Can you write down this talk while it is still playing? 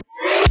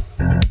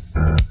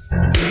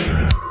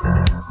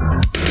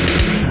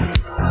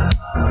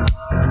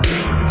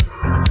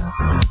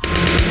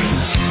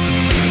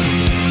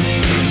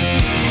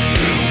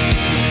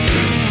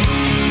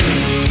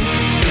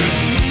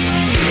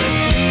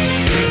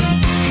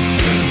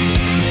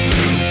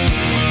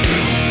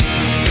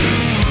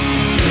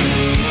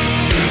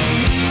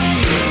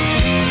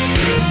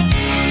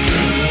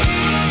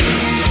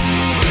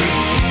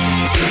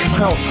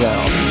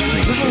countdown.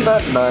 Isn't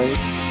that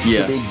nice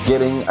Yeah. to be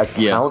getting a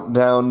Yeah.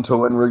 countdown to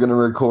when we're going to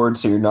record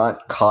so you're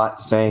not caught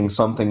saying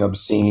something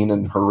obscene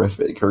and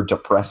horrific or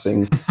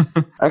depressing?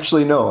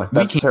 Actually, no,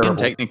 that's terrible.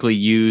 We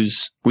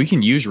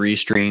can use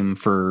Restream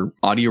for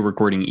audio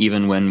recording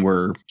even when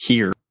we're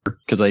here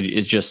because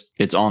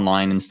it's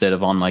online instead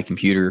of on my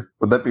computer.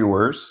 Would that be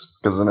worse?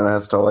 Because then it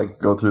has to like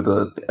go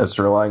through it's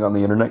relying on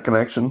the internet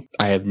connection?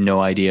 I have no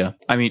idea.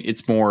 I mean,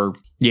 it's more,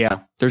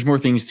 there's more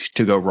things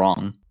to go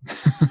wrong.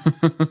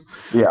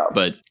 Yeah.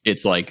 But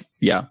it's like,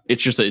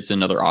 it's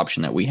another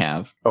option that we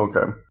have.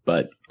 Okay.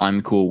 But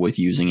I'm cool with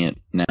using it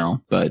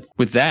now. But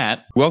with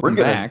that, welcome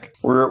back.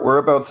 We're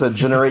about to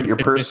generate your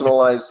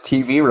personalized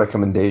TV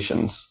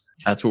recommendations.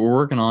 That's what we're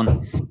working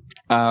on.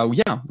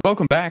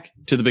 Welcome back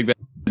to the Big Bad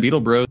Beetle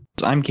Bros.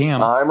 I'm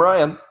Cam. I'm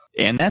Ryan.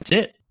 And that's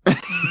it.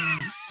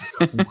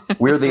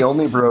 We're the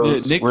only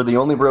bros. Nick, we're the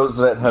only bros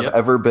that have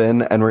ever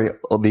been, and we're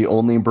the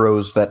only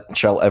bros that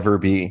shall ever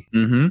be.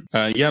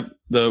 Mm-hmm.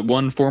 The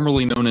one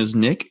formerly known as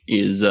Nick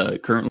is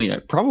currently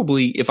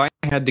probably, if I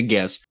had to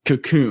guess,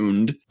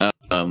 cocooned,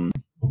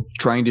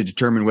 trying to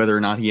determine whether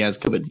or not he has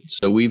COVID.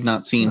 So we've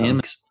not seen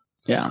him.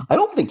 Yeah. I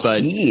don't think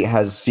he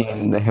has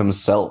seen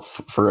himself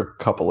for a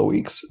couple of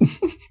weeks.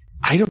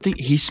 I don't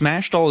think he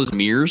smashed all his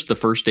mirrors the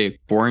first day of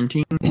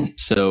quarantine.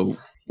 So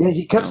yeah,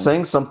 he kept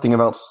saying something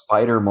about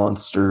spider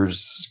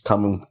monsters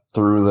coming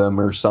through them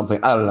or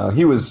something. I don't know.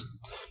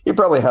 He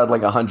probably had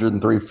like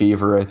 103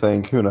 fever, I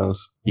think. Who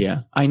knows? Yeah.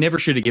 I never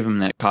should have given him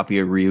that copy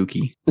of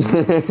Ryuki.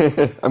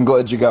 I'm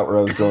glad you got where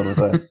I was going with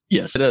that.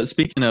 Yes.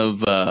 Speaking of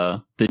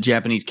the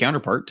Japanese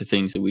counterpart to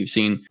things that we've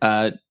seen,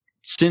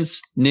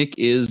 since Nick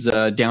is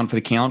down for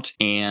the count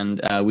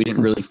and we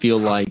didn't really feel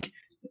like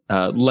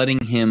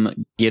letting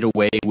him get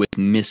away with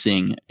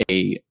missing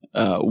a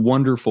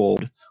wonderful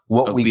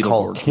what we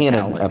call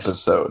canon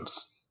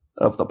episodes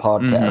of the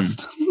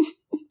podcast.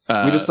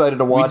 We decided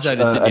to watch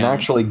an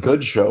actually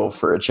good show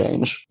for a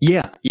change.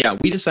 Yeah.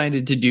 We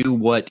decided to do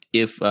what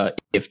if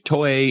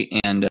Toei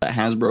and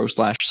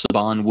Hasbro /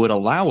 Saban would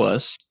allow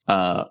us,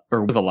 or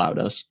would have allowed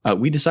us.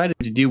 We decided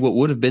to do what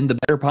would have been the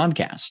better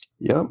podcast.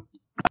 Yep.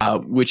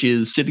 Which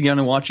is sitting down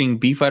and watching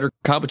Beefighter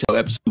Kabuto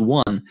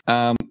episode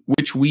 1,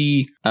 which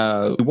we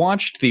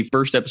watched the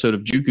first episode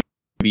of Juku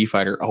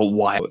Beefighter a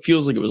while. It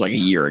feels like it was like a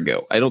year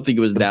ago. I don't think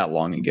it was that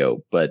long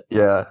ago, but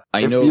yeah,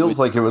 it feels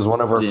like it was one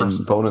of our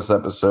first bonus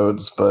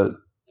episodes, but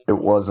it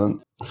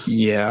wasn't.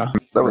 Yeah,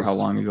 that was how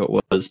long ago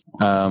it was.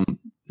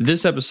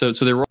 This episode,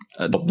 so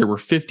there were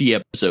 50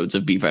 episodes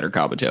of Beefighter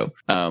Kabuto,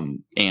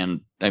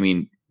 and I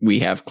mean, we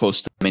have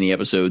close to many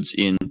episodes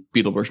in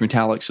Beetleborgs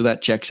Metallic, so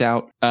that checks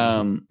out.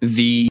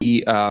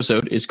 The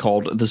episode is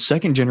called The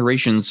Second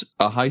Generation's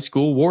A High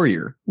School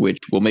Warrior, which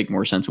will make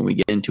more sense when we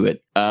get into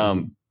it.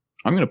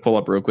 I'm going to pull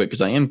up real quick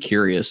because I am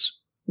curious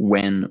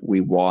when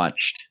we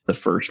watched the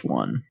first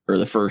one, or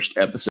the first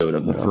episode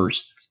of the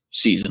first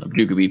season of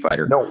Juku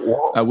Beefighter. No,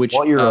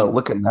 while you're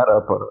looking that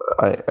up,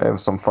 I have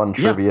some fun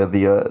trivia.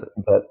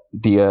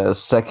 The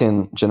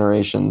Second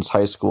Generation's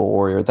High School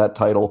Warrior, that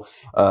title,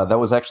 that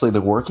was actually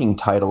the working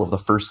title of the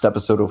first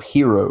episode of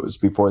Heroes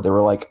before they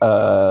were like,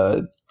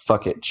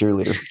 fuck it,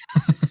 cheerleader.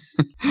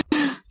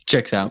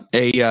 Checks out.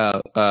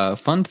 A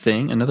fun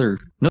thing, another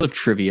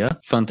trivia,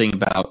 fun thing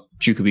about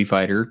Juku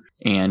Beefighter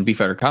and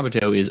Beefighter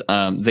Kabuto is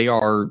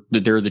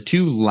they're the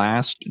two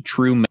last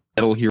true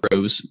Metal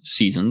Heroes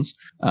seasons,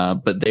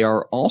 but they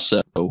are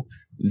also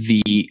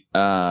the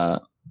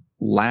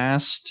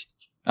last,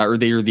 or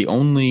they are the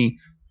only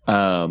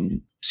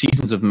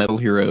seasons of Metal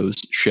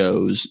Heroes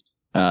shows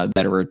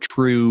that are a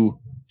true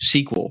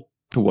sequel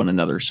to one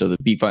another. So the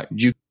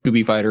Juku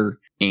Beefighter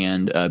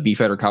and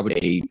Beefighter Kabuto,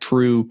 a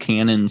true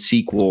canon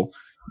sequel,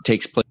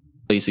 takes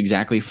place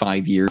exactly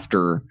 5 years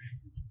after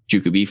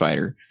Juku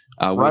Beefighter.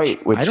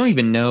 Which I don't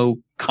even know.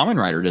 Kamen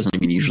Rider doesn't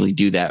even usually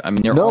do that. I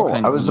mean, they're all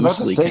kind of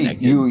loosely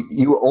connected.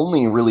 You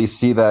only really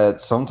see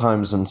that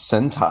sometimes in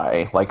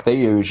Sentai. Like they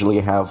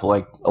usually have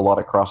like a lot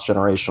of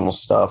cross-generational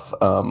stuff.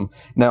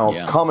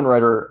 Kamen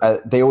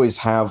Rider, they always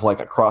have like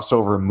a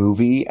crossover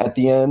movie at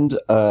the end.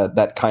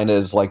 That kind of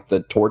is like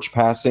the torch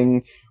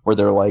passing, where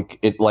they're like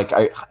it. Like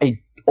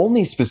I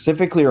only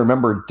specifically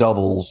remember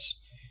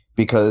Doubles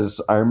because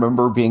I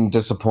remember being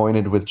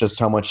disappointed with just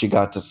how much you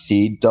got to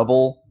see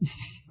Double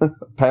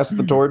pass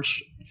the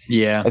torch.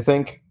 Yeah, I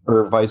think,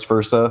 or vice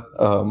versa.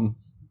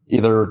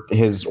 Either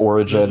his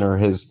origin or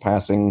his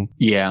passing.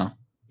 Yeah,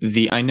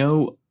 I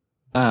know.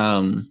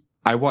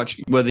 I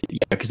watch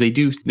because they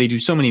do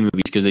so many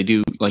movies, because they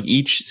do like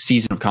each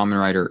season of Kamen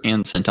Rider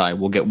and Sentai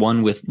will get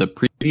one with the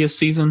previous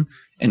season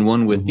and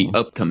one with the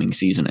upcoming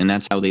season, and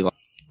that's how they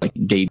like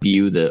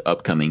debut the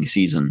upcoming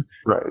season.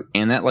 Right,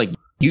 and that like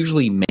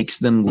usually makes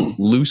them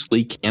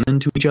loosely canon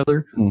to each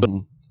other, but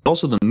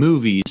also the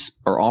movies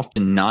are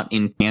often not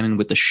in canon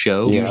with the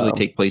show. Usually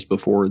take place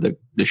before the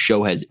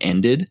show has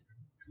ended.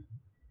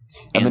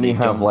 And then you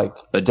have like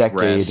a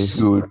Decade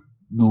who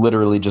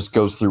literally just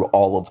goes through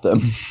all of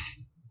them.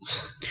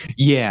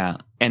 Yeah.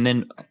 And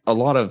then a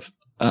lot of,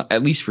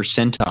 at least for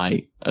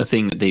Sentai, a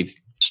thing that they've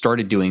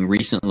started doing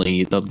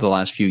recently, the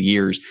last few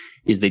years,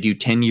 is they do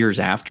 10 years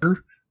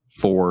after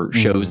for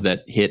shows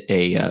that hit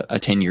a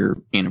 10-year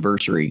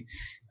anniversary,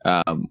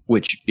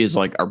 which is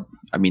like,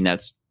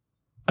 that's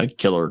a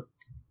killer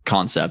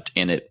concept,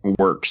 and it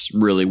works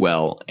really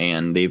well.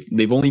 And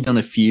they've only done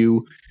a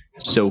few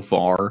so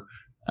far,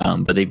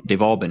 but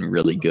they've all been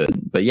really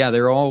good. But yeah,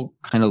 they're all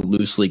kind of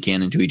loosely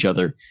canon to each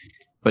other,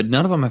 but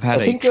none of them have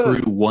had a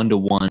true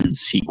one-to-one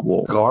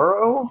sequel.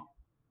 Garo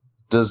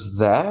does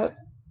that?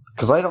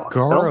 Because I don't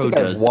think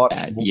I've watched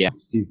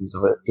seasons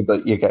of it.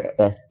 But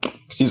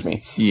excuse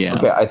me. Yeah.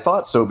 Okay, I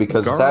thought so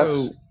because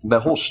that's the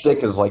whole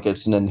shtick is like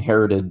it's an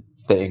inherited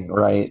thing,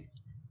 right?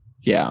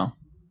 Yeah.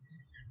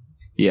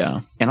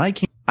 Yeah, and I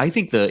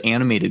think the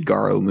animated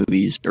Garo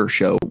movies or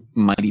show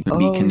might even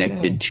be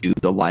connected to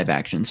the live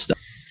action stuff.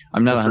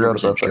 I'm not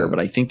 100% sure, but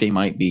I think they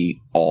might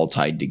be all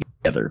tied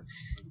together.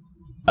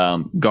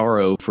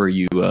 Garo, for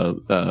you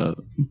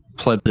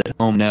plebs at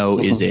home know,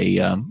 is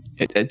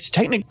it's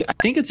technically, I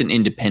think it's an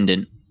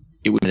independent,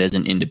 it would as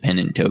an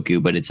independent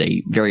toku, but it's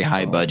a very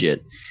high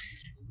budget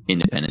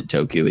independent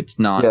toku. It's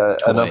not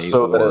Toei enough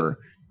so that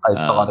I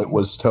thought it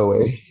was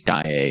Toei.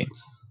 Daiei.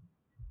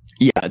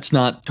 Yeah, it's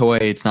not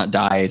Toei, it's not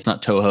Daiei, it's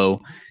not Toho,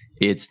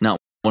 it's not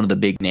one of the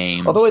big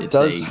names. Although it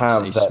does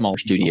have a small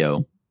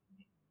studio.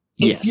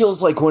 It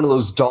feels like one of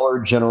those Dollar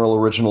General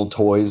original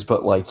toys,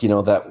 but like,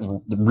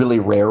 that really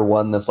rare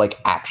one that's like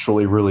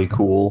actually really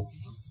cool.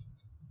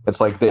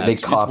 It's like they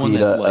copied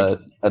a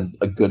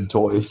good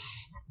toy.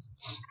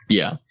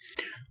 Yeah.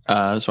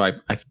 So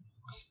I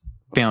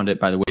found it,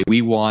 by the way.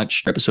 We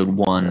watched episode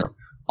 1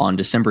 on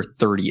December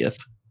 30th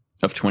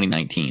of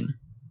 2019.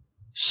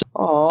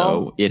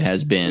 So it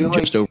has been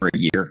just over a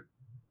year.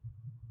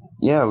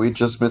 Yeah, we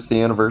just missed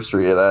the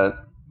anniversary of that.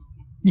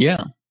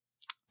 Yeah.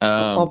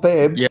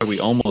 Babe. Yeah, we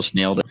almost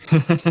nailed it.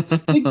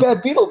 Big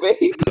Bad Beetle,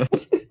 babe.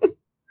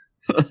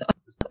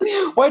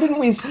 Why didn't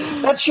we?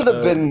 That should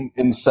have been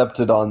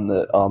incepted on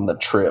the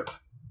trip.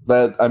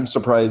 That I'm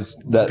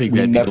surprised that we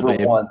never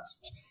once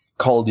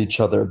called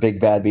each other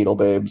Big Bad Beetle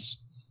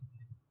babes.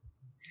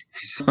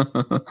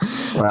 Wow.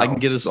 I can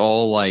get us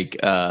all like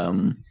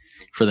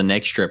for the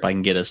next trip. I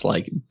can get us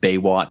like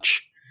Baywatch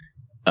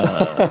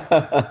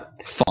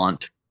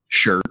font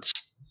shirts.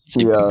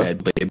 Big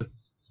Bad Babe.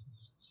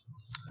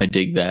 I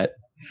dig that.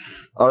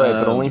 All right,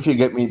 but only if you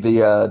get me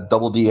the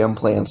double D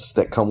implants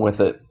that come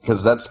with it,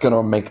 because that's going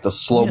to make the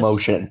slow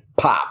motion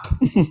pop.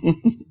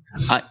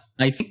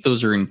 I think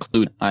those are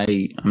included.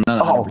 I'm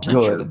not 100%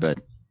 sure, but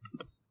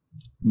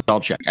I'll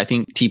check. I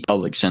think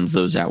TeePublic sends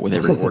those out with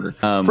every order.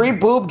 Free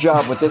boob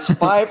job with this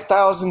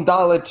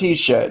 $5,000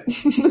 T-shirt.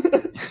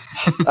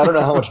 I don't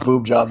know how much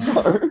boob jobs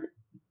are.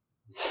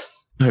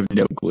 I have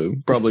no clue.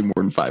 Probably more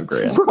than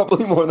 $5,000.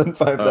 Probably more than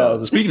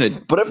 5,000. Speaking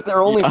of, but if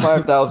they're only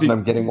 5,000,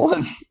 I'm getting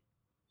one.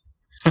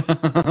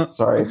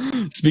 Sorry.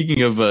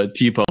 Speaking of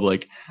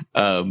TeePublic,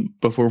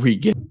 before we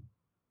get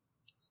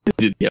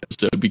into the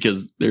episode,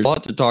 because there's a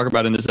lot to talk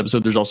about in this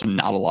episode, there's also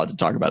not a lot to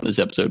talk about in this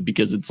episode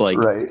because it's like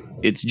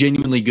it's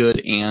genuinely good,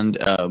 and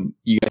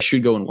you guys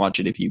should go and watch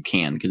it if you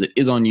can, because it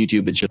is on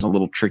YouTube. It's just a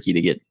little tricky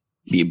to get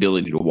the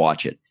ability to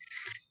watch it.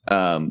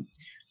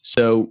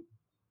 So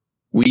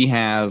we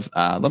have,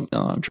 I'm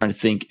trying to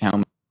think how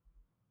many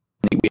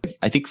we have.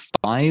 I think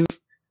 5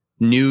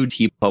 new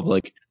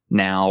TeePublic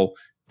now,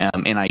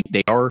 and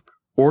they are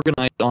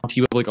organized on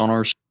TeePublic on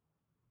our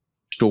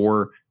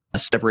store,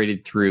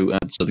 separated through.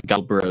 So the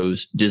God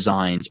Bros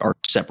designs are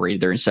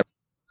separated; they're in separate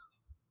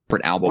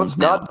albums. What's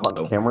now.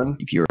 God, Cameron?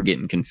 If you were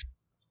getting confused,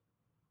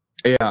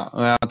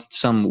 yeah, it's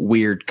some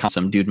weird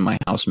some dude in my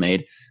house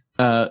made.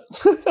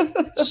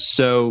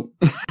 So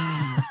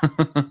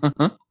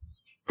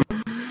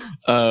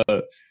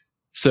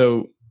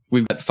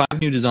we've got 5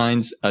 new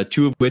designs,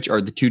 2 of which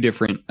are the 2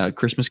 different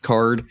Christmas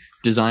card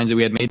designs that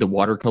we had made, the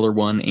watercolor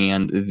one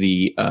and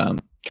the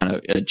kind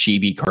of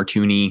chibi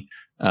cartoony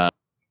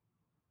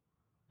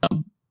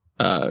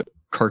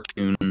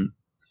cartoon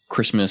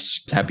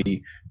Christmas,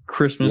 Happy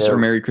Christmas or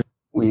Merry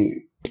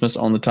Christmas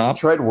on the top.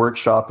 We tried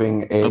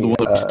workshopping the one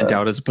that was sent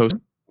out as a post.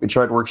 We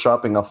tried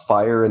workshopping a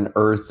fire and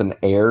earth and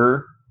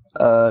air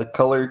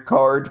color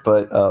card,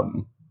 but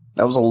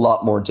that was a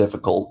lot more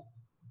difficult.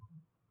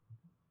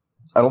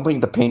 I don't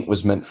think the paint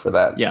was meant for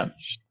that. Yeah.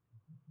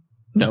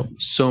 No,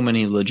 so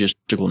many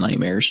logistical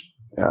nightmares.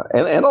 Yeah,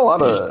 and a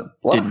lot of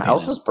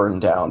houses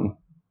burned down.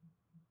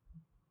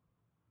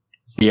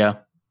 Yeah.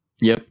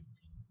 Yep.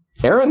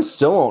 Aaron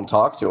still won't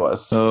talk to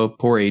us. Oh,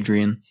 poor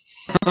Adrian.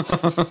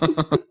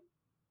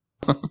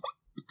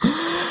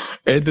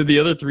 And then the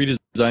other 3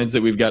 designs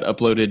that we've got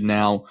uploaded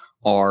now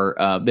are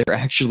they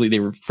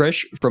were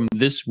fresh from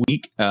this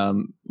week,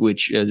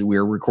 which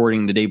we're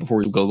recording the day before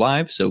we go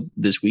live, so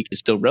this week is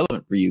still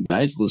relevant for you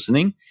guys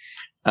listening.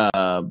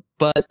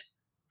 But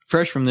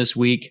fresh from this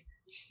week,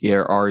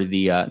 here are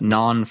the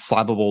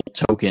non-flappable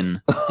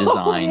token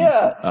designs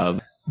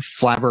of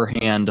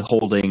Flabberhand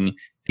holding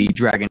the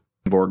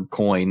Dragonborg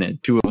coin.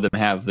 2 of them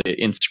have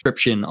the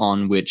inscription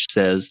on which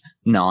says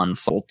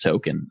non-flappable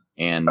token.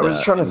 And I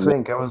was trying to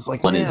think. I was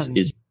like, one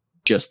is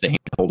just the hand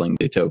holding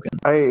the token.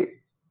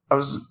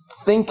 was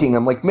thinking,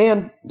 I'm like,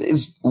 man,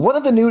 is one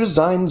of the new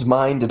designs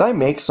mine? Did I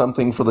make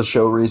something for the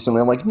show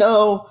recently? I'm like,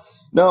 no,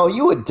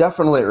 you would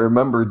definitely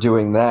remember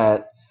doing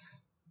that.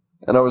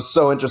 And I was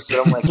so interested.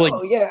 I'm like,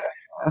 oh yeah,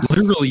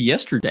 literally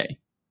yesterday.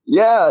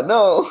 Yeah,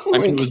 no. I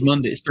mean, it was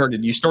Monday.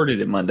 You started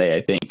it Monday,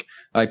 I think.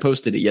 I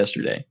posted it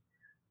yesterday.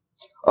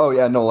 Oh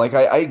yeah, no, like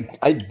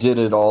I did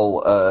it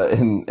all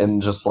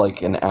in just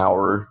like an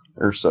hour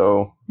or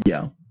so.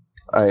 Yeah.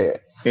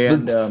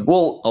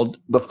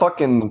 The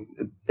fucking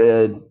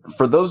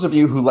for those of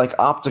you who like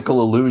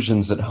optical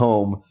illusions at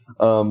home,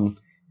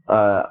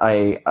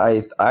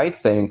 I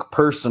think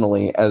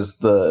personally, as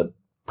the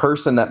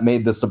person that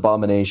made this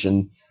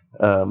abomination,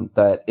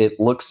 that it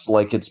looks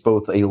like it's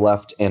both a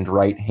left and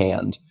right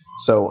hand.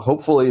 So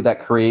hopefully that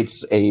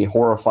creates a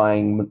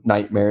horrifying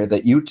nightmare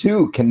that you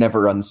too can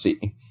never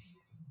unsee.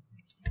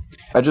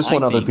 I just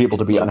want other people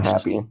to be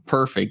unhappy.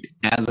 Perfect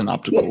as an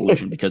optical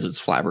illusion because it's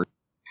Flabber's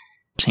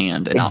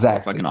hand and not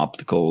look like an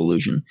optical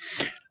illusion.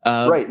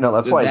 Right. No,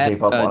 that's why I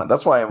gave up on it.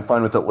 That's why I'm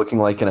fine with it looking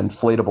like an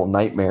inflatable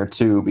nightmare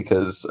too,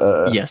 because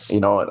yes,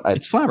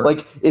 it's Flabber.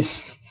 Like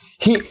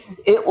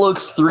it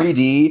looks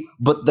 3D,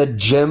 but the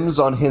gems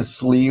on his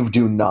sleeve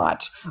do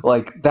not.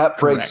 Like that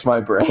breaks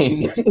my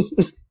brain.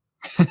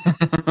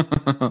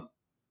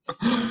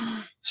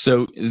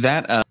 So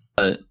that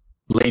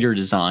later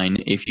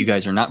design, if you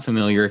guys are not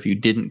familiar, if you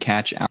didn't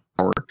catch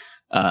our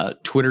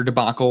Twitter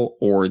debacle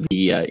or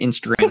the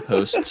Instagram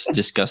posts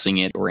discussing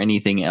it or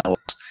anything else,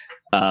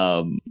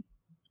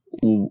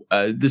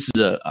 this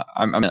is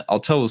I'll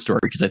tell the story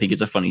because I think it's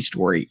a funny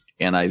story,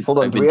 and I've hold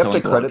on. Do we have to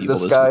credit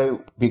this guy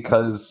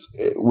because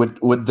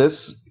would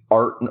this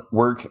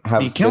artwork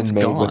have been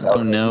made without?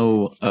 Oh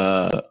no.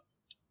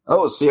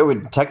 So we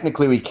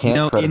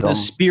can't credit him. In the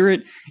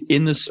spirit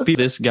of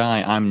this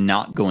guy, I'm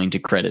not going to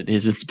credit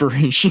his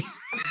inspiration.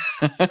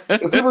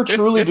 If we were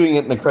truly doing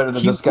it in the credit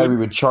of this guy, we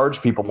would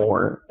charge people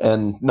more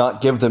and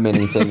not give them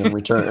anything in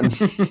return.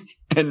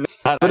 And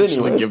not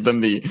actually give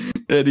them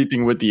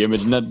anything with the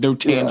image, no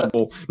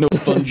tangible, no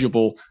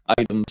fungible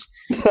items.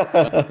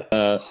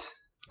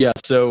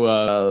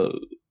 So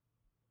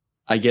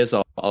I guess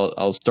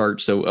I'll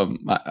start. So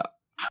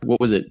what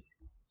was it?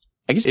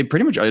 I guess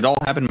it all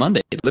happened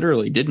Monday,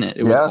 literally, didn't it?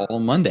 It was all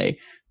Monday.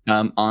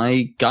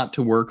 I got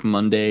to work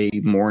Monday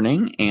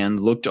morning and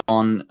looked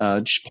on,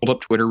 just pulled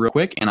up Twitter real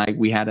quick, and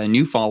we had a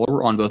new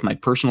follower on both my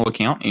personal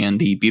account and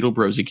the Beetle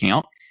Bros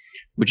account,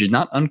 which is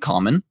not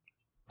uncommon,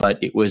 but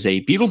it was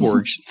a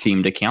Beetleborgs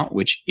themed account,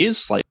 which is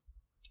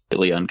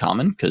slightly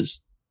uncommon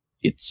because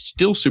it's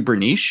still super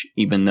niche,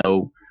 even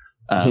though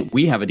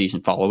we have a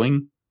decent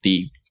following.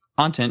 The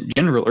content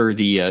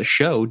the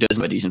show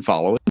doesn't have a decent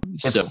following.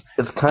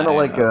 It's kind of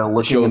like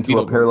looking into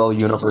a parallel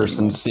universe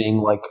and seeing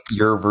like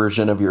your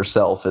version of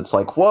yourself. It's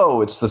like,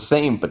 whoa, it's the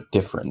same but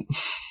different.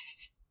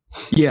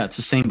 Yeah, it's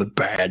the same but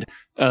bad.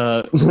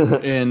 And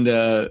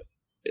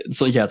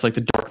it's like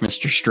the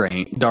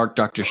Dark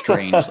Doctor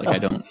Strange.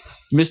 Like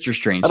Mr.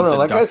 Strange. I don't know.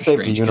 That guy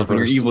saved the universe. When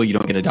you're evil, you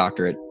don't get a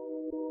doctorate.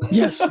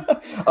 Yes.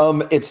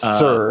 It's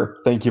Sir.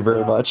 Thank you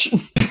very much.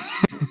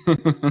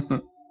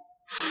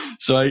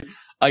 So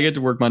I get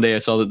to work Monday. I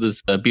saw that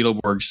this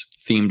Beetleborgs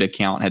themed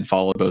account had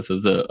followed both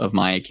of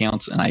my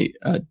accounts, and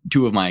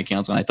two of my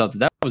accounts, and I thought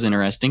that was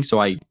interesting. So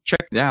I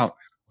checked it out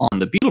on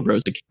the Beetle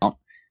Bros account,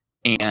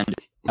 and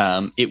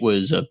it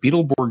was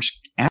Beetleborgs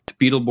at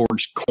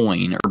Beetleborgs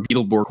Coin or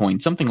Beetleborg Coin,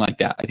 something like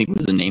that. I think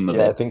was the name of it.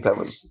 Yeah, I think that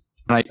was.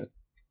 And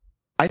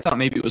I thought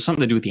maybe it was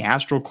something to do with the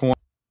Astral Coin.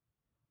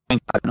 I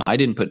don't know. I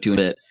didn't put two in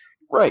it.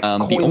 Right,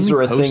 coins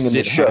are a thing in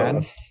the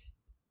show.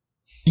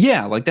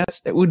 Yeah, like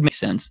that would make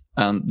sense.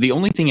 The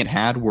only thing it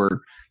had were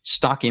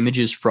stock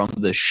images from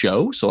the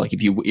show. So like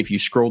if you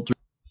scrolled through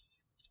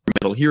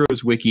Metal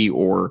Heroes wiki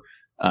or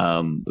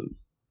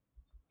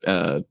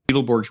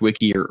Beetleborgs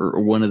wiki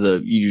or one of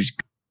you just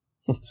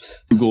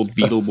Googled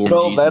Beetleborgs.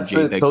 No, that's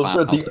it. Those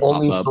are the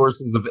only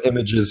sources of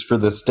images for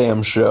this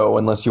damn show,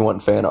 unless you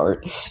want fan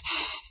art.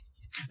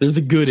 They're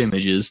the good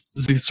images.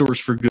 It's the source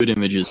for good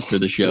images for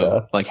the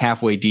show, like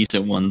halfway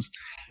decent ones.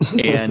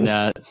 And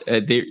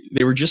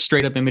they were just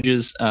straight up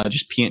images,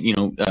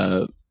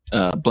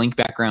 blank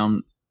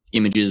background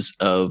images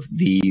of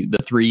the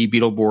three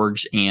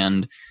Beetleborgs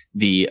and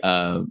the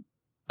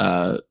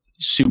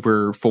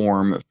super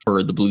form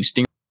for the blue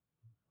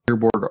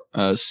Stingerborg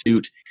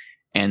suit,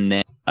 and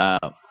then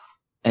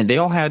and they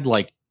all had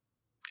like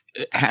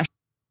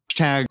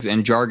hashtags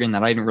and jargon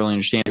that I didn't really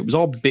understand. It was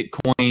all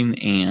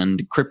Bitcoin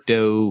and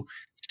crypto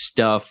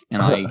stuff,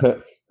 and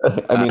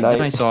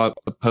I saw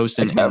a post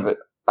and I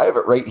have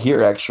it right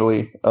here,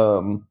 actually.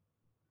 My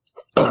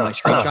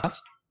screenshots?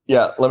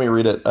 Yeah, let me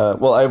read it.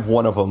 Well, I have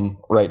one of them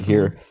right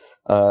here.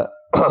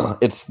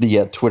 It's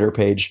the Twitter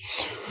page.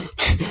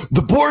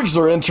 The Borgs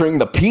are entering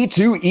the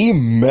P2E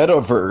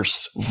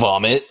metaverse.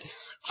 Vomit.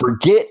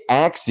 Forget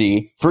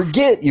Axie.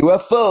 Forget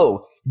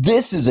UFO.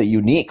 This is a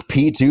unique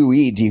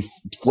P2E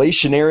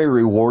deflationary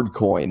reward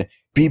coin.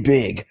 Be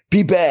big.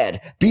 Be bad.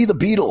 Be the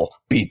Beetle.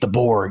 Beat the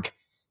Borg.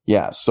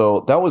 Yeah,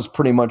 so that was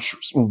pretty much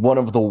one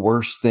of the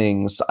worst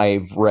things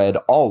I've read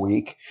all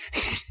week.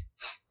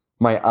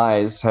 my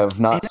eyes have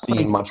not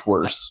seen much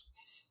worse.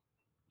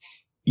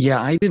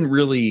 Yeah, I didn't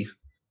really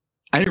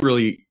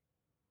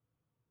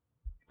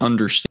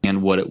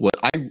understand what it was.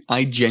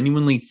 I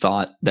genuinely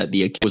thought that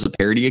the account was a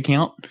parody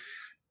account.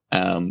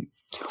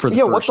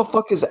 What the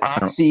fuck is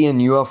Axie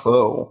and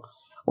UFO?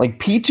 Like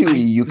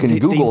P2E, you can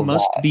Google they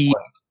must that. be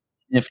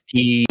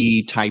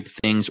NFT type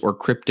things or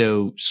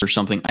crypto or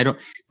something.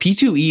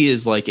 P2E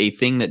is like a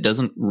thing that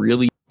doesn't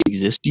really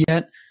exist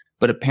yet,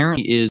 but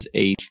apparently is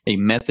a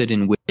method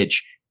in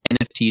which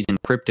NFTs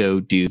and crypto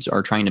dudes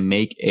are trying to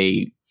make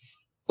a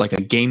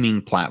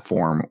gaming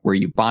platform where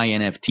you buy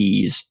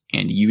NFTs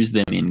and use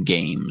them in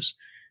games.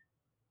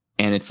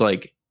 And it's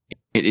like,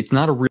 it's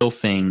not a real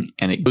thing,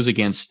 and it goes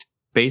against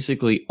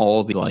basically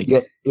all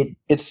the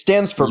it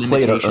stands for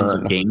play to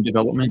earn. Of game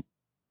development.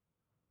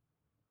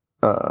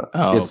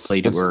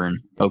 Play to earn.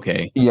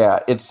 Okay. Yeah,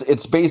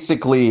 it's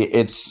basically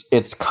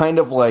it's kind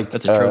of like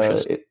that's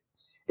atrocious.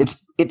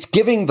 It's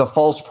giving the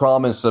false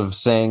promise of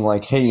saying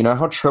like, hey, you know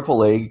how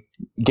AAA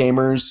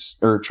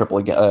gamers or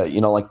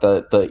AAA, like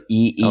the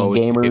EE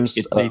gamers,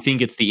 they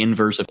think it's the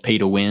inverse of pay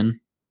to win.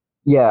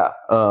 Yeah,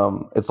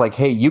 it's like,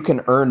 hey, you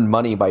can earn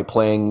money by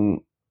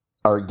playing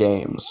our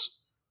games.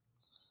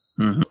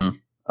 Mm-hmm.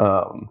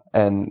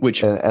 And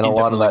a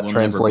lot of that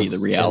translates the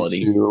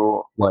reality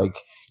into like,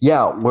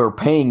 yeah, we're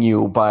paying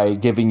you by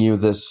giving you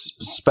this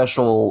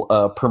special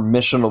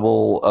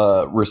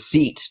permissionable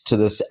receipt to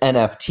this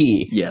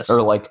NFT, yes,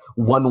 or like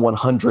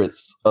 1/100th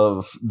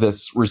of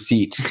this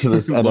receipt to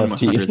this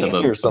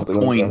NFT or something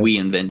coin like that. We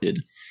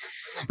invented,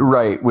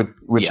 right?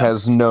 Which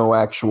has no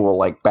actual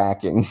like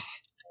backing,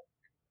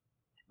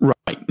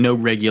 right? No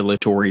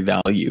regulatory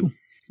value,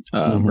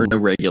 or no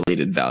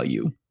regulated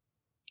value.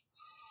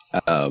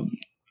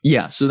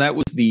 Yeah, so that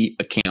was the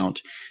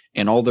account,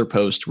 and all their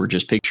posts were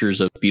just pictures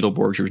of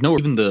Beetleborgs. There was no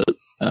even the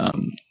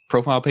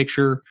profile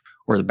picture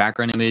or the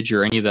background image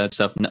or any of that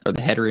stuff, or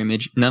the header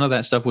image. None of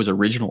that stuff was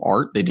original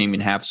art. They didn't even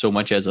have so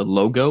much as a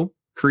logo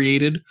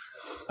created.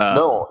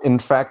 No, in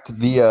fact,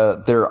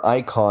 their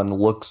icon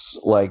looks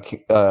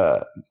like,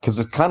 because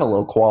it's kind of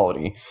low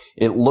quality,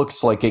 it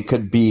looks like it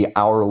could be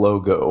our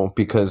logo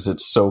because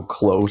it's so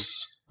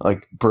close.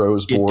 Like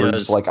Bros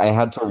boards, like I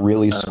had to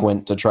really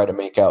squint to try to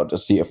make out to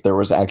see if there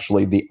was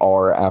actually the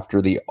R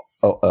after the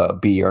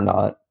B or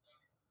not.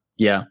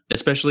 Yeah,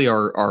 especially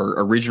our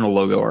original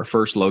logo, our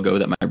first logo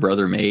that my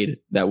brother made,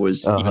 that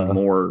was even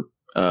more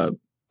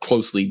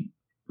closely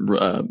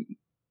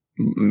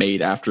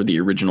made after the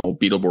original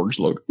Beetleborgs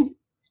logo.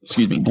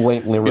 Excuse me,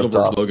 blatantly ripped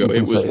off logo.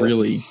 It was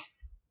really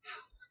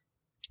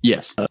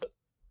yes,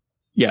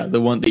 yeah,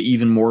 the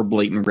even more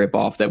blatant rip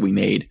off that we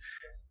made.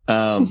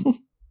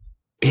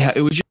 Yeah,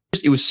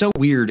 it was so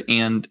weird,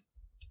 and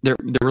there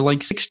were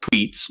like 6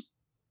 tweets.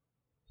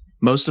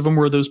 Most of them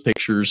were those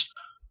pictures.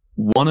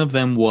 One of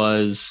them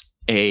was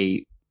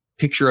a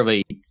picture of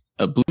a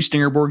blue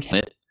Stingerborg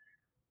helmet,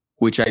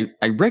 which I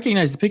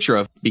recognize the picture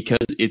of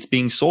because it's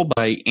being sold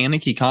by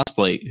Anarchy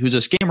Cosplay, who's a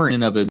scammer in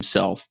and of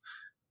himself.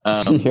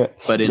 But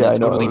in a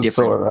totally different,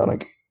 so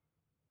ironic.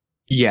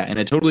 Yeah, in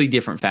a totally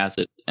different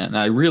facet. And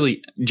I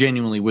really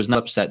genuinely was not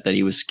upset that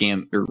he was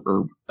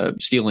or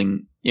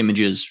stealing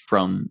images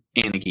from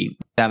Anarchy.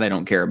 That I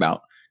don't care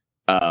about.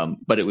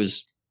 But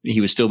he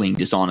was still being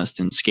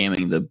dishonest and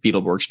scamming the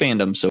Beetleborgs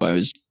fandom, so I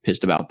was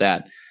pissed about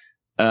that.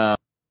 But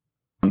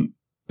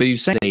you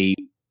said a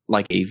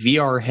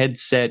VR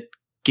headset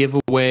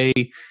giveaway.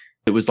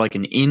 It was like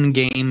an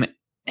in-game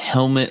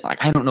helmet.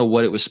 Like I don't know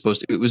what it was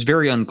supposed to. It was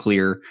very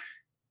unclear,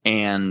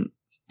 and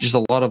just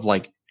a lot of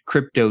like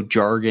crypto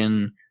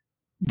jargon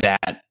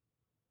that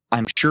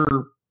I'm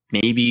sure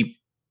maybe,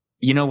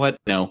 you know what?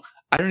 No,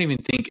 I don't even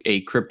think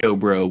a crypto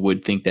bro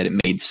would think that it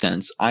made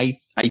sense. I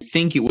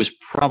think it was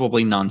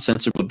probably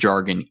nonsensical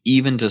jargon,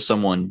 even to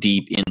someone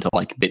deep into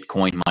like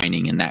Bitcoin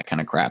mining and that kind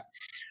of crap.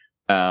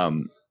 I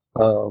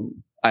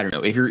don't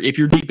know if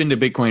you're deep into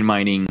Bitcoin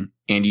mining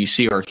and you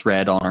see our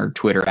thread on our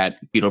Twitter at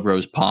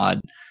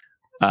BeetleBrosPod.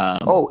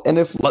 And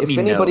if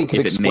anybody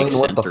could explain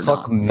what the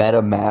fuck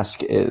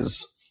MetaMask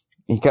is,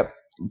 he kept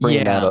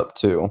bringing that up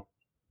too.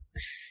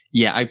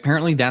 Yeah,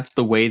 apparently that's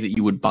the way that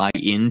you would buy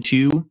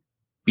into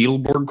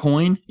Beetleborg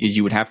coin, is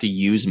you would have to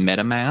use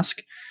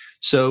MetaMask.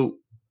 So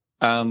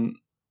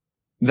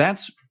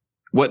that's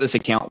what this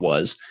account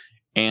was.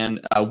 And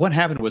what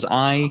happened was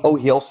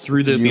he also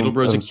through the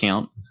Beetlebros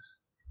account.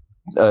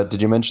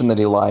 Did you mention that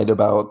he lied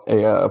about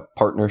a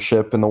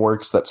partnership in the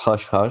works that's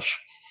hush hush?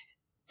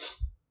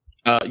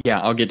 Yeah,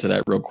 I'll get to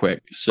that real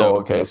quick. So,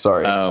 okay,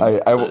 sorry,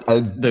 I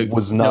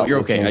was not. No, you're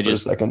okay. I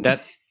just second.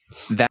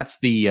 That's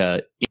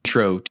the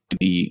intro to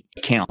the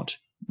account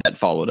that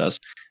followed us.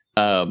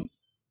 From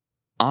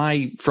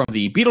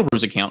the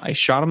Beetleborgs account, I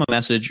shot him a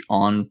message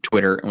on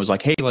Twitter and was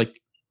like, "Hey,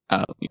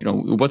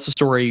 what's the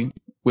story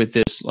with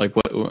this? Like,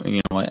 what,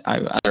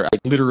 I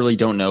literally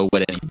don't know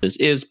what any of this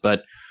is,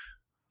 but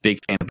big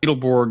fan of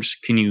Beetleborgs.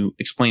 Can you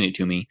explain it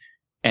to me?"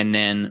 And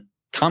then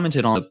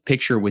commented on a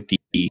picture with the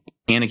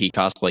Anarchy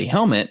Cosplay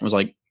helmet and was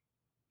like,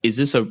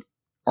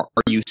 are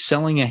you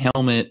selling a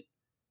helmet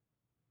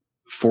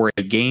for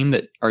a game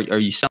that are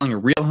you selling a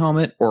real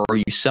helmet, or are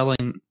you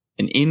selling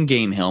an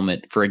in-game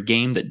helmet for a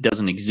game that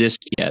doesn't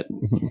exist yet?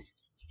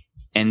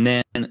 And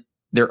then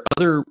there are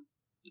other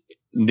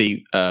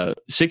they had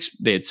 6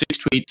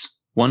 tweets.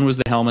 One was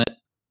the helmet.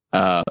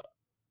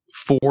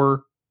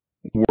 4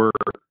 were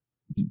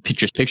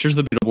just pictures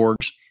of the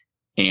Beetleborgs,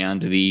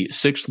 and the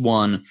 6th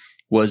one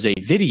was a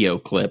video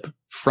clip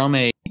from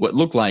what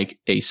looked like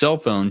a cell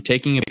phone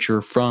taking a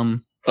picture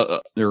from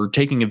or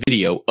taking a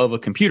video of a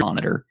computer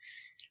monitor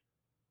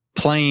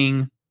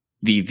playing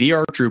the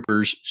VR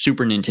Troopers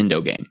Super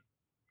Nintendo game.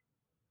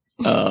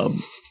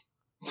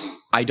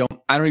 I don't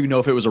even know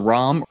if it was a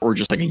ROM or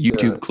just like a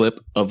YouTube clip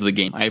of the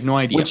game. I have no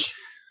idea.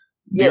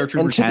 VR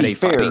Troopers had a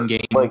fighting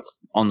game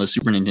on the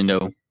Super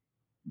Nintendo.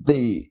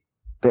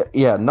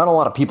 Not a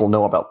lot of people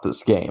know about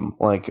this game.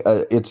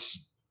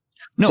 It's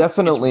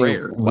definitely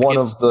one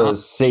of the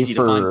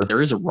safer.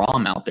 There is a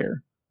ROM out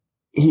there.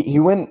 He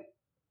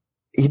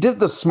did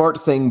the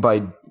smart thing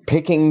by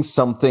picking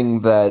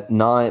something that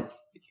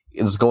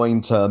is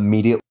going to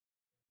immediately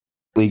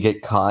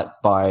get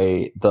caught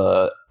by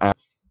the app.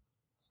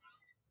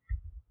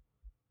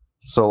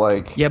 So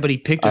but he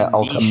picked.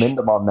 I'll commend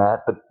him on that.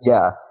 But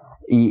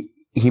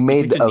he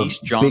made a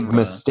big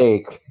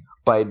mistake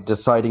by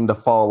deciding to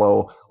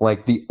follow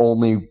the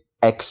only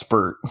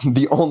expert,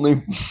 the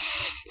only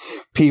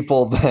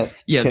people that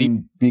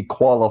can be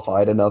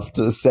qualified enough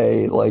to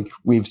say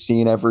we've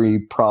seen every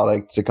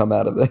product to come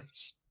out of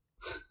this.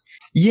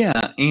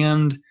 Yeah,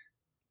 and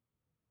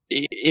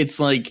it's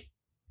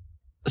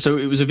so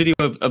it was a video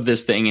of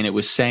this thing, and it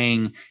was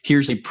saying,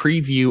 here's a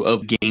preview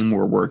of game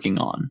we're working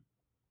on.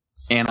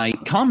 And I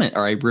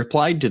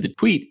replied to the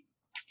tweet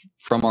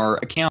from our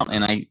account,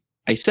 and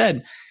I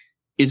said,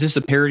 is this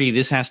a parody?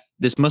 This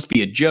must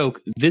be a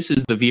joke. This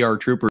is the VR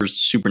Troopers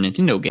Super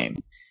Nintendo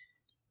game.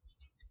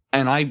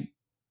 And I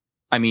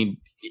mean,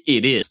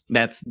 it is.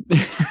 That's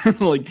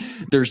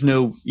there's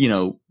no,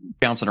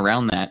 bouncing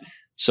around that.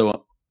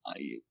 So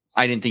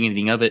I didn't think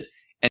anything of it.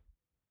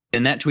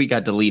 And that tweet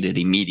got deleted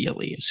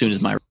immediately as soon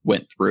as mine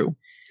went through.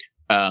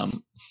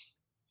 And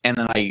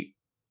then I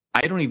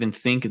don't even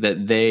think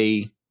that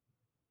they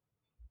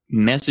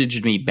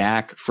messaged me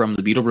back from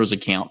the Beetle Bros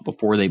account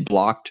before they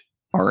blocked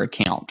our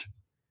account.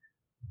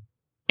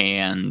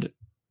 And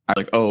I was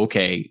like, oh,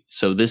 okay,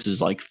 so this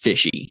is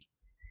fishy,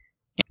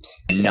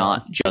 and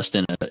not just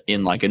in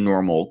a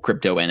normal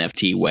crypto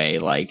NFT way.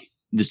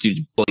 This dude's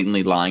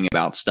blatantly lying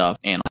about stuff,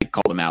 and I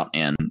called him out,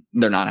 and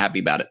they're not happy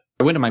about it.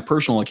 I went to my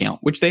personal account,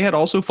 which they had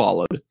also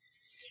followed,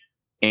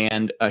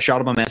 and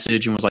shot him a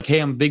message and was like, hey,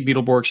 I'm a big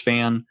Beetleborgs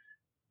fan.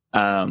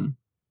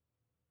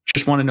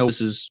 Just want to know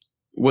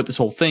what this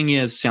whole thing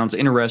is. Sounds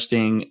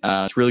interesting.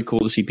 It's really cool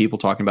to see people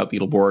talking about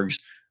Beetleborgs.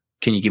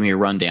 Can you give me a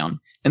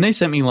rundown? And they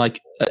sent me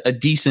a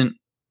decent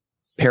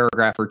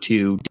paragraph or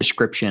 2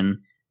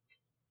 description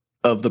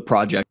of the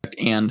project.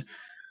 And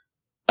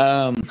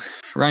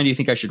Ryan, do you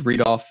think I should read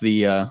off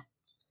the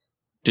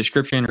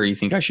description, or do you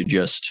think I should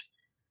just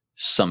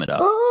sum it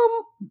up?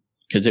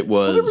 Because it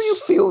was whatever you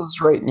feel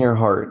is right in your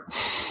heart.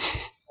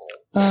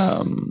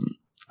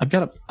 I've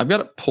got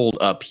it pulled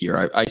up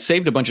here. I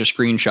saved a bunch of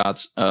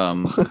screenshots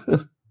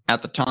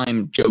at the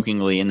time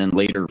jokingly, and then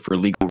later for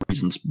legal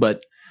reasons.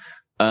 But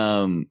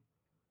there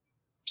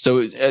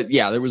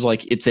was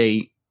it's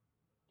a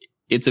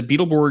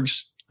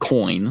Beetleborgs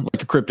coin, a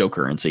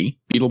cryptocurrency,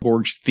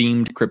 Beetleborgs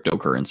themed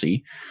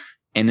cryptocurrency,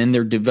 and then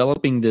they're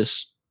developing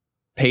this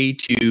pay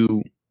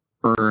to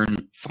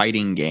earn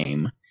fighting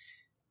game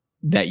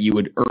that you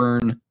would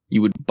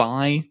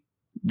buy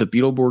the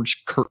Beetleborgs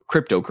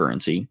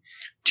cryptocurrency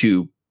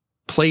to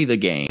play the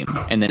game,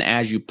 and then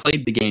as you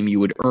played the game, you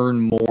would earn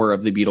more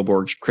of the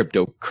Beetleborgs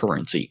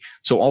cryptocurrency.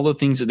 So all the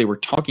things that they were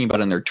talking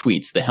about in their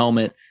tweets, the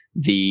helmet,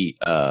 the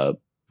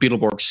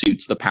Beetleborg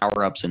suits, the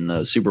power-ups, and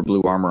the super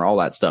blue armor, all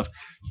that stuff,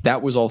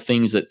 that was all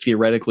things that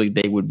theoretically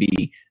they would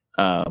be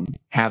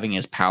having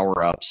as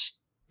power-ups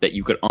that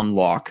you could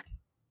unlock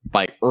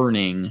by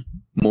earning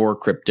more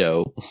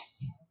crypto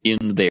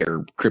in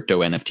their crypto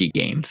NFT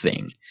game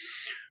thing.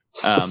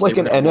 It's like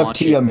an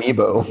NFT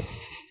amiibo.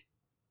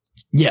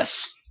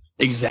 Yes,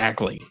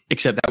 exactly.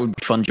 Except that would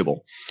be fungible.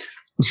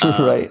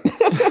 Right.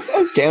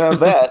 Can't have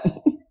that.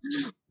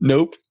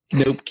 Nope.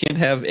 Can't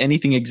have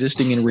anything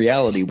existing in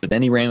reality with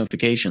any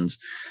ramifications.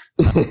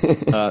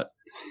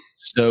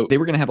 So they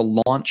were going to have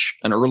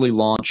an early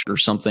launch or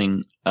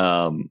something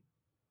on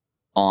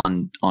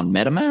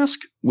MetaMask,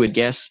 which I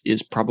guess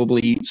is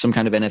probably some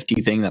kind of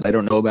NFT thing that I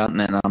don't know about,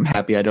 and I'm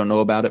happy I don't know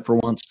about it for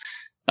once.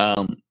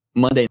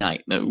 Monday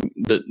night,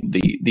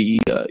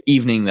 the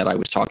evening that I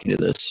was talking to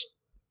this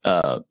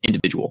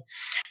individual,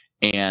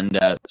 and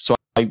so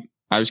I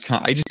just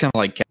kind of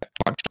kept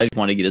talking. I just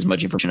wanted to get as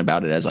much information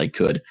about it as I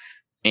could.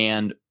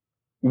 And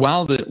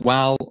while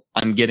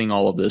I'm getting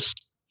all of this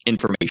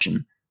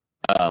information,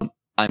 I'm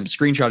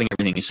screenshotting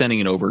everything and sending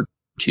it over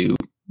to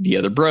the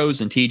other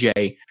bros and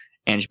TJ,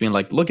 and just being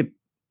like, check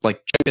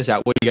this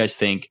out. What do you guys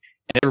think?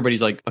 And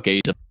everybody's like, okay,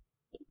 he's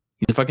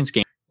a fucking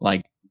scam.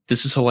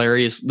 This is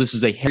hilarious. This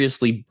is a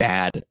hilariously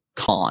bad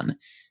con.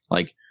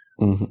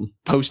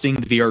 posting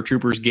the VR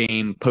Troopers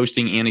game,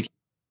 posting Anakin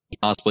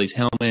cosplay's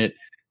helmet,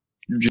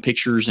 just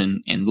pictures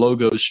and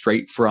logos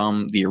straight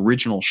from the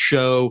original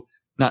show.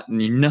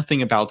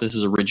 Nothing about this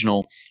is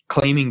original,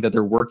 claiming that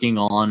they're working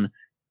on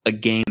a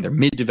game. They're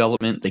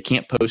mid-development. They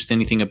can't post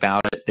anything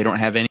about it. They don't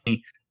have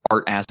any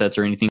art assets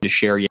or anything to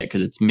share yet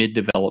because it's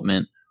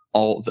mid-development,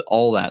 all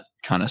that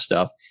kind of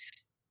stuff.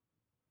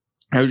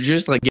 I was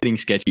just like getting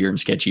sketchier and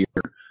sketchier.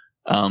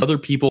 Other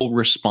people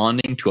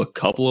responding to a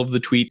couple of the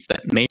tweets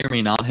that may or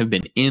may not have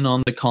been in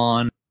on the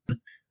con,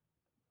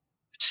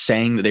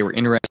 saying that they were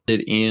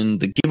interested in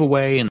the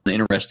giveaway and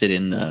interested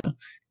in the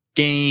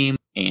game,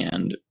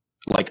 and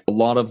like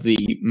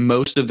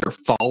most of their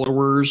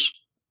followers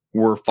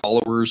were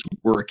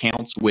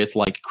accounts with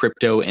like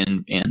crypto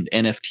and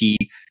NFT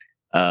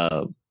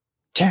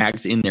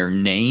tags in their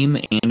name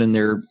and in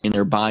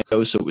their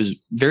bio. So it was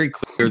very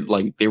clear that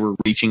like they were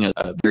reaching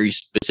a very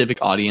specific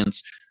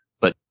audience,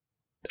 but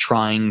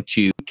trying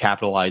to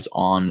capitalize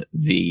on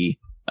the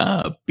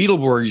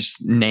Beetleborgs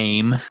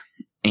name,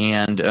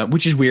 and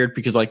which is weird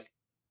because like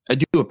I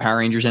do a Power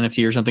Rangers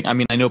NFT or something. I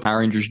mean, I know Power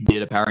Rangers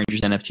did a Power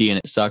Rangers NFT and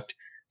it sucked,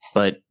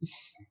 but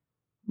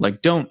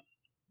like don't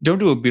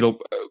do a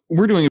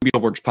we're doing a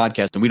Beetleborgs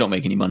podcast and we don't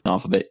make any money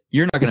off of it.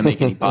 You're not going to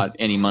make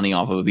any money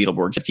off of a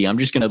Beetleborgs NFT. I'm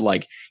just going to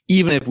like,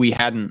 even if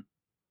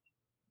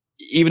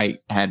I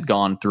had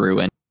gone through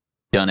and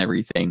done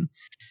everything,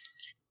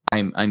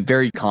 I'm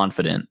very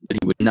confident that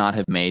he would not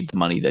have made the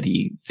money that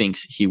he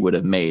thinks he would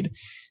have made.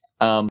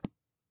 So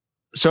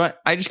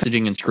I just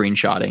messaging and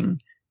screenshotting,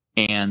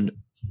 and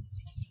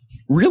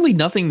really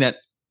nothing that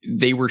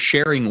they were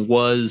sharing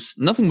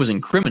nothing was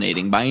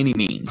incriminating by any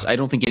means. I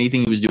don't think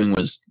anything he was doing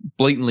was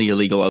blatantly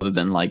illegal other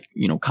than like,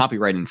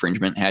 copyright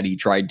infringement had he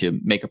tried to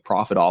make a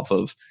profit off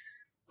of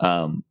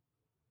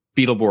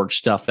Beetleborgs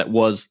stuff that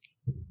was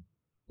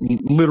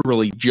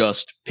literally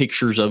just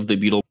pictures of the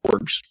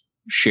Beetleborgs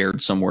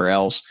shared somewhere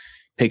else,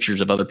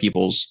 pictures of other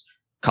people's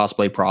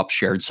cosplay props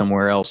shared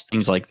somewhere else,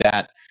 things like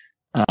that.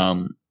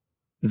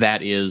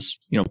 That is,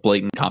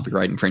 blatant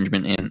copyright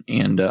infringement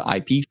and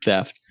IP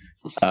theft.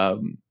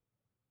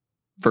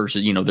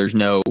 Versus,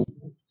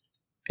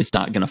 it's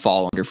not going to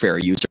fall under fair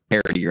use or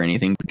parody or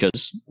anything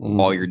because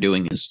all you're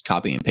doing is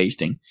copy and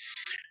pasting.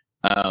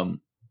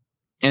 And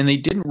they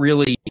didn't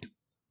really,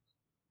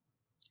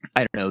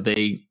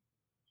 they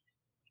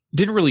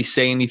didn't really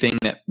say anything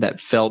that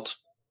felt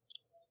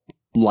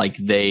like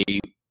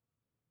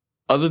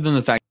other than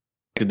the fact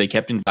that they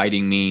kept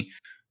inviting me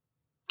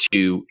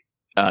to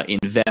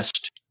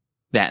invest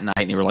that night.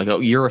 And they were like, oh,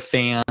 you're a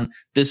fan.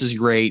 This is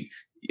great.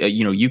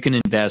 You can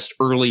invest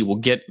early. We'll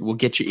get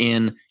you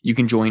in. You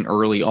can join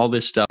early. All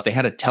this stuff. They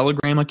had a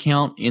Telegram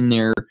account in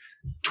their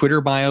Twitter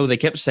bio. They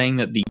kept saying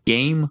that the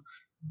game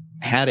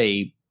had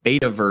a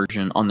beta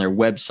version on their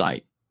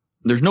website.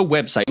 There's no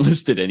website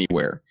listed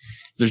anywhere.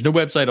 There's no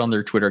website on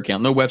their Twitter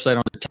account. No website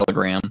on their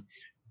Telegram.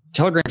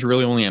 Telegram's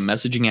really only a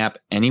messaging app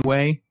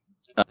anyway.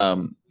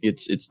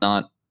 It's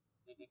not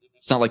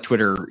like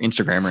Twitter,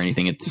 Instagram, or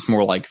anything. It's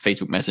more like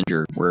Facebook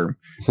Messenger, where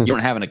you don't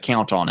have an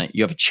account on it.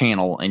 You have a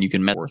channel, and you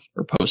can message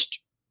or post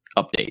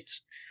updates.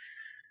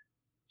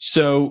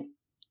 So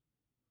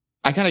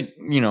I kind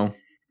of,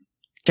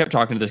 kept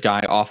talking to this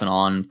guy off and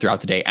on throughout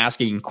the day,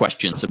 asking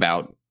questions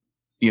about,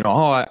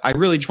 I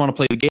really just want to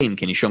play the game.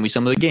 Can you show me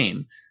some of the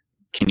game?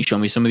 Can you show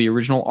me some of the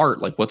original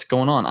art? Like, what's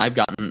going on? I've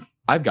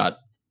got,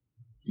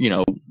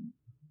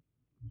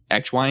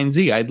 X, Y, and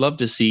Z. I'd love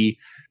to see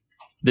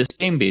this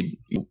game be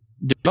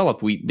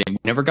developed. They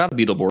never got a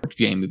Beetleborgs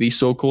game. It'd be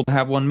so cool to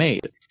have one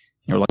made. And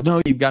they're like,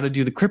 no, you've got to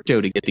do the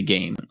crypto to get the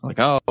game. I'm like,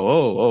 oh,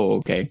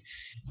 okay.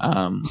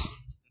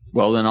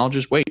 Well, then I'll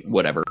just wait,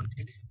 whatever.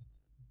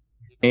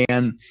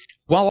 And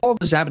while all of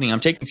this is happening, I'm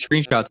taking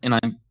screenshots and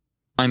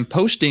I'm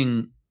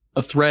posting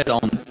a thread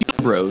on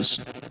Beetlebros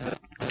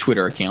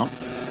Twitter account,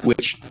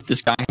 which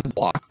this guy has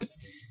blocked,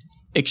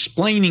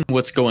 explaining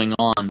what's going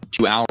on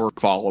to our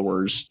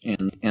followers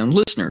and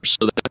listeners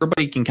so that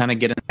everybody can kind of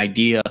get an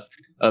idea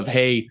of,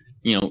 hey,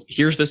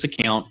 here's this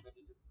account.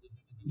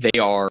 They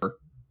are,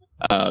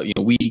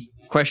 we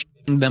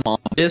questioned them on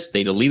this.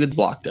 They deleted,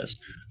 blocked us.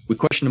 We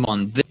questioned them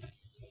on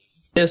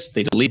this.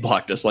 They deleted,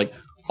 blocked us. Like,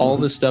 all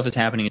this stuff is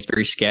happening. It's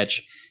very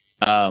sketch.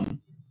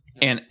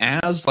 And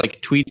as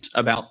like tweets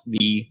about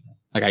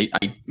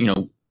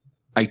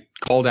I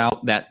called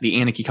out that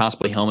the Anarchy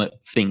cosplay helmet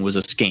thing was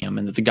a scam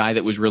and that the guy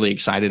that was really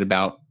excited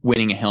about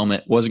winning a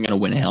helmet wasn't going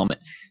to win a helmet.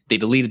 They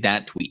deleted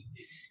that tweet.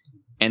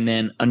 And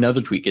then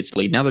another tweet gets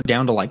deleted. Now they're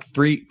down to like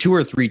 2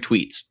 or 3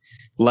 tweets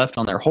left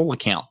on their whole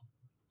account.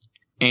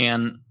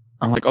 And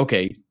I'm like,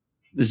 okay,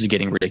 this is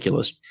getting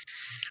ridiculous.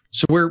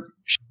 So we're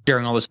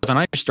sharing all this stuff, and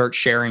I just start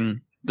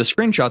sharing the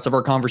screenshots of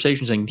our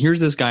conversation saying, here's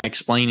this guy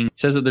explaining,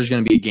 says that there's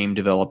going to be a game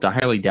developed. I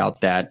highly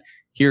doubt that.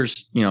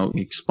 Here's,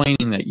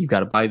 explaining that you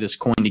got to buy this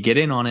coin to get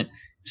in on it.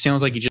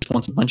 Sounds like he just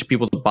wants a bunch of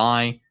people to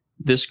buy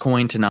this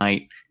coin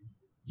tonight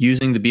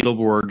using the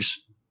Beetleborgs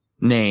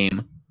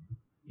name.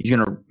 He's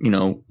going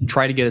to,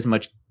 try to get as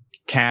much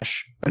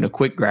cash in a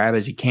quick grab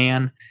as he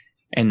can,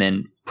 and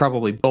then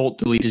probably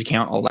delete his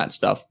account, all that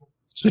stuff.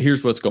 So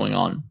here's what's going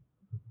on.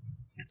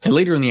 And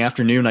later in the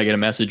afternoon, I get a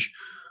message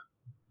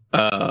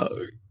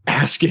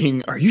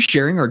asking, "Are you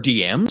sharing our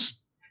DMs?"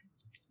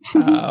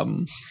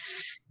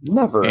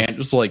 Never. And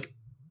just like,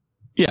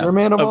 yeah, you're a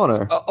man of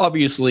honor.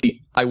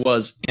 Obviously, I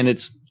was, and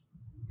it's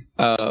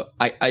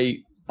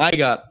I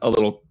got a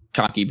little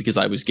cocky because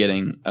I was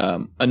getting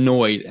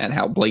annoyed at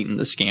how blatant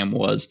the scam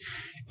was,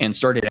 and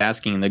started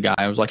asking the guy.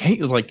 I was like, "Hey,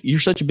 it was like, you're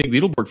such a big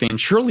Beetleborg fan.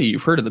 Surely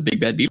you've heard of the Big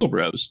Bad Beetle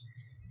Bros."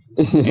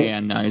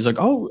 And he's like,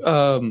 "Oh,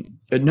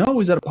 no,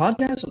 is that a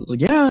podcast?" I was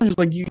like, "Yeah." He's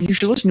like, "You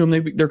should listen to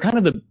them. They're kind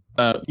of the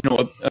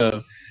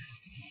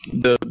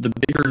the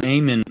bigger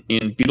name in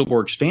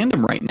Beetleborg's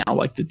fandom right now.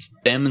 Like, it's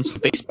them and some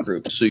Facebook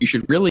groups. So you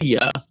should really you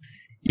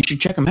should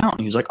check them out."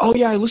 And he's like, "Oh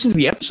yeah, I listened to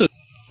the episode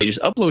they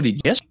just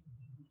uploaded yesterday.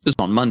 This is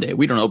on Monday.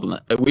 We don't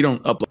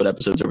upload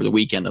episodes over the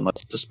weekend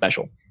unless it's a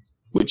special."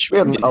 Which we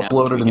haven't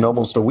uploaded in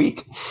almost a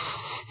week.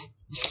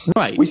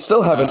 Right. We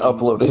still haven't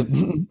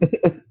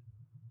uploaded.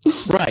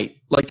 Right.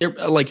 Like there's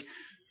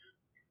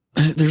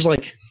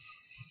like,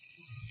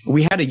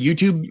 we had a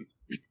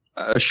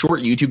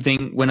short YouTube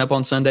thing went up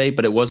on Sunday,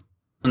 but it wasn't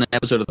an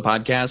episode of the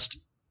podcast,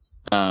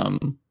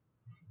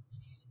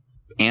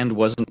 and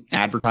wasn't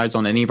advertised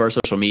on any of our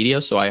social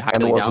media. So I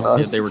highly doubt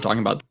that they were talking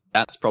about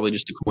that. It's probably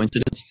just a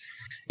coincidence.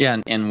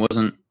 Yeah. And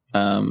wasn't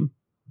a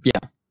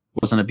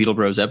Beetle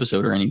Bros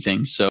episode or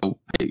anything. So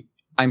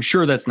I'm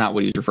sure that's not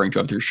what he was referring to.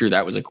 I'm sure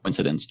that was a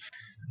coincidence,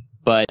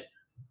 but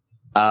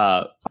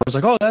I was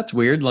like, "Oh, that's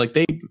weird. Like,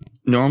 they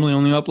normally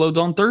only upload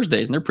on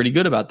Thursdays, and they're pretty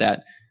good about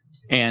that."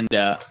 And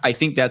I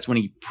think that's when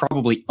he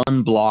probably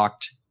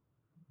unblocked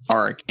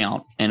our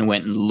account and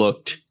went and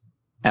looked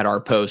at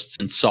our posts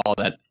and saw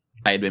that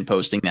I had been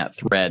posting that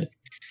thread.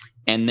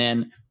 And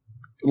then,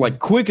 like,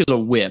 quick as a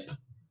whip,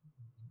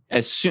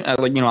 as soon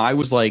I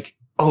was like,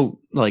 "Oh,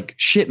 like,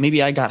 shit,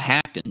 maybe I got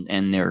hacked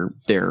and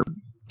they're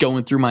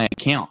going through my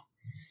account."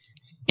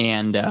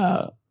 And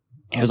I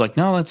was like,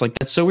 "No,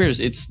 that's so weird.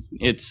 It's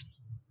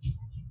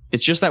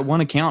just that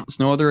one account. It's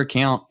no other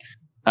account."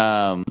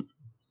 Well,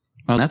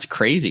 that's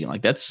crazy.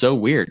 Like, that's so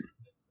weird.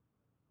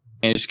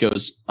 And it just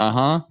goes,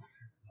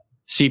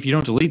 "See, if you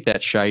don't delete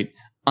that shite,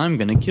 I'm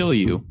going to kill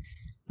you." And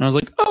I was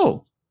like,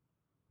 "Oh,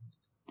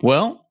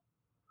 well,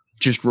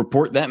 just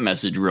report that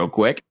message real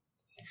quick."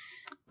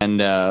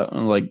 And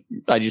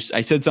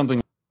I said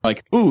something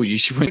like, "Ooh, you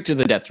should went to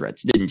the death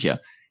threats, didn't you?"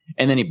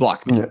 And then he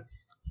blocked me. Yeah.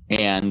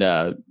 And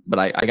but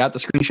I got the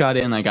screenshot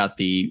in, I got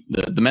the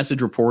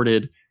message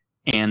reported.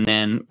 And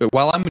then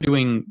while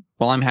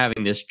I'm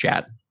having this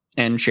chat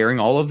and sharing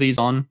all of these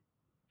on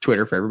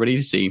Twitter for everybody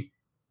to see,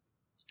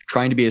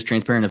 trying to be as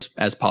transparent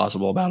as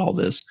possible about all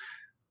this,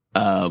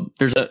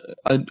 there's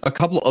a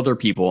couple other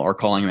people are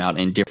calling him out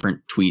in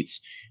different tweets,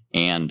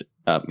 and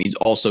he's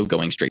also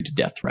going straight to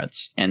death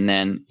threats. And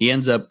then he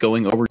ends up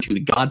going over to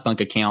the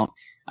Godpunk account.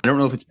 I don't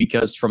know if it's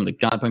because from the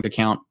Godpunk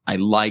account I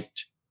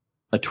liked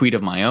a tweet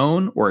of my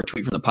own or a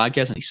tweet from the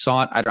podcast and he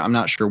saw it. I'm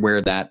not sure where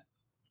that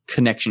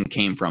connection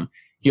came from.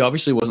 He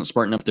obviously wasn't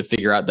smart enough to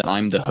figure out that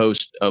I'm the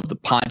host of the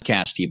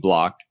podcast he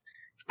blocked.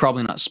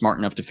 Probably not smart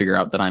enough to figure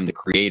out that I'm the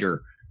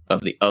creator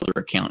of the other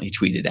account he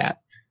tweeted at.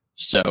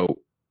 So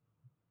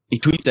he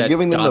tweets at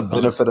giving them the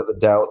benefit of the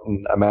doubt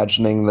and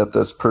imagining that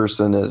this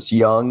person is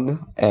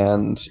young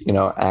and,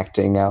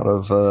 acting out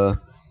of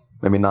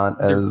maybe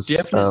not as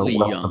definitely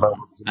young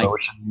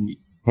emotion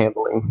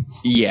handling.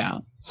 Yeah.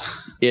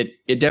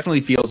 It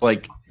definitely feels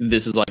like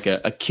this is like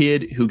a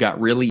kid who got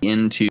really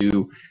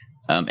into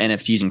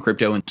NFTs and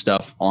crypto and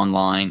stuff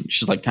online.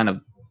 She's like kind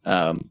of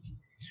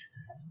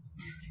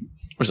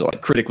was it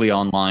like critically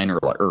online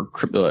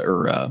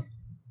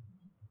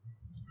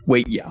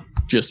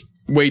just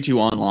way too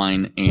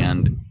online,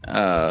 and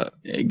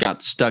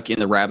got stuck in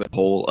the rabbit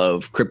hole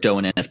of crypto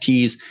and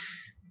NFTs.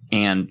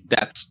 And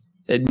that's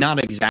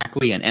not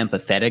exactly an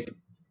empathetic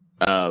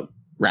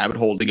rabbit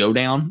hole to go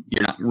down.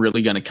 You're not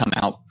really going to come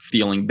out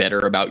feeling better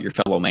about your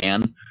fellow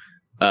man.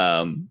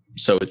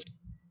 So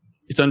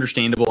it's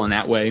understandable in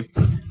that way,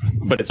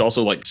 but it's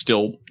also like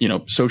still,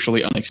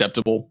 socially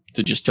unacceptable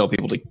to just tell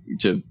people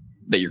to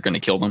that you're going to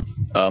kill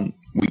them.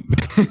 We,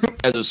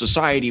 as a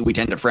society, we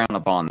tend to frown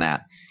upon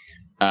that,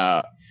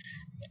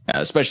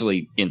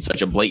 especially in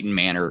such a blatant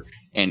manner.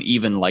 And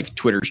even like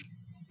Twitter's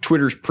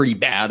pretty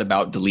bad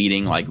about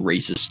deleting like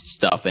racist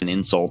stuff and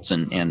insults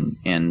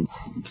and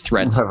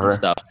threats and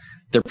stuff.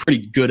 They're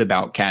pretty good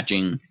about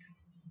catching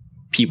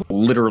people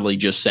literally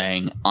just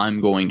saying,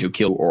 "I'm going to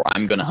kill or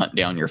I'm going to hunt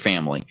down your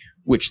family,"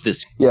 which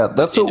this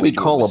that's what we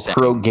call a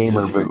pro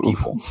gamer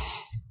move.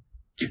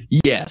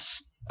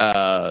 Yes.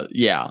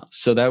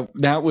 So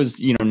that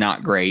was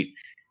not great.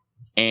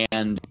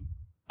 And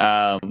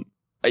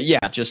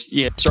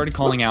started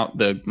calling out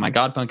my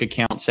Godpunk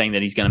account, saying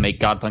that he's going to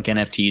make Godpunk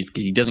NFTs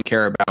because he doesn't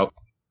care about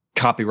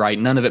copyright.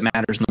 None of it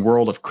matters in the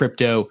world of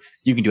crypto.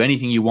 You can do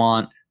anything you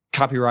want.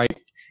 Copyright,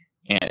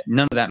 and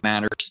none of that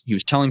matters. He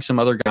was telling some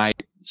other guy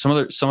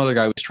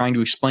was trying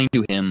to explain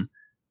to him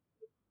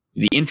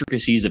the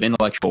intricacies of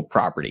intellectual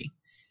property,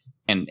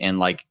 and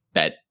like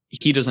that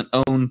he doesn't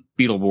own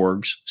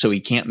Beetleborgs, so he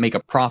can't make a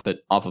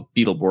profit off of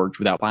Beetleborgs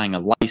without buying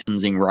a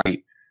licensing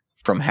right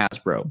from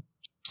Hasbro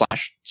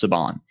 /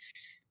 Saban.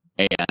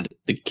 And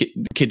the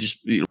kid just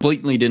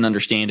blatantly didn't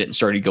understand it and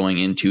started going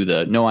into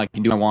no, I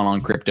can do what I want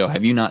on crypto.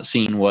 Have you not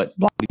seen what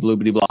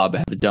blobbity blob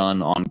have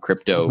done on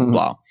crypto?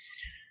 Blah.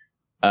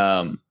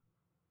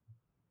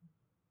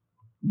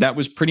 That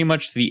was pretty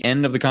much the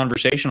end of the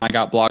conversation. I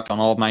got blocked on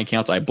all of my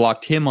accounts. I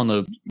blocked him on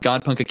the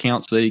Godpunk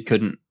account so that he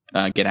couldn't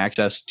get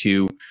access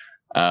to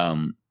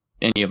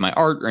any of my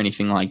art or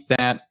anything like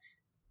that.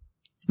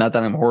 Not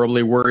that I'm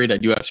horribly worried. I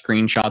do have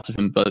screenshots of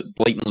him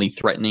blatantly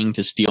threatening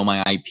to steal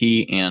my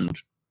IP. And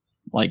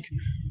like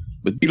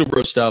with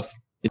Beetlebro stuff,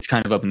 it's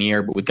kind of up in the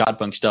air. But with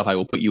Godpunk stuff, I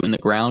will put you in the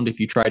ground if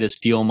you try to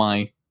steal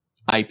my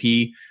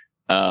IP.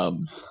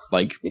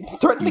 Like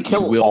threaten to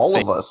kill all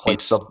of us, like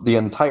the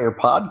entire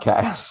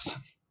podcast.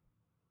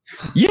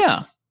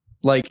 Yeah,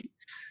 like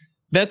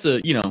that's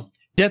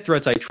death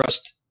threats. I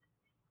trust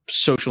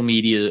social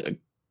media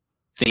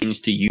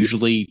things to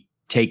usually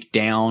take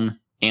down,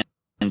 and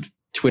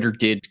Twitter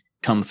did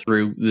come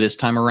through this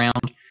time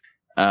around.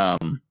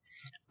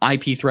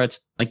 IP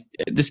threats, like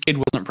this kid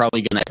wasn't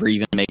probably going to ever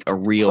even make a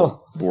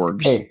real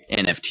Borgs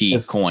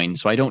NFT coin,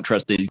 so I don't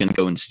trust that he's going to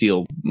go and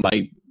steal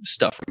my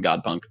stuff from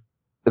Godpunk.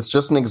 It's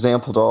just an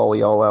example to all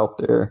y'all out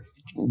there.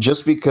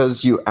 Just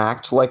because you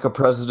act like a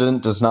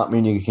president does not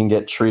mean you can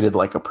get treated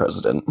like a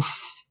president.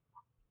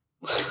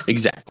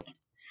 Exactly.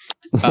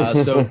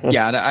 So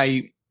yeah,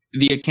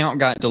 the account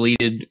got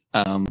deleted.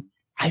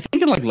 I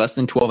think in like less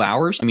than 12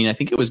 hours. I mean, I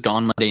think it was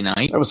gone Monday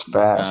night. That was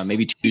fast.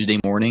 Maybe Tuesday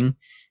morning.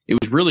 It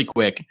was really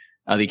quick.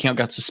 The account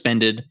got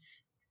suspended.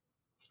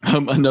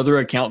 Another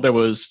account that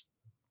was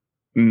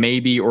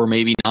maybe or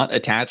maybe not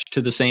attached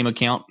to the same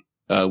account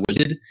was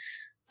it.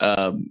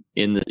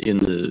 In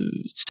the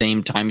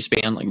same time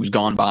span, like it was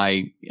gone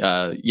by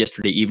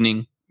yesterday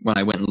evening when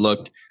I went and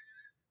looked.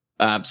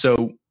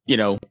 So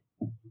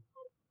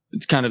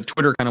it's kind of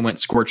Twitter kind of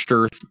went scorched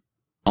earth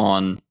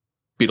on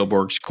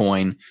Beetleborg's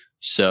coin.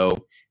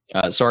 So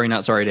sorry,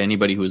 not sorry to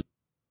anybody who was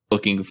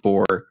looking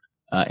for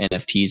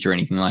NFTs or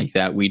anything like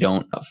that. We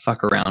don't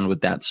fuck around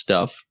with that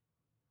stuff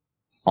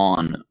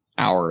on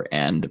our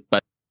end,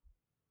 but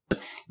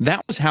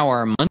that was how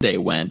our Monday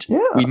went. Yeah.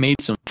 We made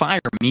some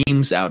fire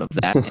memes out of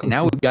that, and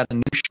now we've got a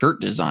new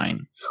shirt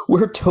design.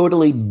 We're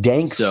totally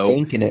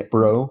stanking it,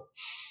 bro.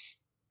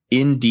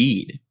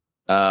 Indeed.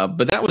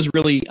 But that was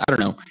really, I don't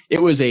know.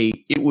 It was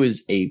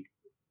a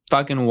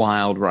fucking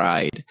wild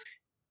ride.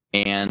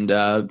 And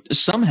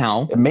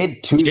somehow it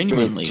made Tuesday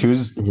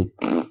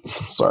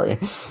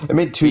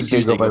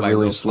go by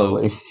really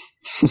slowly.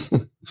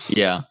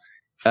 Yeah.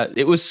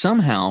 It was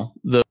somehow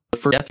the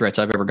first death threats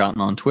I've ever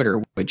gotten on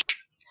Twitter, which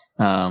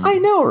I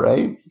know,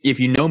 right? If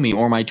you know me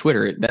or my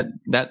Twitter,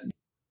 that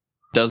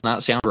does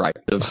not sound right.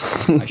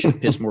 I should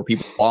have pissed more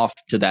people off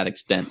to that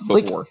extent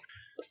before.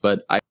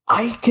 But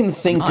I can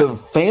think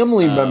of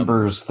family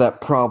members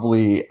that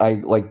probably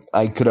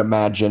I could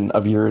imagine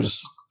of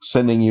yours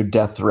sending you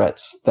death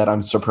threats that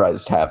I'm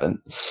surprised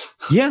haven't.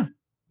 Yeah,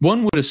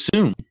 one would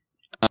assume.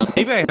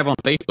 Maybe I have on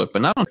Facebook,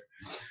 but not on.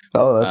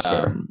 Oh, that's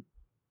fair.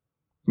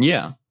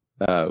 Yeah.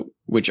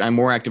 Which I'm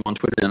more active on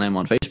Twitter than I'm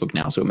on Facebook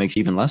now, so it makes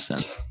even less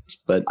sense.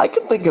 But I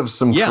can think of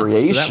some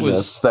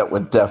creationists that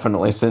would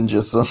definitely send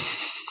you some.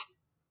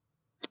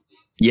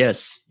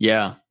 Yes,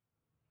 yeah.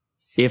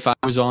 If I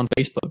was on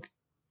Facebook,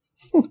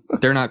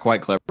 they're not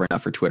quite clever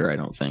enough for Twitter, I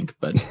don't think.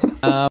 But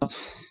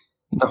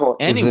no,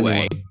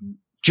 anyway,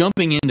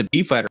 jumping into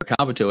Beef Fighter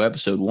Kabuto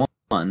episode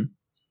 1,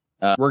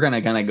 we're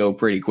gonna kind of go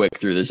pretty quick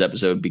through this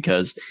episode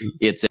because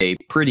it's a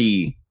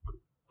pretty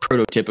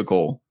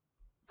prototypical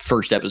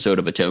first episode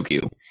of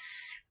Otoku.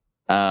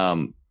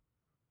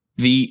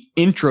 The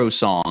intro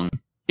song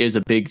is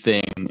a big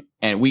thing,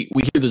 and we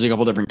hear this a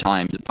couple different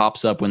times. It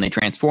pops up when they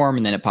transform,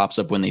 and then it pops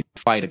up when they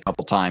fight a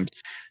couple times.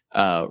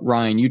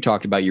 Ryan, you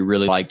talked about you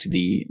really liked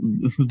the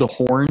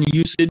horn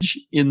usage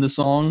in the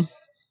song.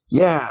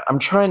 Yeah, I'm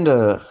trying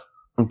to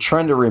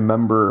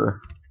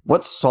remember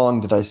what song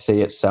did I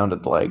say it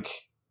sounded like.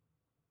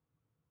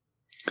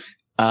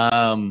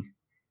 It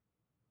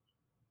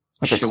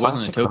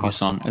wasn't a Otoku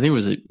song. I think it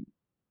was a.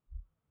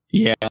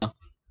 Yeah.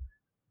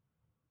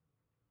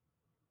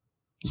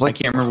 I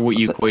can't remember what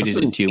you equated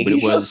it to, but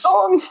it was.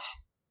 Song?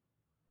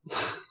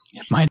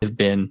 It might have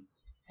been.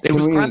 It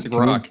was classic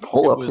rock.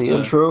 Pull up the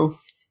intro.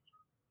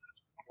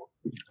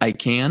 I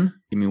can.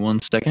 Give me 1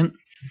 second.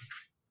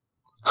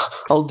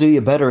 I'll do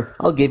you better.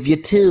 I'll give you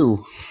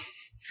 2.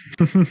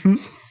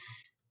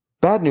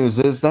 Bad news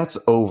is that's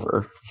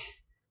over.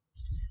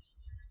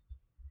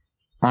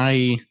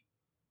 I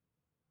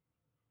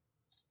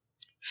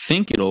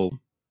think I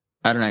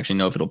don't actually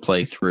know if it'll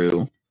play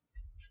through.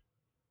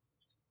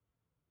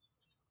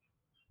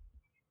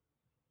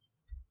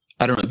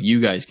 I don't know if you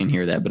guys can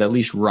hear that, but at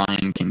least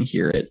Ryan can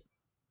hear it.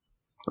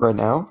 Right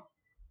now?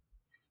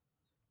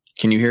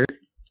 Can you hear it?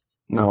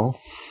 No.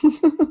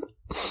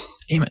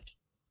 Damn it.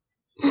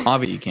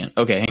 Obviously you can't.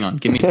 Okay, hang on.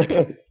 Give me a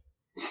second.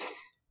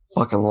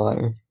 Fucking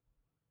liar.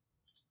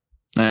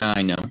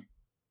 I know.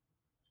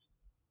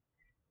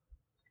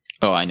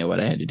 Oh, I know what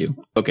I had to do.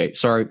 Okay,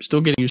 sorry.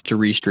 Still getting used to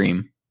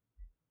Restream.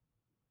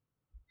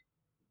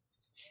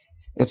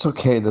 It's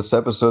okay. This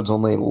episode's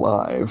only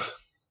live.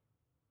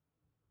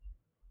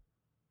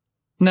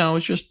 No,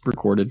 it's just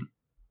recorded.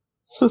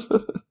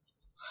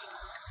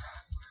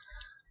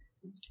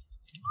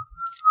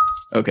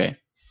 Okay.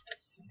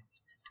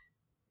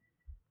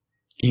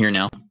 You hear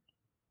now?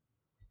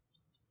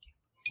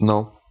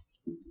 No.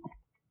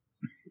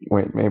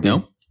 Wait, maybe.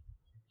 No?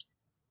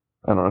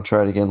 I don't know.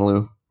 Try it again,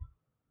 Lou.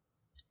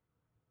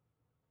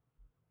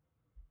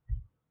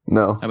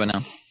 No. How about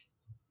now?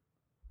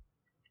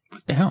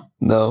 What the hell?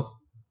 No.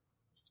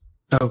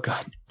 Oh,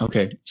 God.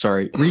 Okay,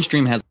 sorry.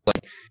 Restream has,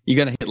 like, you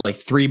gotta hit, like,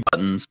 3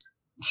 buttons.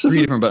 3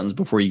 different buttons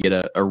before you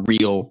get a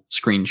real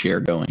screen share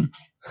going.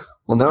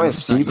 Well, now I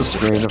see the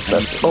screen. If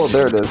that's... Oh,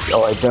 there it is.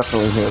 Oh, I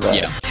definitely hear that.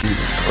 Yeah.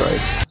 Jesus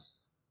Christ.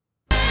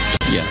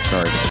 Yeah,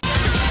 sorry.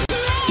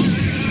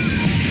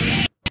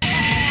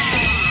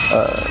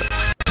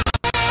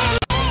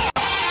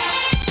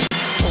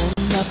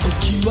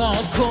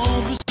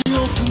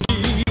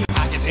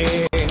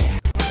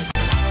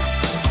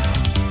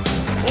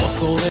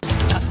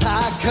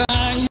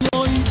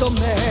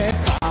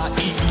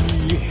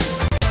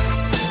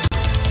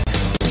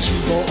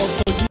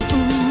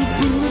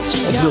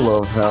 I do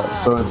love how.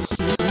 So it's.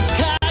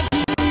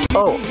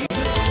 Oh.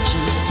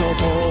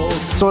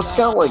 So it's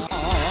got like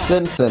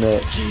synth in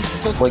it,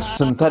 like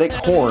synthetic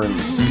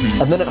horns,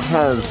 and then it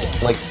has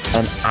like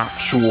an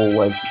actual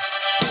like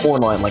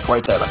horn line, like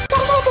right there. Like,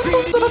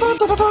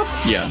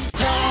 Yeah.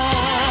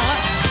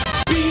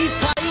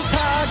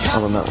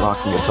 oh, and that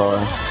rocking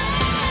guitar.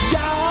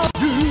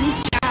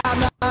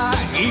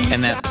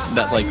 And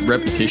that like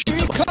repetition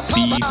of like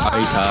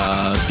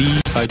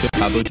B-Fighter,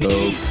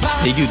 Kabuto.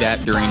 They do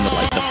that during the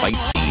like the fight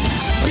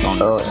scenes, like on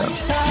the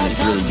fight, and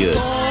it's really good.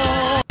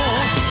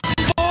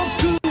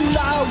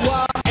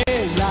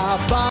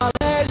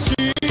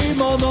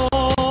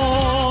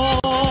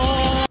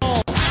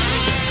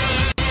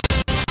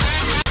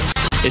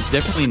 It's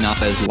definitely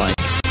not as like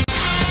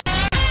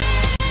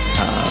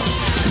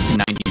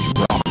 90s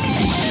rock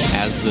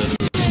as the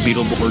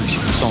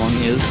Beetleborgs song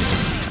is.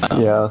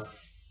 Yeah.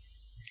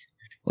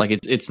 Like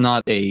it's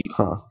not a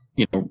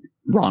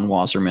Ron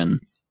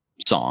Wasserman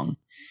song.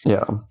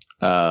 Yeah.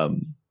 Like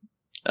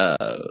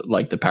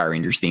the Power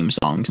Rangers theme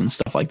songs and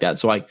stuff like that.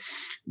 So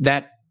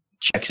that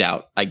checks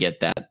out. I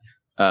get that.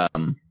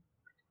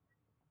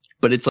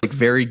 But it's like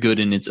very good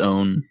in its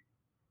own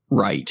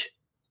right,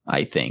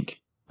 I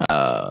think.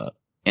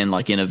 And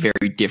like in a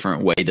very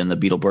different way than the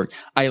Beetleborgs.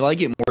 I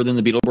like it more than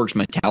the Beetleborgs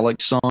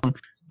Metallic song,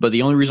 but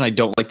the only reason I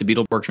don't like the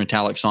Beetleborgs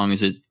Metallic song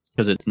is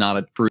because it's not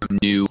a true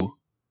new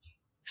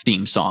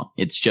theme song.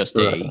 It's just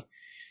a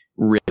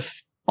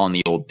riff on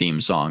the old theme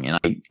song, and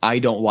I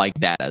don't like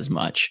that as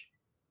much.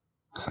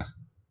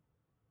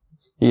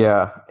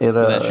 Yeah,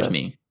 that's just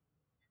me.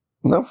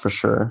 No, for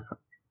sure.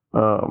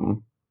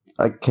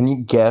 Can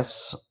you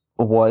guess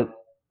what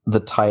the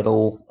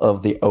title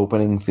of the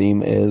opening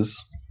theme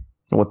is?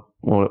 What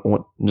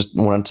just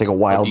want to take a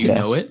wild guess. Do you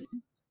know it?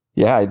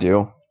 Yeah, I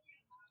do.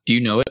 Do you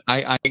know it?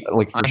 I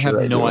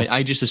have no idea.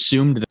 I just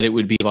assumed that it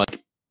would be like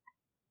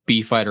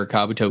B-Fighter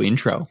Kabuto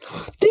intro.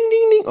 Ding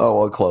ding ding.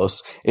 Oh, well,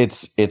 close.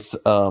 It's if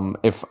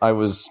I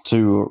was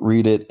to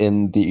read it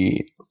in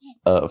the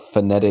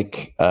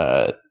phonetic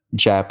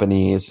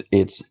Japanese,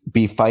 it's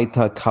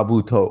B-Fighter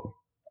Kabuto.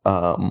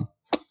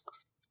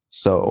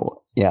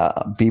 So yeah,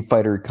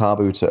 B-Fighter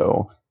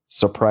Kabuto,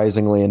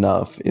 surprisingly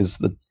enough, is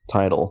the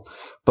title.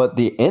 But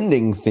the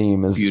ending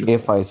theme is Beautiful.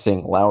 If I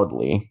Sing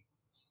Loudly.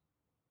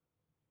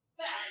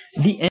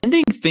 The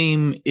ending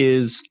theme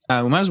is,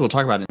 we might as well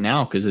talk about it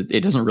now because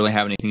it doesn't really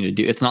have anything to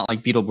do. It's not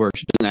like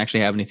Beetleborgs. It doesn't actually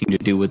have anything to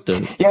do with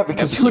the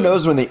because episode. Who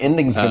knows when the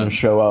ending's going to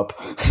show up.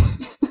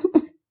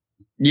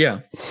 Yeah.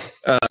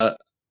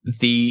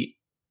 The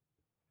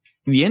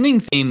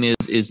ending theme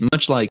is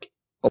much like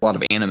a lot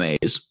of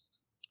animes.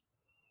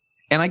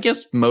 And I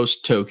guess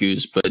most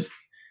tokus, but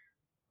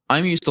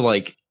I'm used to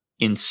like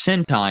in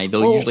Sentai,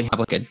 they'll usually have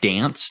like a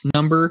dance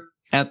number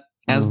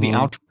as the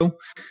outro.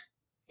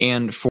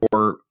 And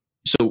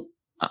so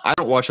I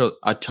don't watch a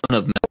ton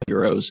of Metal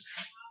Heroes,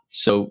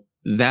 so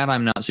that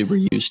I'm not super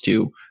used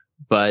to.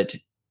 But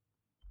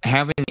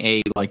having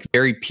a like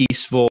very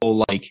peaceful,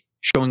 like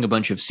showing a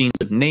bunch of scenes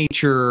of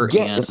nature,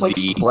 and it's like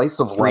the slice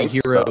of life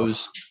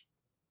heroes.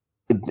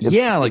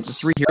 Like the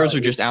 3 heroes are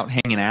just out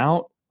hanging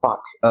out.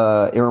 Fuck!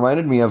 It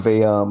reminded me of a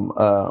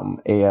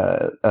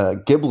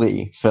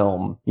Ghibli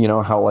film. You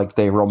know how like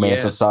they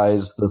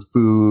romanticize the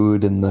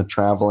food and the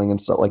traveling and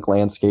stuff, like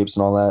landscapes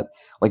and all that.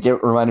 Like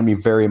it reminded me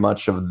very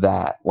much of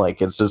that.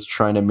 Like it's just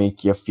trying to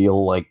make you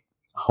feel like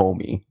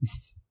homey.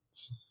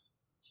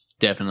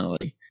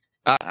 Definitely,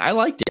 I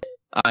liked it.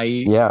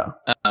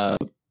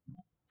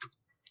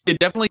 It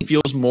definitely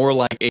feels more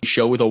like a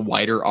show with a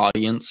wider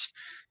audience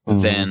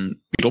than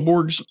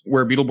Beetleborgs,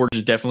 where Beetleborgs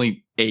is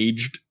definitely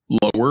aged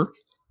lower.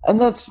 And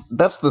that's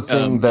the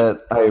thing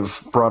that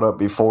I've brought up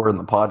before in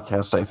the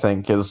podcast, I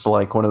think, is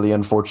like one of the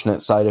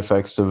unfortunate side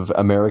effects of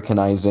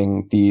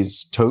Americanizing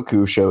these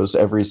toku shows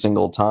every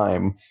single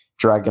time,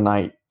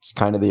 Dragonite's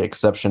kind of the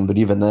exception, but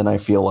even then I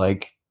feel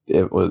like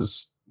it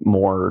was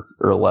more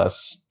or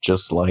less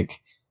just like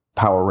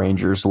Power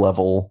Rangers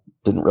level,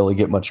 didn't really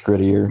get much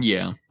grittier.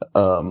 Yeah.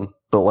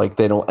 But like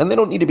they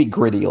don't need to be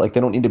gritty. Like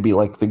they don't need to be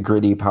like the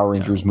gritty Power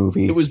Rangers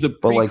movie. It was the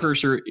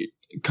precursor.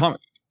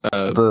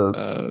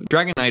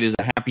 Dragonite is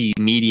a happy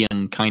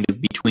medium kind of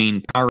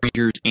between Power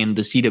Rangers and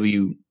the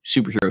CW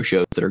superhero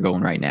shows that are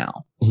going right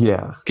now.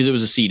 Yeah. Because it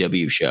was a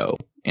CW show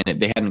and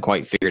they hadn't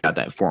quite figured out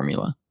that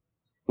formula.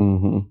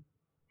 Mm-hmm.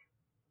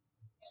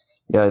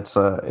 Yeah,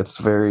 it's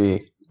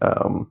very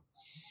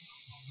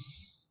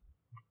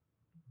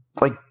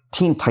like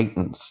Teen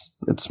Titans.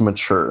 It's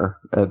mature.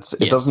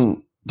 It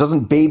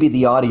doesn't baby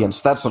the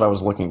audience. That's what I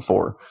was looking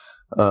for.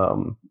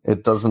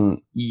 It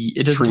doesn't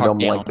treat them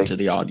like to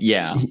the audience.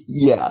 Yeah.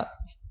 Yeah.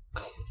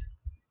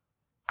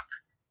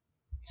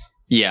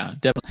 Yeah,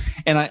 definitely.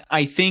 And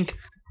I think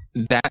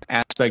that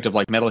aspect of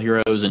like Metal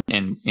Heroes and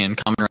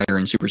Kamen Rider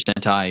and Super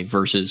Sentai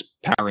versus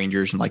Power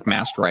Rangers and like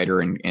Masked Rider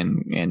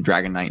and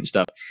Dragon Knight and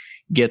stuff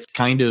gets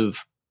kind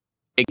of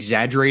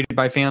exaggerated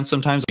by fans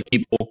sometimes. Like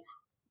people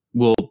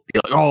will be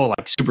like, oh,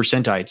 like Super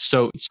Sentai, it's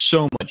so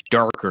much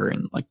darker,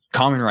 and like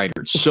Kamen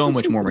Rider, it's so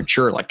much more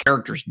mature, like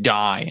characters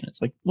die, and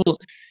it's like, well,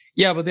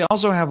 yeah, but they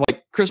also have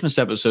like Christmas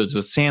episodes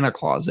with Santa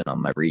Claus in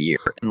them every year,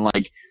 and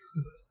like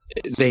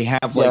they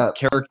have like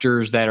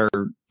characters that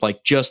are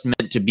like just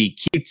meant to be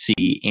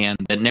cutesy and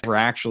that never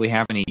actually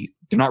have any.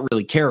 They're not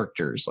really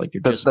characters. Like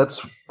they're just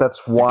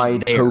that's why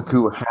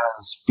Toku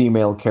has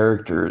female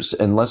characters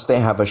unless they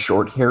have a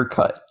short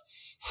haircut.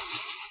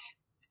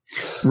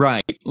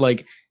 Right,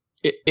 like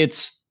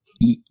it's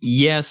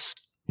yes,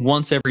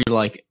 once every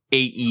like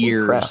 8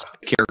 years,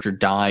 a character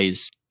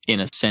dies in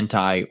a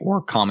Sentai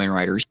or Kamen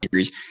Rider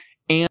series.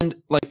 And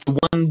like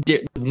one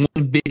big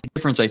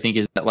difference, I think,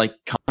 is that like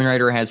Kamen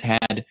Rider has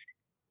had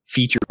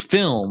feature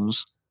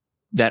films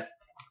that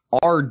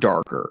are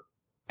darker.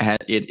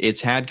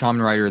 It's had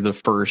Kamen Rider the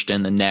first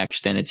and the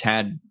next, and it's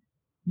had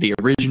the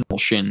original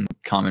Shin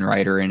Kamen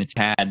Rider, and it's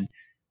had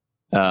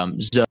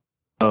Zo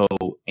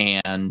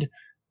and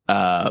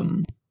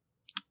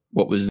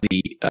what was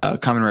the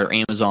Kamen Rider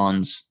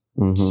Amazon's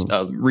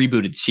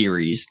rebooted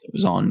series that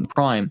was on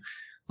Prime.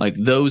 Like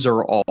those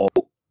are all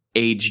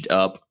aged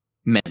up,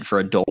 meant for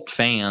adult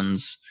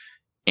fans,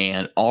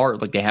 and are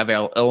like they have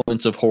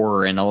elements of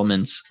horror and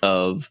elements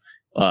of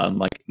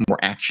like more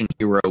action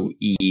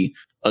hero-y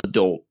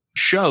adult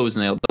shows,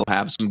 and they'll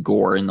have some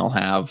gore and they'll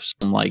have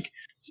some like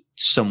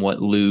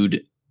somewhat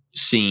lewd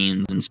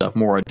scenes and stuff,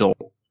 more adult,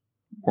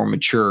 more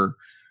mature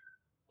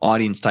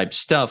audience type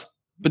stuff.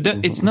 But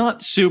it's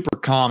not super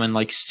common.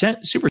 Like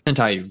Super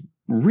Sentai is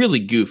really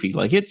goofy.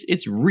 Like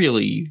it's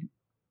really,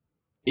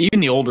 even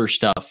the older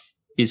stuff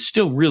is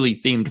still really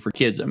themed for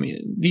kids. I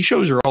mean, these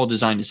shows are all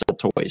designed to sell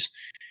toys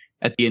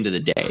at the end of the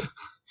day.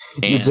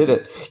 And, you did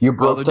it. You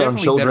broke down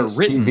children's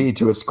TV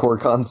to its core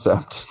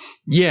concept.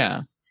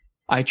 Yeah,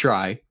 I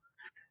try.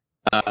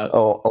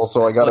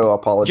 Also, I got to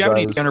apologize.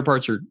 Japanese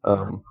counterparts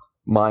are...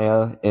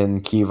 Maya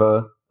and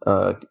Kiva,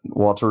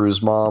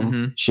 Wataru's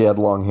mom, she had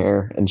long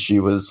hair, and she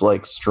was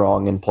like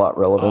strong and plot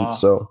relevant,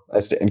 so I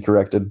stand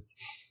corrected.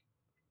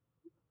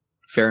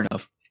 Fair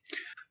enough.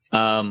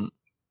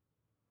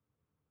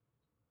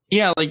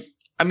 Yeah, like,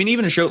 I mean,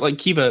 even a show like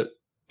Kiva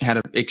had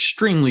an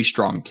extremely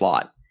strong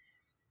plot.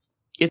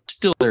 It's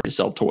still there to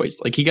sell toys.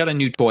 Like, he got a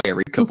new toy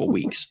every couple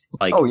weeks.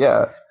 Like, oh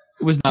yeah,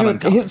 it was not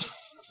uncommon. His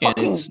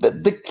fucking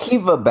the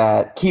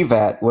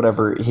Kivat,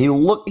 whatever.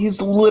 He's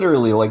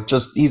literally like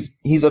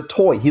he's a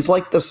toy. He's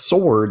like the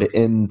sword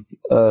in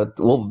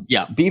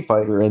B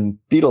Fighter and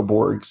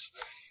Beetleborgs.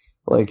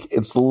 Like,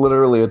 it's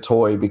literally a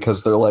toy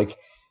because they're like,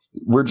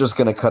 we're just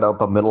gonna cut out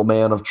the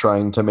middleman of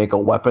trying to make a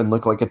weapon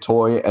look like a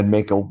toy and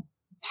make a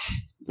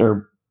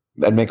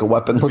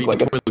weapon look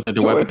like a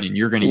toy. Weapon, and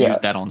you're going to use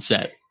that on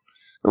set,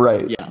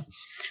 right? Yeah,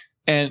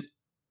 and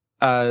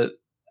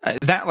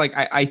that, like,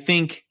 I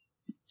think,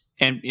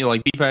 and you know,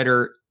 like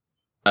B-Fighter,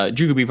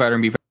 Juku B-Fighter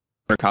and B-Fighter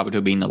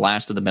Kabuto being the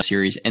last of the best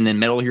series, and then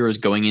Metal Heroes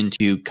going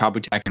into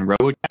Kabutak and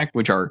Robotak,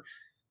 which are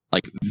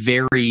like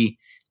very,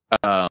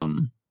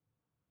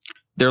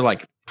 they're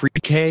like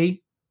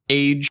pre-K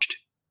aged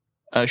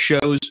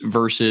shows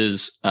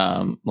versus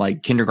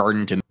like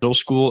kindergarten to middle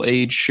school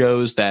age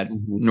shows that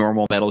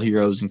normal Metal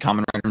Heroes and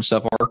Kamen Rider and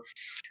stuff are.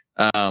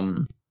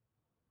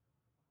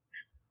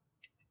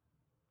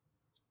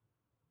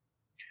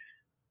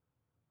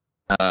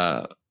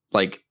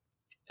 Like,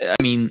 I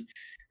mean,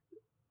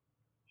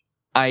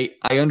 I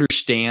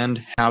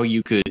understand how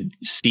you could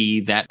see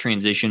that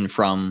transition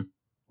from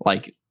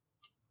like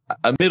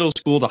a middle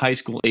school to high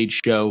school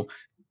age show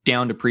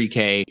down to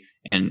pre-K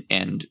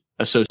and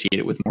associate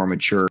it with more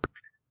mature.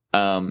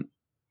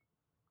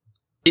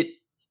 It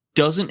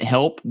doesn't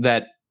help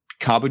that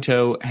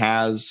Kabuto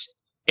has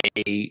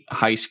a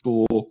high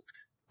school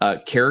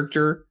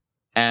character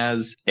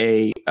as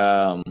a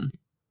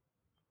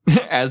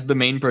as the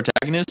main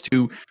protagonist,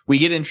 who we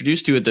get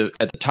introduced to at the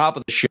top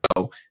of the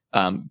show.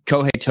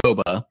 Kohei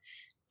Toba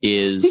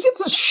is he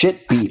gets a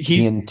shit beat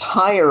the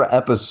entire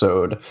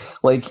episode.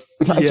 Like,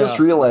 I just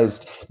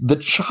realized the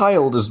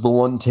child is the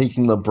one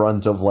taking the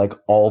brunt of like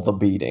all the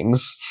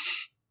beatings.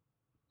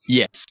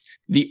 Yes.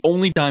 The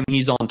only time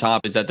he's on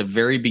top is at the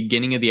very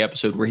beginning of the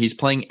episode where he's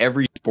playing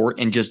every sport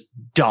and just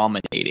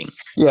dominating.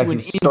 Yeah, he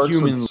starts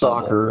with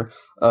soccer,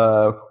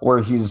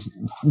 where he's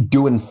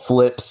doing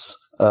flips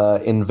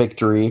in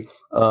victory.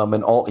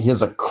 And he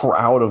has a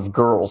crowd of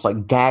girls,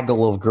 like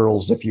gaggle of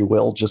girls, if you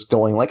will, just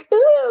going like,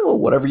 oh,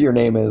 whatever your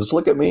name is,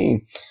 look at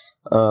me,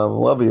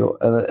 love you.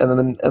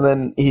 And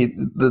then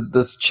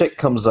this chick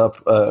comes up.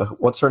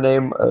 What's her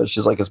name?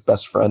 She's like his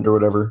best friend or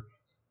whatever.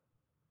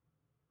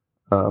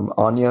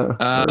 Anya.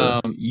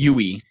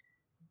 Yui.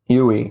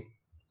 Yui.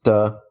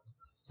 Duh.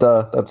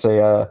 That's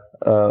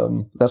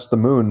that's the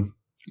moon.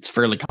 It's a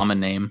fairly common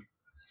name.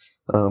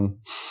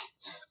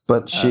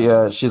 But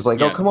she's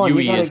like, oh, come on,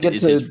 Yui you gotta get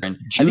to his friend.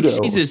 judo. I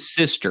think she's his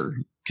sister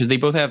because they're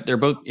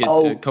both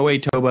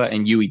Koei Toba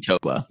and Yui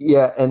Toba.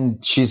 Yeah,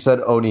 and she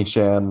said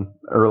Oni-chan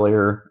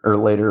earlier or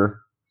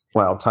later.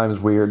 Wow, time's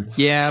weird.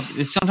 Yeah,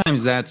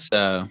 sometimes that's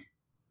a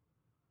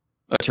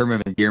term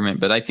of endearment,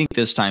 but I think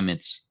this time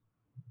it's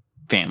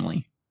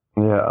family.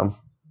 Yeah.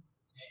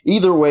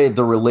 Either way,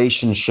 the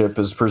relationship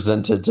is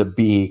presented to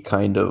be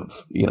kind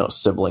of,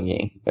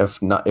 sibling-y.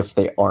 If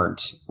they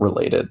aren't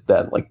related,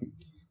 that like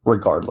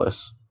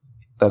regardless.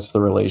 That's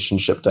the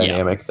relationship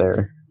dynamic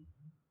there.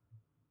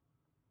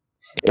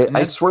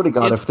 I swear to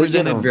God, if they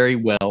presented very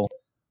well,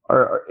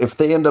 or if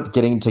they end up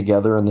getting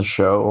together in the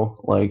show,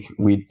 like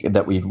we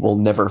will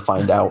never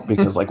find out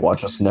because like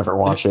watch us never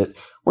watch it,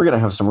 we're gonna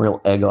have some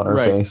real egg on our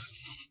face.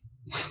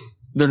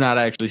 They're not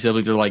actually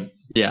siblings. They're like,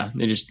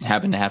 they just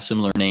happen to have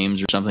similar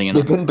names or something. And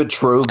they've been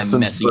betrothed since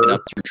messing it up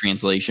through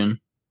translation.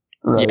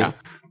 Right. Yeah,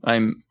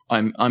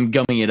 I'm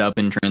gumming it up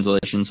in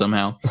translation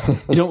somehow.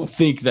 I don't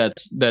think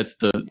that's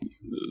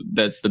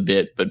the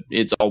bit, but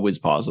it's always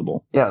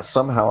possible. Yeah,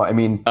 somehow. I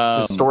mean,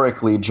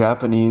 historically,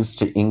 Japanese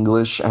to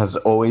English has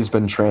always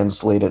been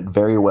translated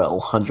very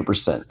well,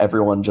 100%.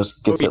 Everyone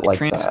just gets it like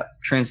that.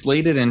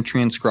 Translated and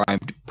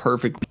transcribed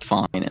perfectly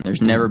fine, and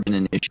there's never been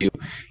an issue.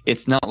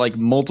 It's not like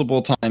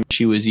multiple times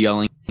she was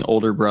yelling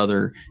older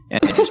brother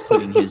and just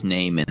putting his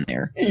name in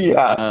there.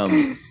 Yeah.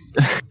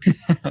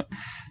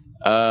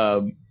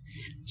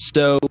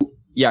 So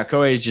yeah,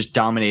 Koei is just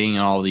dominating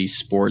in all these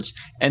sports,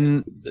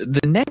 and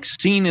the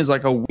next scene is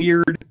like a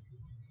weird.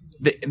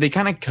 They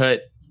kind of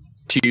cut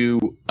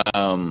to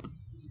Kengo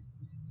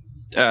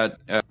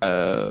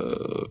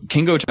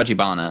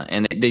Tachibana,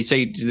 and they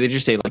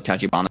just say like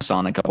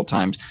Tachibana-san a couple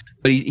times,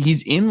 but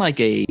he's in like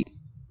a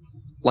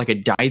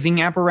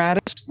diving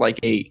apparatus, like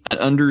an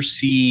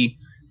undersea.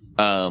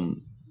 I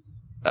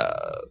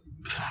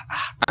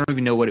don't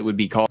even know what it would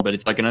be called, but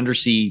it's like an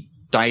undersea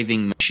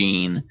diving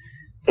machine.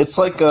 It's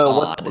like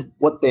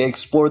what they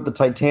explored the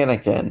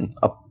Titanic in.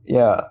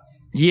 Yeah.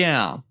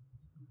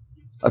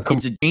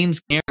 It's a James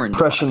Cameron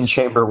compression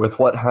chamber with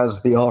what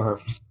has the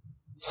arms.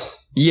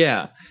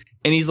 Yeah.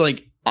 And he's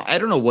like, I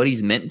don't know what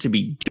he's meant to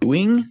be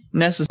doing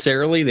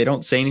necessarily. They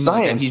don't say anything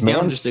science, like that. He's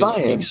down just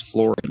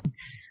exploring.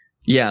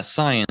 Yeah,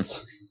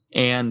 science.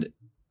 And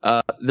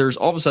there's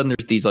all of a sudden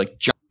there's these like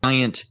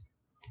giant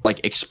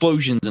like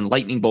explosions and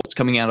lightning bolts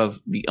coming out of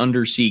these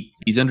undersea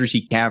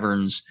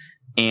caverns.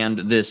 And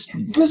this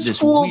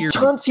fool weird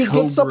turns, he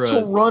gets up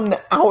to run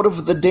out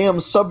of the damn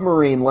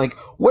submarine. Like,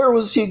 where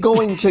was he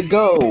going to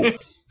go?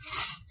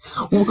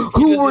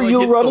 Who were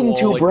you running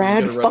to,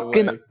 Brad?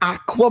 Fucking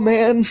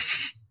Aquaman.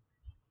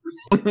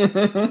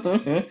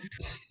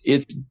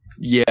 It's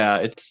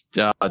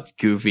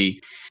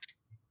goofy.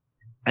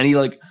 And he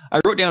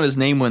I wrote down his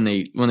name when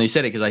they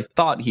said it because I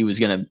thought he was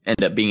gonna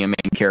end up being a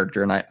main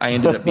character, and I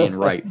ended up being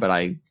right, but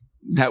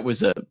that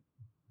was a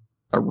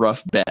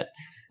rough bet.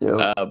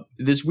 Yep.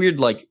 This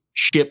weird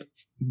ship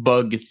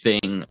bug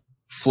thing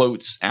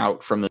floats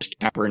out from this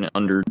cavern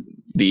under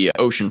the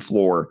ocean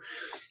floor,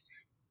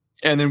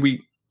 and then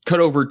we cut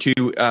over to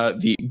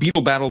the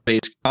Beetle Battle Base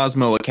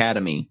Cosmo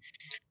Academy.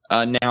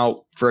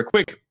 Now, for a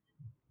quick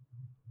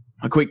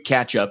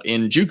catch up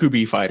in Juku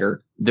B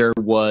Fighter, there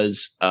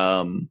was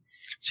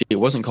it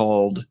wasn't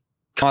called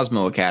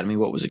Cosmo Academy.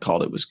 What was it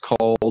called? It was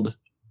called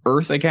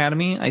Earth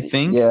Academy, I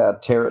think. Yeah,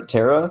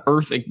 Terra.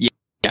 Earth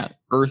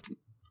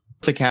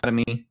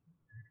Academy.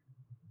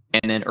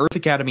 And then Earth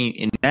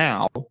Academy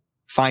now,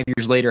 5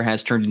 years later,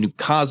 has turned into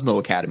Cosmo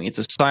Academy. It's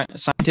a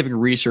scientific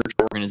research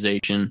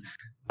organization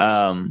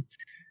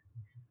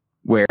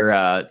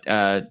where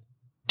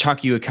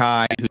Takeo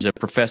Kai, who's a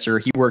professor,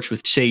 he works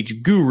with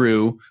Sage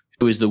Guru,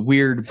 who is the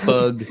weird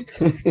bug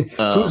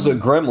who's a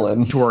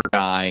gremlin tour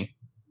guy.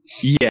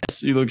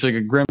 Yes, he looks like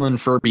a gremlin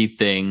Furby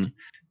thing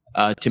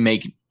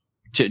to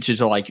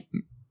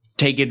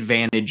take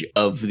advantage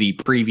of the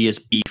previous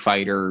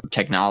B-Fighter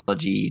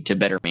technology to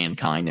better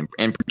mankind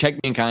and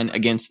protect mankind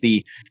against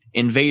the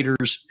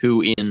invaders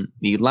who in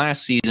the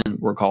last season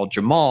were called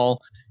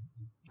Jamal,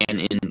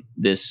 and in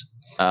this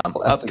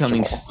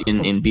upcoming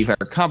in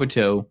B-Fighter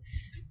Kabuto,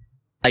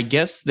 I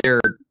guess they're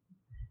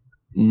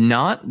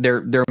called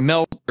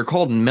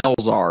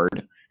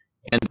Melzard,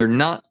 and they're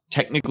not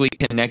technically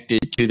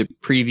connected to the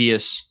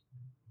previous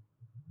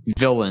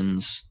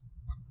villains,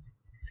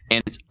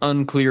 and it's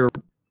unclear.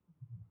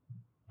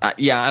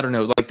 I don't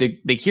know. Like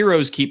the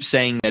heroes keep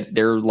saying that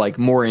they're like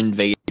more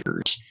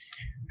invaders,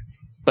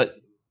 but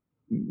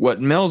what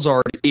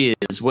Melzard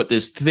is, what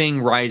this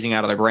thing rising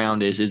out of the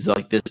ground is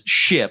like this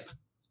ship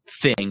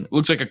thing. It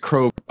looks like a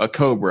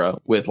cobra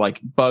with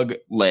like bug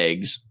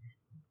legs,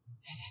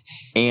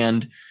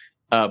 and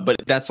but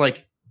that's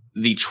like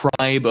the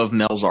tribe of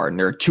Melzard. And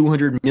they're a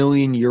 200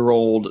 million year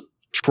old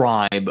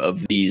tribe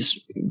of these.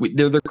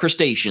 They're the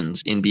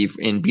crustaceans in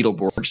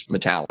Beetleborgs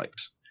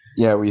Metallics.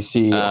 Yeah, we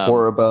see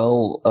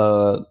Horrible,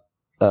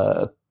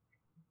 a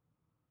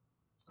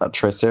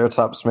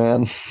Triceratops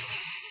man.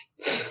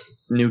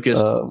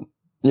 Nucus.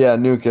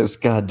 Nucus,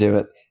 god damn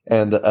it.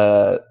 And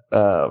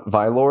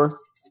Vylor,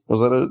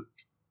 was that it?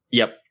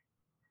 Yep.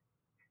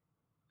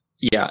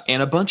 Yeah,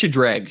 and a bunch of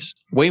dregs.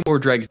 Way more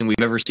dregs than we've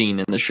ever seen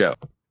in the show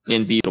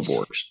in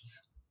Beetleborgs.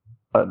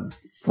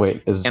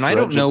 Wait, is and I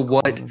don't know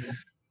what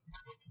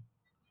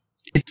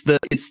it's the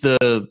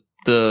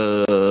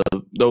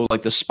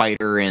like the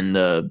spider and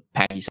the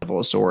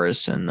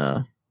Pachycephalosaurus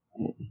and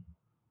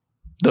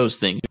those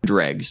things,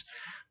 dregs.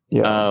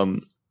 Yeah.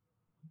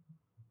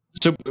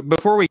 So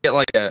before we get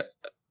like a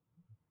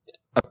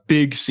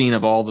big scene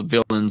of all the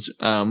villains,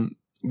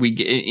 we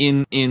get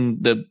in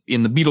the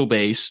Beetle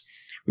base,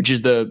 which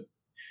is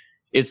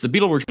it's the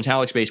Beetleborgs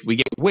Metallics base. We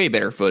get way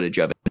better footage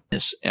of it.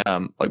 This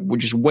like we're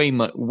just way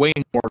more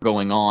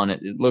going on.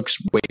 It looks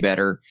way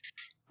better.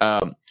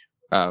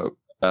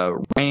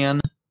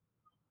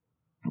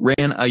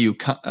 Ran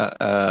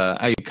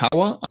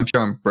Ayukawa. I'm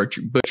sure I'm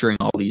butchering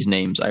all these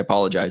names. I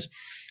apologize.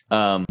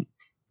 Ran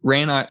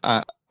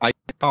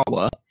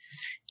Ayukawa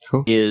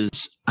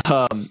is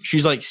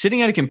she's like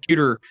sitting at a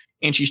computer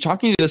and she's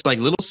talking to this like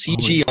little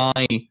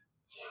CGI.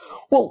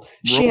 Well,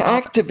 she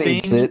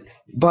activates it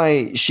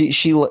by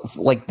she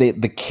like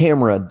the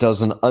camera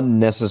does an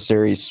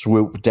unnecessary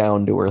swoop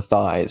down to her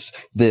thighs.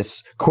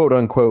 This quote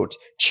unquote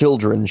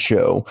children's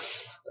show.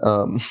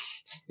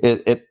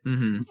 It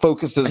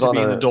focuses on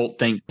an her adult,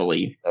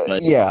 thankfully.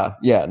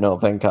 No,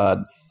 thank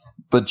God.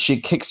 But she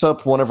kicks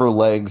up one of her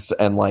legs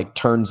and like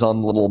turns on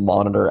the little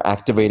monitor,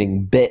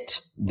 activating Bit,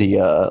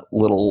 the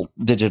little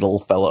digital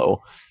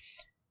fellow.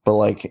 But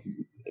like,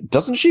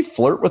 doesn't she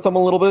flirt with him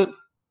a little bit?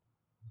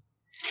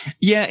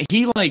 Yeah,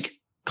 he like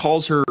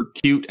calls her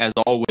cute as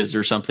always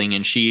or something,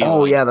 and she.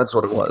 Oh yeah, that's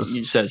what it was.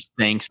 He says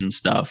thanks and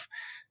stuff.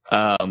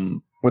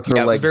 With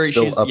her legs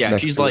still up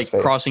next she's to like his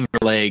face. crossing her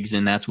legs,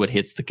 and that's what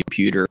hits the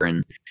computer,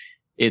 and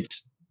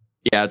it's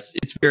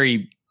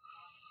very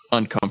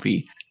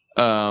uncomfy.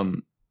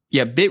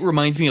 Bit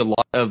reminds me a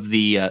lot of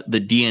the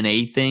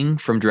DNA thing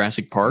from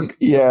Jurassic Park.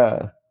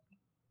 Yeah.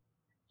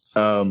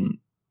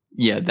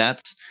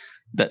 That's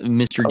that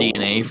Mr.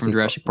 DNA from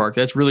Jurassic Park.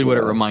 That's really what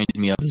it reminded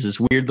me of. Is this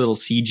weird little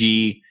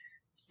CG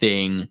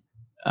thing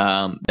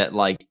that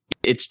like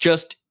it's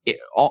just.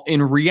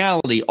 In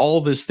reality, all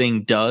this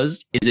thing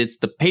does is it's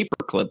the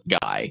paperclip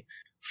guy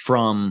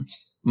from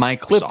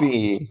Microsoft.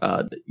 Clippy.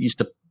 It's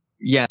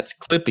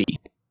Clippy.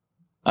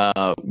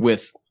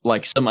 With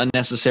like some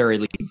unnecessary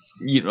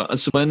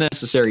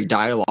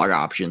dialogue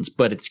options,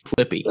 but it's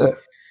Clippy.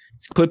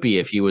 It's Clippy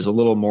if he was a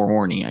little more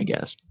horny, I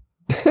guess.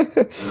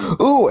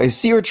 Ooh, I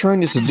see you're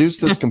trying to seduce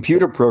this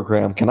computer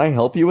program. Can I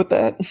help you with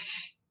that?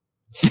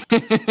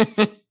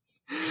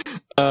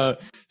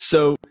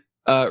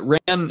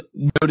 Ran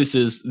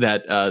notices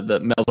that the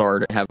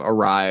Melzard have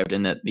arrived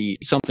and that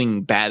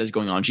something bad is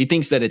going on. She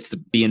thinks that it's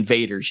the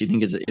invaders. She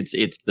thinks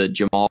it's the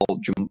Jamal. I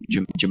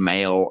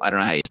don't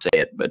know how you say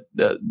it, but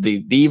the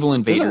evil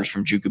invaders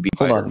from Jukubi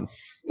Fighter. Hold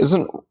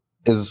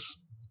on.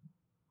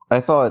 I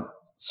thought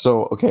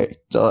so? Okay.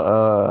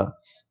 Don't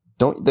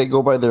they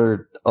go by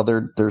their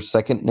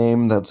second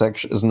name? That's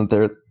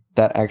actually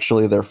that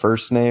actually their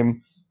first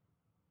name?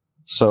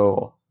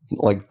 So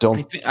like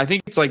I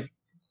think it's like.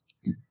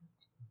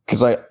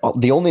 Because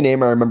the only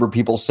name I remember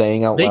people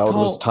saying out loud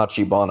was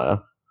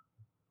Tachibana.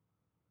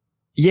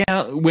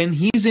 Yeah, when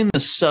he's in the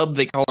sub,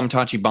 they call him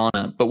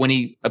Tachibana, but when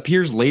he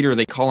appears later,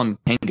 they call him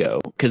Kengo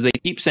because they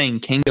keep saying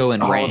Kengo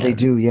and Ran. Oh, they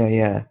do,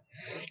 yeah.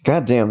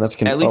 God damn, that's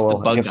at least the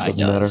bug guy does.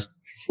 Matter.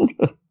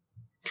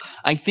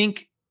 I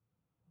think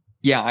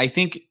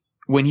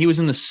when he was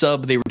in the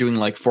sub, they were doing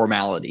like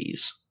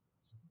formalities,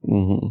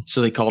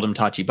 so they called him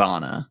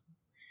Tachibana,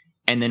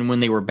 and then when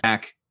they were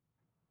back.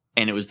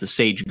 And it was the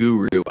Sage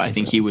Guru. I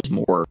think he was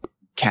more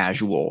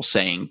casual,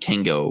 saying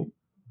Kengo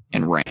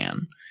and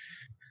Ran.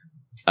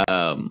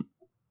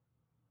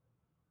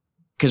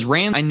 Because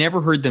Ran, I never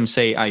heard them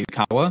say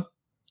Ayukawa.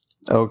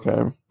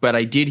 Okay. But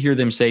I did hear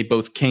them say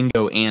both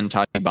Kengo and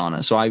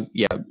Tachibana. So I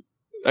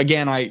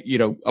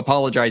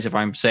apologize if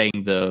I'm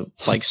saying the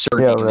like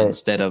surname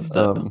instead of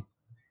the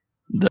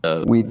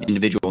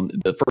individual,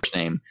 the first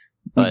name.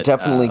 But, we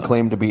definitely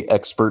claim to be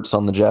experts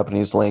on the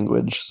Japanese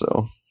language,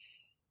 so.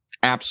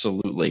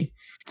 Absolutely.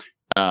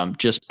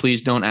 Just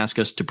please don't ask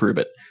us to prove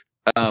it.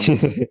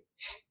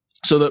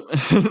 So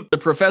the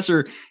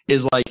professor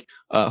is like,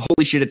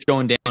 holy shit, it's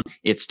going down.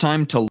 It's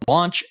time to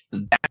launch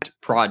that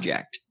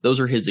project. Those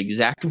are his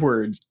exact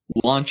words.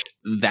 Launch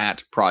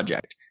that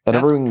project. And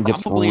that's everyone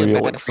gets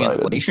real excited.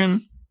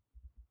 Translation.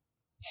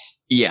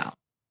 Yeah.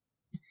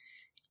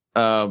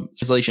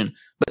 Translation.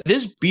 But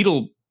this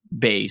Beetle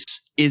base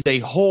is a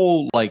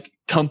whole like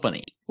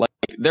company. Like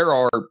there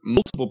are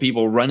multiple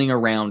people running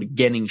around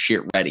getting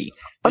shit ready.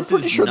 I'm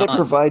pretty sure they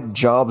provide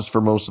jobs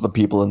for most of the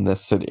people in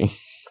this city.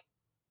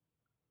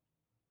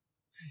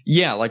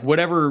 Yeah, like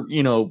whatever,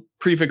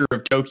 prefigure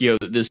of Tokyo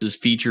that this is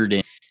featured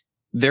in,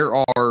 there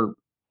are,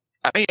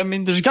 I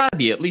mean, there's got to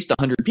be at least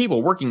 100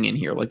 people working in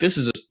here. Like this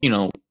is,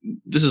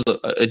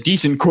 a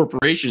decent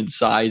corporation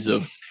size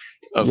of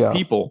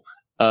people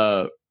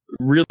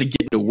really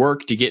getting to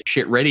work to get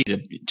shit ready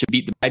to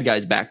beat the bad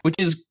guys back, which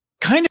is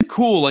kind of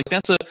cool. Like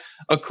that's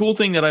a cool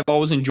thing that I've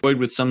always enjoyed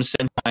with some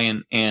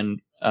Sentai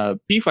and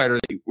B-Fighter.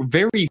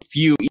 Very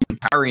few even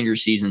Power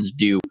Rangers seasons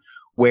do,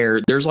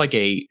 where there's like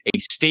a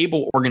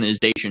stable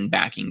organization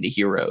backing the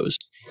heroes.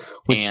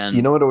 Which, and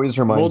you know what always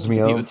reminds me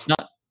of? It's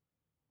not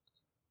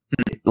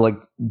like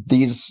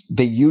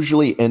they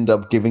usually end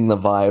up giving the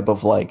vibe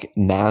of like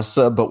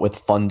NASA, but with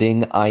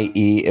funding,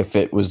 i.e. if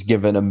it was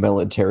given a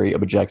military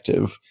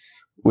objective,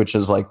 which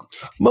is like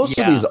most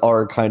of these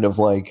are kind of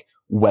like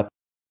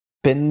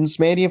weapons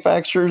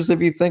manufacturers,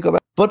 if you think about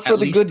it, but for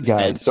the good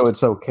guys, so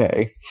it's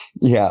okay.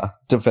 Yeah,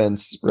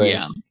 defense, right?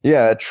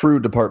 Yeah, a true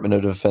Department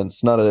of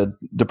Defense, not a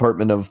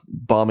Department of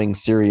bombing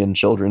Syrian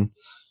children.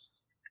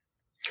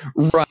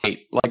 Right.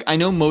 Like I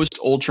know most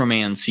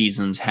Ultraman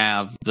seasons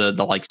have the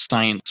like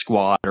science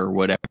squad or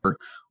whatever,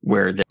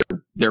 where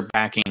they're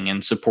backing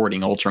and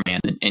supporting Ultraman,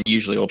 and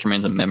usually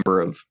Ultraman's a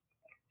member of,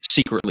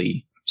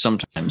 secretly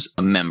sometimes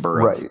a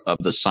member of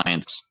the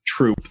science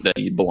troop that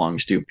he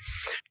belongs to.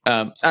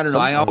 I don't know.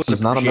 I always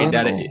appreciate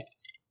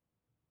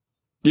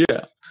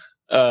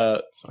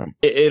that.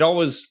 It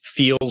always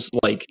feels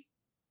like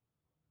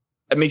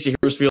it makes the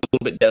heroes feel a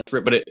little bit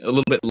desperate, but a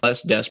little bit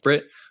less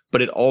desperate.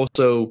 But it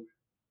also,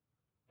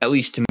 at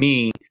least to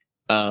me,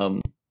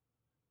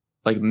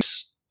 like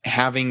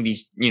having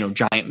these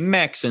giant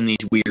mechs and these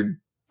weird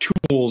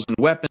tools and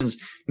weapons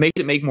makes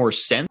it make more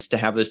sense to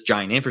have this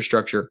giant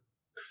infrastructure.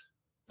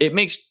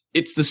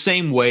 It's the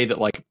same way that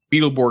like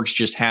Beetleborgs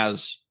just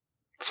has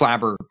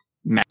Flabber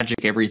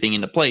magic everything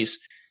into place.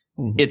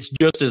 Mm-hmm. It's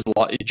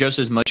just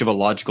as much of a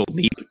logical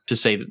leap to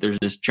say that there's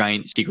this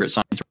giant secret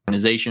science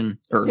organization,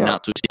 or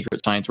not so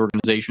secret science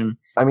organization.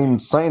 I mean,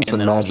 science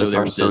and magic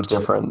are so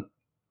different.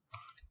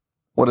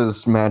 What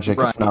is magic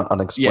if not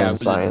unexplained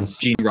science?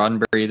 Gene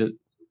Roddenberry that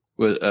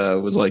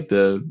was like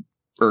or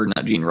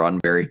not Gene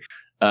Roddenberry.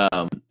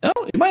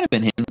 It might have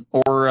been him,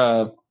 or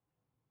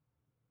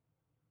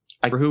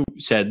I remember who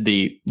said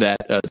that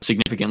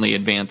significantly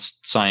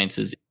advanced science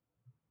is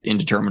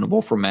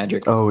indeterminable from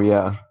magic. Oh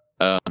yeah.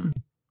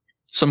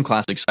 Some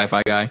classic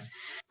sci-fi guy.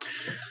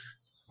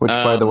 Which,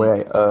 by the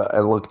way,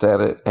 I looked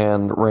at it,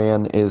 and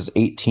Ran is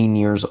 18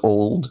 years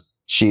old.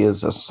 She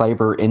is a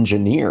cyber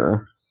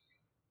engineer,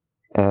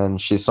 and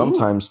she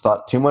sometimes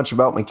thought too much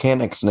about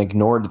mechanics and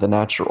ignored the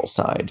natural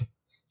side.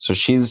 So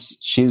she's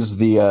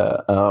the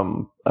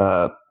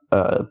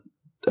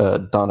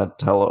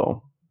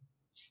Donatello.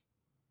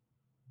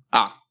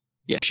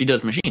 Yeah, she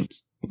does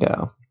machines.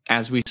 Yeah,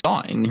 as we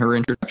saw in her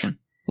introduction.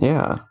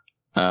 Yeah.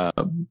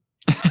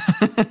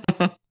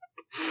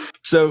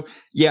 So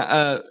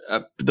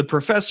the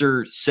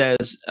professor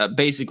says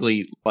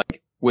basically,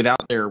 like,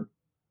 without their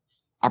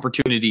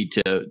opportunity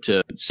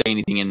to say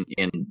anything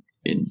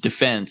in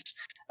defense,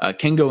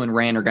 Kengo and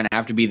Ran are going to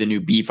have to be the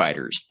new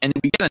B-Fighters. And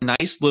then we get a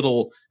nice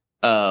little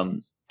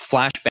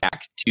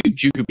flashback to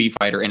Juku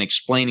B-Fighter and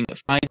explaining that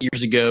 5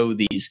 years ago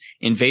these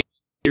invaders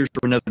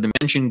from another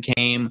dimension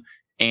came,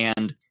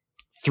 and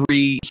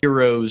 3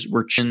 heroes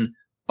were chosen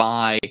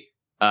by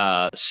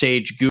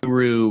Sage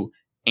Guru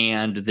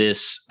and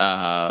this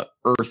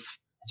Earth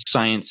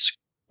Science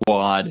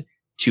Squad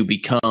to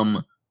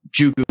become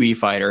Juku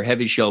B-Fighter,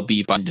 Heavy Shell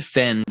B-Fighter, and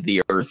defend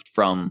the Earth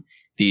from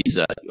these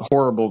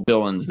horrible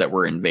villains that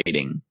were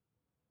invading.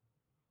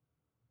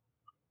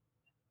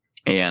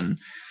 And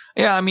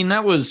yeah, I mean,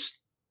 it was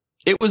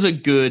a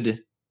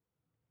good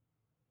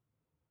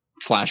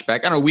flashback.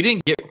 I don't know, we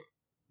didn't get,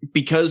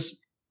 because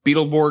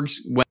Beetleborgs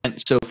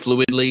went so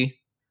fluidly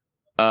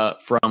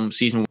from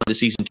season 1 to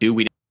season 2,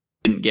 we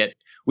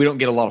don't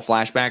get a lot of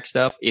flashback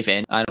stuff, if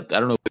any. I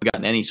don't know if we've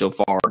gotten any so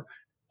far,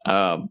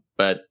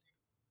 but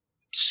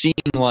seeing,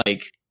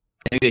 like,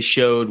 I think they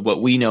showed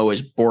what we know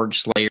as Borg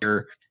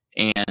Slayer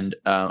and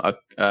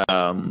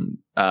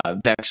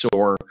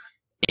Vexor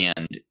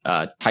and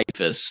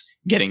Typhus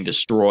getting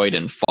destroyed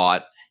and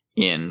fought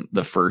in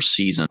the first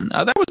season.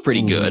 That was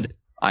pretty good,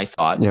 I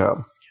thought. Yeah.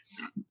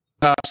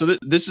 So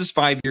this is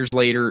 5 years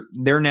later.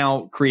 They're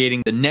now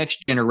creating the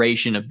next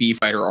generation of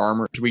B-Fighter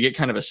armor. So we get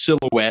kind of a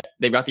silhouette.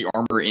 They've got the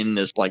armor in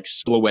this like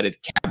silhouetted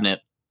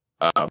cabinet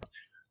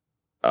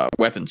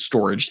weapon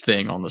storage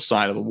thing on the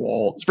side of the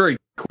wall. It's very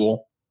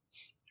cool.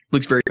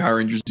 Looks very Power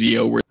Rangers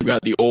Zeo, where they've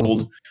got the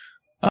old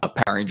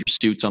Power Ranger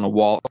suits on a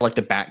wall, like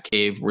the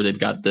Batcave, where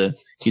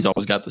he's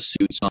always got the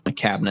suits on a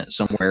cabinet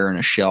somewhere in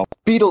a shelf.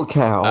 Beetle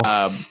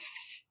Cow.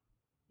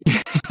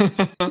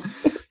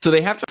 So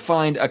they have to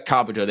find a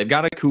Kabuto. They've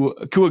got a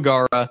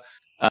Kuwagara,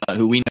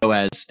 who we know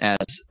as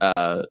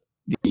the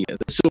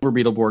Silver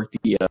Beetleborg,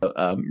 the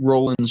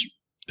Roland's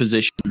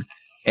position,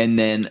 and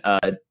then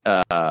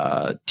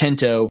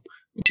Tento,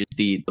 which is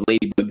the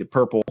Ladybug, the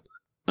purple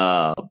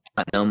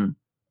platinum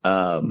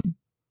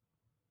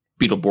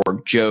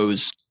Beetleborg,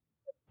 Joe's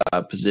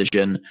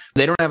position.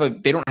 They don't have a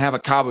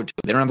Kabuto.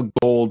 They don't have a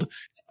gold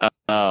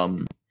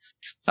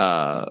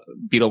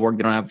Beetleborg.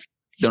 They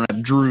don't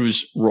have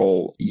Drew's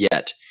role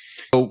yet.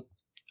 So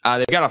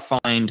they've got to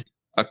find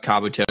a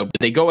Kabuto, but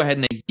they go ahead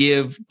and they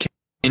give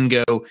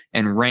Kingo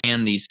and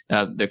Ran these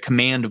the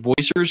command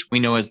voicers we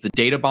know as the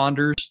data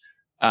bonders,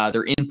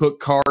 their input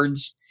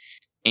cards,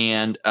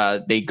 and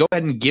they go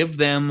ahead and give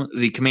them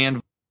the command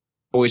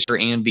voicer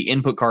and the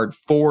input card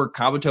for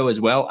Kabuto as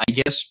well. I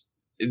guess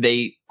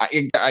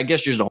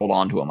just to hold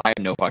on to them. I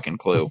have no fucking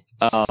clue.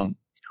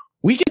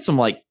 We get some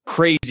like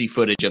crazy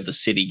footage of the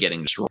city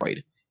getting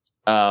destroyed.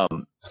 Yeah,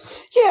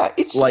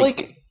 it's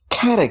like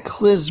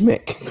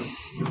cataclysmic.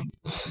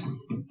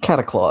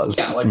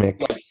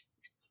 Cataclysmic.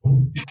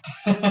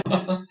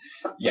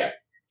 Yeah,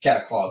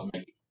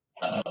 cataclysmic.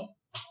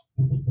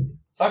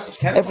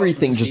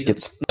 Everything just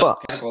gets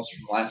fucked. From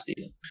last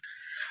season.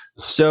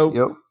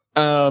 So,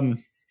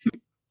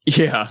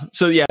 yeah.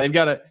 So yeah, they've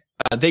got to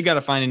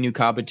find a new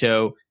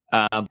Kabuto.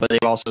 But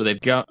went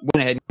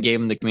ahead and gave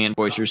them the command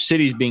voicers.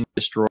 City's being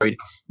destroyed.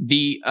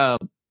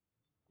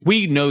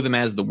 We know them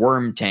as the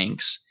worm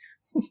tanks,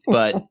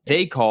 but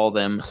they call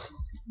them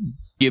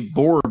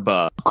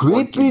Giborba.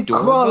 Creepy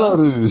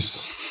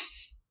crawlers.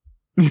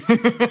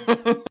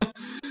 That's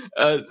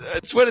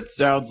what it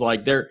sounds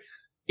like. They're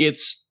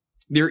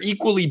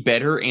equally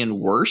better and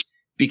worse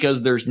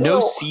because there's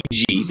no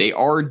CG. They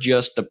are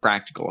just the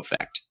practical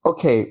effect.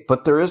 Okay,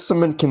 but there is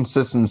some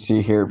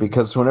inconsistency here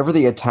because whenever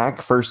the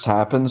attack first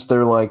happens,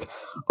 they're like,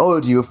 "Oh,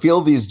 do you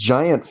feel these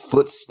giant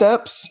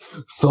footsteps?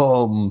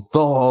 Thumb,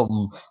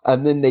 thumb."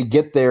 And then they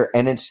get there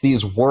and it's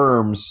these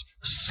worms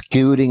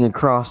scooting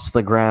across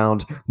the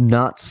ground,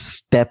 not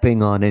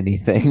stepping on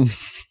anything.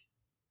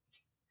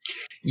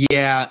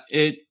 Yeah,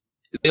 they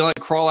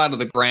like crawl out of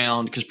the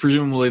ground because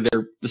presumably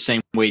they're the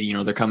same way,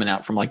 they're coming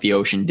out from like the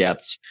ocean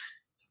depths.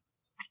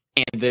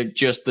 And they're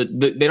just they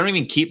don't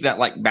even keep that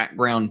like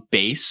background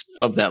bass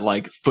of that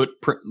like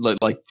footprint,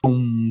 like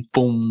boom,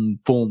 boom,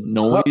 boom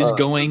noise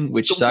going,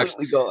 which sucks.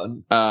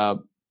 Gone.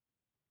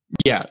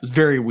 Yeah, it's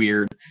very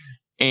weird.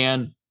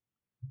 And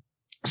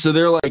so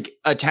they're like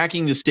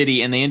attacking the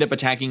city, and they end up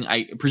attacking,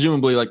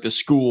 presumably like the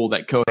school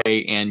that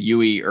Kohei and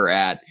Yui are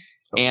at.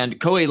 And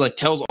Kohei like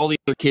tells all the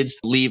other kids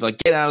to leave, like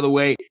get out of the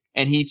way.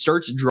 And he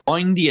starts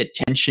drawing the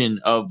attention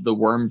of the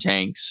worm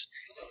tanks,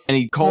 and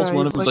he calls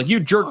one of them like, "You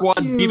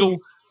jerkwad beetle."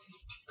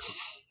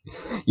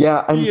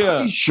 Yeah, I'm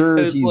pretty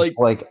sure he's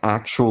like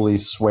actually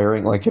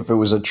swearing. Like if it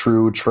was a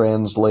true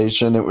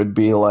translation, it would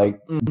be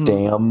like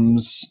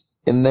dams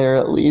in there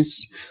at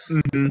least.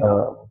 Mm-hmm.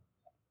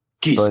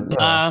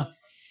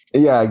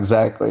 Yeah,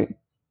 exactly.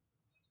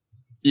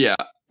 Yeah,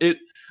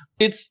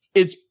 it's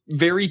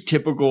very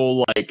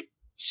typical, like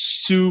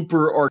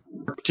super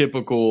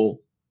archetypical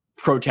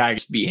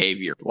protagonist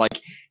behavior.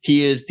 Like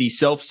he is the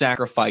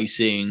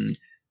self-sacrificing,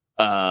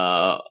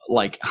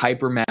 like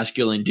hyper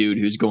masculine dude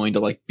who's going to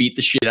like beat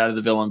the shit out of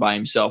the villain by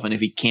himself, and if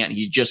he can't,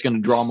 he's just going to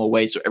draw him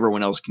away so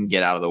everyone else can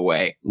get out of the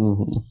way.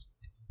 Mm-hmm.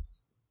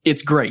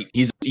 It's great.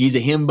 He's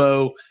a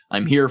himbo.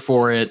 I'm here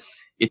for it.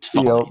 It's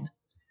fine.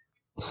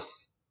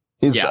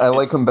 Yep. I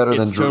like him better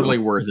than Drew. It's totally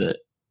worth it.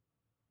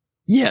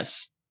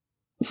 Yes.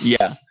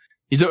 Yeah.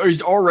 He's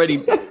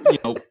already,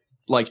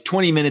 like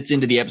 20 minutes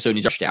into the episode,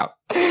 he's rushed out.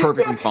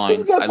 Perfectly fine.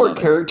 He's got more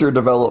character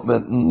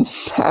development in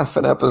half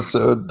an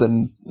episode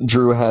than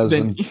Drew has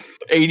in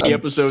 80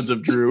 episodes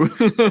of Drew.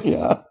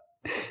 Yeah.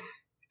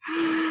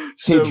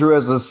 So, Drew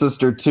has a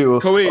sister too.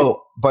 Kohei. Oh,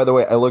 by the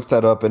way, I looked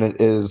that up, and it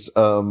is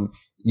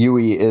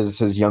Yui is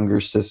his younger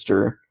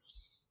sister.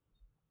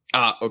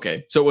 Ah,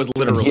 okay. So it was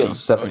literally. And he is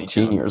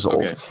 17 years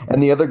old,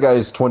 and the other guy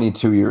is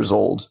 22 years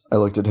old. I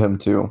looked at him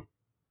too.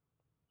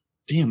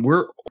 Damn,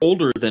 we're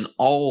older than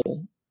all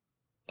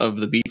of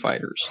the B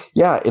fighters.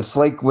 Yeah, it's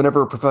like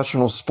whenever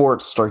professional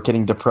sports start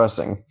getting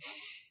depressing.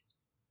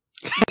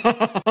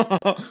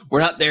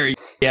 We're not there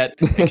yet,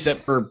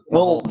 except for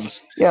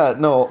Mahomes. Yeah,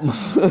 no.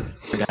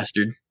 It's a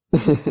bastard.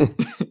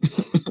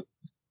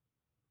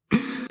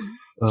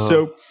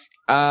 So,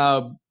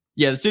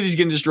 the city's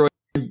getting destroyed.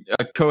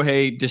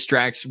 Kohei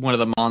distracts one of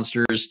the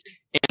monsters,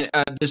 and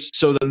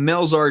so the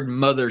Melzard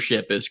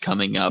mothership is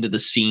coming up to the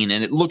scene,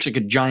 and it looks like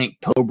a giant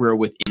cobra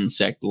with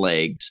insect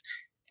legs,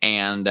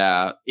 and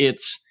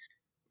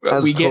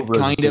we get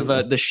kind of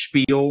the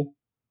spiel.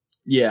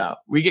 Yeah,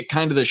 we get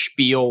kind of the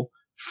spiel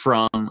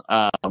from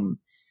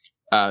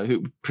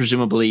who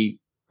presumably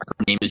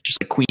her name is just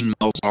like Queen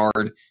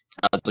Melzard.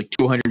 It's like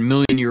 200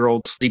 million year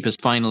old sleep has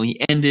finally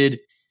ended.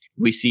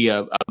 We see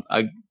a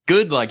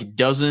good like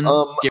dozen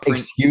different.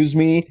 Excuse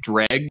me,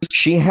 dregs.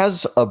 She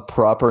has a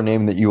proper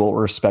name that you will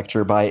respect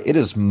her by. It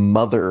is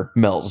Mother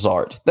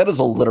Melzard. That is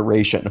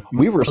alliteration.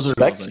 We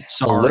respect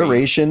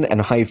alliteration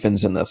and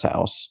hyphens in this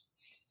house.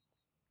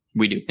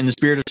 We do. In the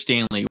spirit of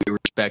Stanley, we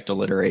respect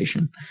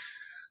alliteration.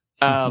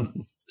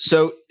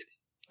 So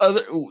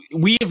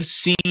we have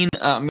seen.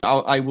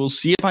 I will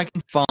see if I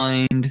can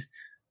find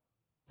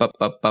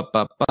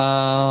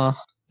the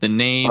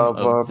name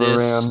of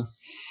this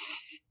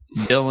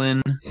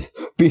villain.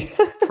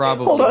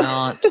 Probably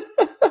not.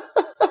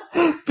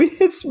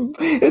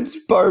 It's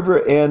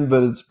Barbara Ann,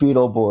 but it's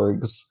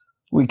Beetleborgs.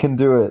 We can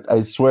do it. I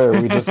swear.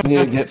 We just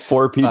need to get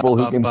 4 people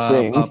who can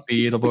sing.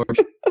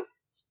 Beetleborgs.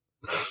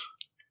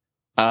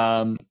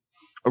 Have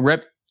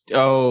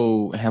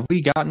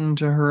we gotten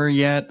to her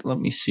yet? Let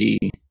me see.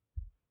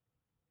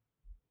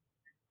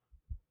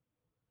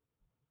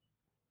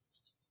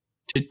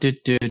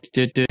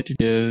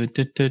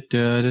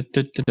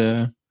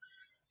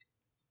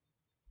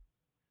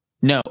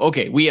 No,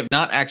 okay, we have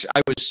not actually.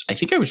 I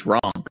think I was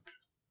wrong.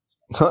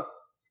 Huh.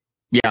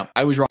 Yeah,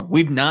 I was wrong.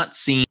 We've not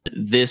seen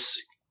this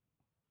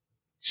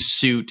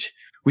suit.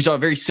 We saw a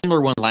very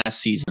similar one last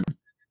season.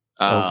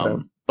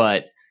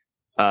 But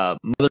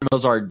Mother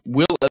Melzard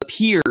will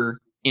appear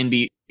in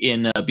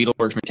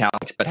Beetleborgs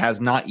Metallics, but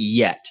has not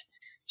yet.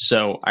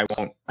 So I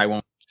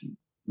won't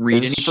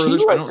read any further.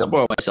 So I don't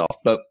spoil myself.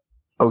 But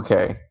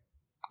okay,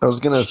 I was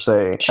gonna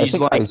say I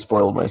think I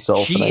spoiled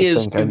myself. She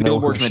is to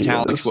Beetleborgs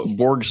Metallics what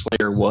Borg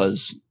Slayer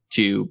was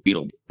to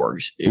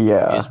Beetleborgs.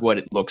 Is what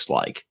it looks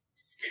like.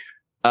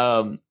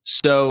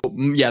 So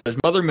yeah, there's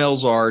Mother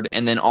Melzard,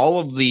 and then all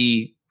of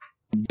the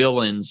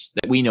villains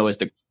that we know as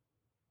the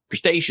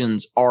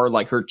crustaceans are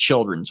like her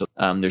children. So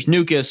there's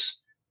Nukas,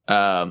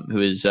 who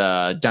is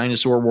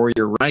dinosaur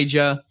warrior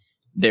Raija.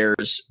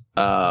 There's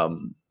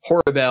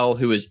Horrible,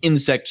 who is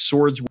insect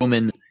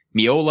swordswoman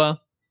Miola,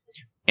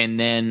 and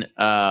then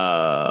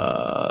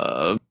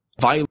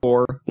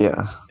Vylor,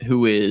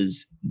 who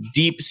is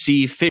deep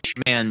sea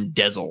fishman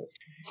Dezel.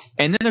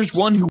 And then there's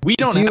one who we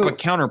don't have a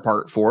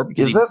counterpart for.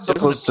 Because is that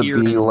supposed to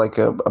be like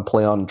a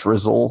play on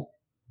Drizzle?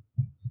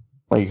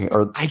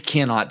 Or I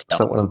cannot tell. Is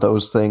that one of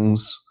those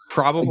things?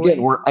 Probably.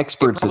 Again, we're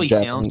experts. It probably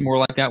sounds more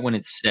like that when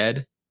it's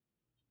said.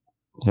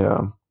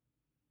 Yeah.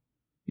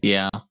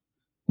 Yeah.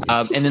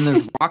 And then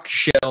there's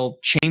Rockshell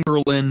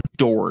Chamberlain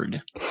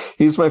Dord.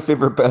 He's my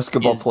favorite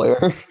basketball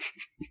player.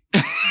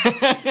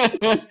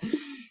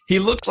 He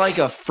looks like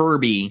a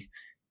Furby.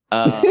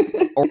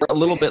 Or a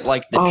little bit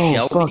like the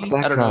Shelby.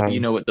 I don't know if you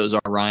know what those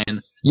are,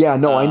 Ryan. Yeah,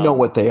 no, I know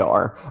what they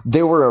are.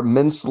 They were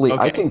immensely.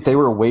 I think they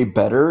were way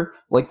better.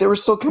 Like they were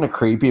still kind of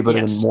creepy, but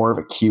in more of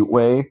a cute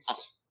way.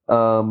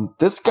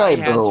 This guy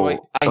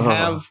though, I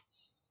have.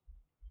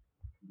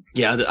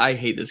 Yeah, I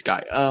hate this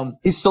guy.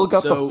 He's still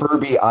got the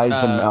Furby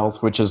eyes and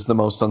mouth, which is the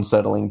most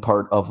unsettling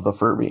part of the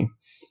Furby.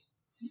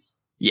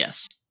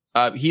 Yes,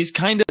 he's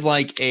kind of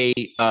like a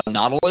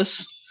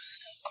Nautilus.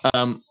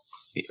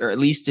 Or at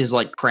least his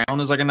like crown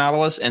is like a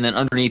Nautilus, and then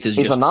underneath is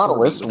he's a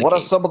Nautilus. What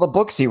are some of the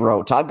books he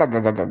wrote? Yeah,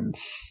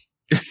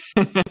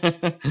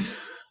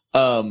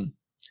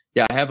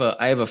 I have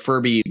a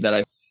Furby that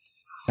I've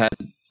had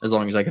as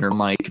long as I can remember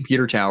my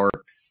computer tower.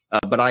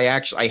 But I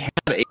had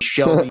a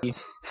Shelby.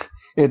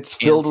 It's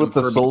filled with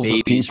the souls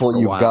of people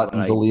you've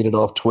gotten deleted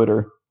off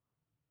Twitter.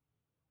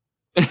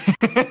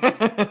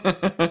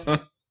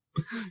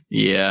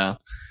 Yeah.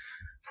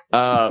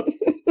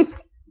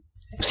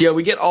 So yeah,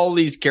 we get all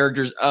these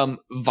characters.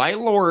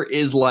 Vylor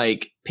is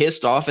like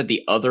pissed off at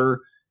the other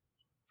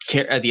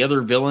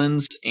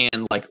villains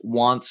and like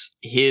wants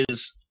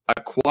his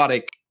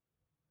aquatic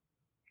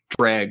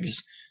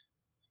dregs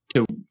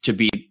to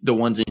be the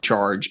ones in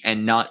charge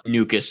and not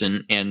Nukas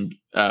and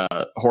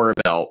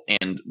Horrible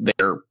and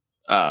their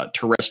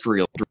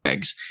terrestrial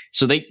dregs.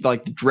 So they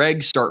like the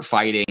dregs start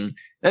fighting.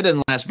 That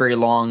doesn't last very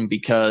long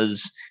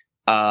because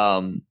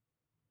Mother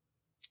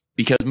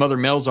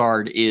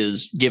Melzard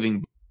is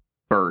giving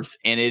birth,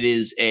 and it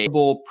is a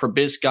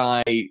proboscis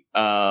 50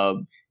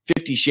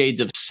 Shades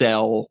of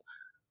Cell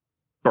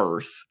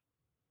birth,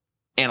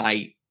 and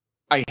I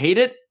hate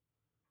it,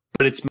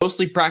 but it's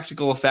mostly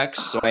practical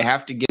effects, so I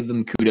have to give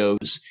them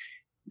kudos.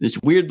 This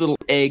weird little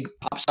egg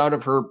pops out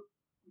of her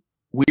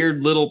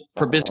weird little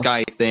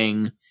proboscis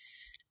thing.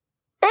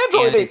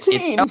 Android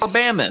 18. It's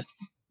Alabamath.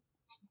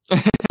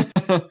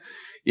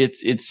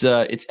 it's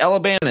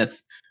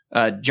Alabamath.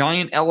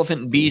 Giant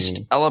elephant beast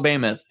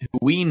Alabamath, who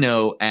we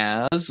know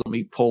as, let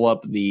me pull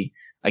up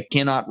I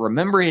cannot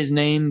remember his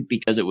name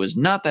because it was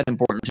not that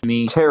important to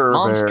me. Terror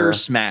Monster Bear.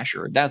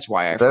 Smasher. That's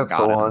why I forgot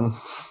That's the one.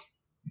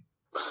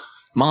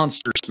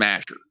 Monster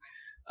Smasher.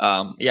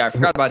 I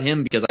forgot about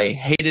him because I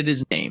hated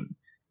his name.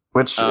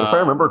 Which, if I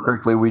remember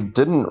correctly, we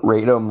didn't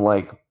rate him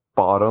like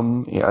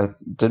bottom. Yeah,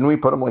 didn't we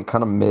put him like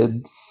kind of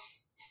mid?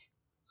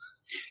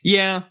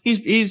 Yeah,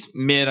 he's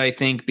mid, I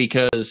think,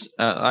 because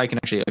I can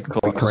pull it up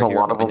because right a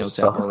lot of them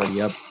suck.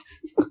 Already up.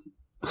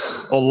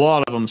 A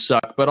lot of them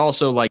suck, but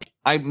also like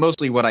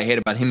mostly what I hate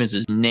about him is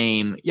his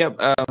name. Yep.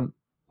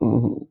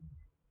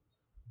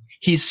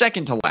 He's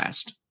second to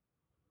last.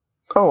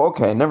 Oh,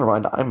 okay. Never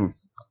mind. I'm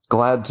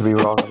glad to be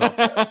wrong about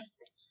that.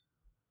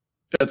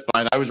 That's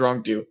fine. I was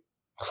wrong too.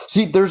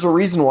 See, there's a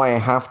reason why I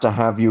have to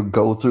have you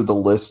go through the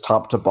list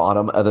top to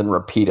bottom and then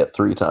repeat it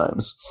 3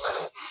 times.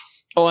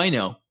 Oh, I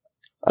know.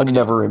 I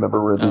never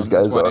remember where these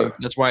guys are.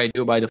 That's why I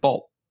do it by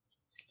default.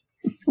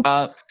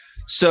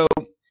 So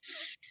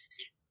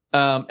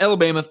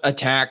Alabama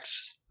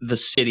attacks the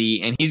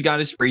city, and he's got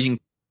his freezing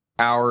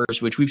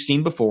powers, which we've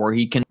seen before.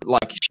 He can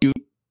like shoot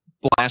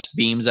blast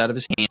beams out of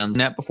his hands.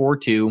 That before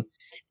too.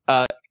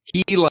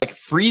 He like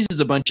freezes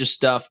a bunch of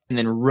stuff and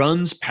then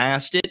runs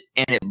past it,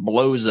 and it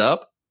blows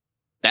up.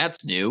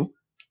 That's new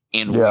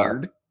and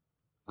weird.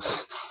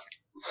 He's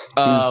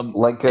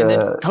like and then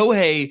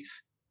Kohei.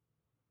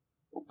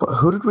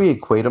 Who did we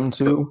equate him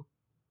to?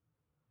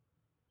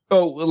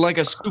 Oh, like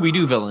a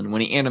Scooby-Doo villain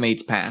when he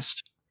animates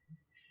past.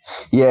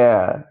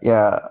 Yeah.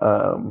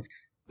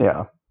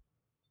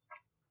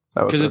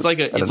 Because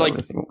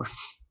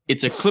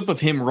it's a clip of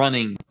him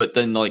running, but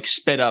then like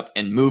sped up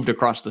and moved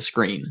across the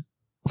screen.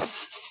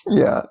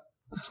 Yeah,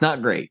 it's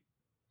not great.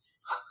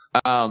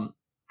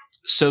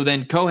 So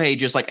then Kohei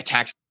just like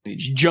attacks, he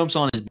just jumps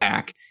on his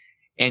back,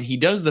 and he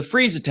does the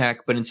freeze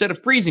attack, but instead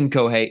of freezing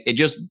Kohei, it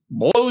just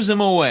blows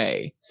him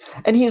away.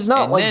 And he's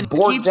not and like then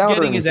borked keeps out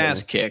getting or his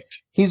ass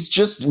kicked. He's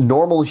just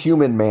normal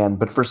human man,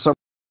 but for some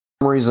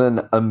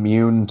reason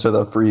immune to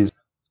the freeze.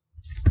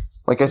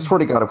 Like, I swear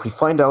to God, if we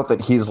find out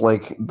that he's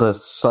like the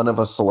son of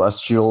a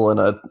celestial and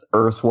a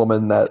earth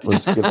woman that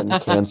was given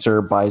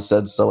cancer by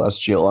said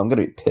celestial, I'm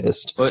gonna be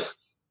pissed. But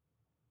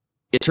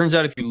it turns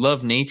out if you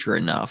love nature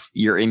enough,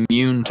 you're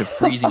immune to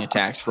freezing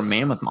attacks from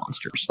mammoth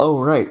monsters.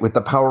 Oh, right, with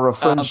the power of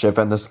friendship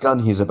and this gun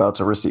he's about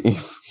to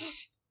receive.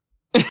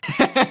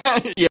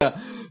 Yeah.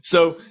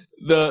 So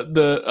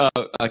the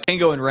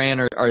Kengo and Ran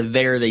are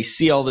there. They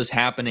see all this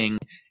happening,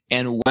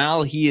 and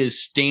while he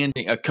is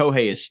standing,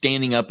 Kohei is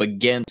standing up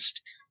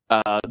against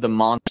the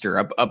monster,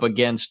 up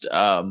against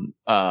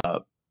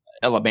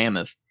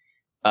Alabama.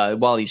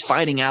 While he's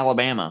fighting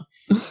Alabama,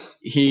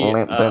 he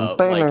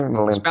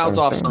spouts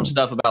off some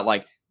stuff about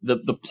like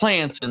the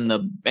plants and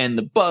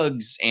the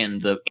bugs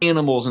and the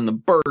animals and the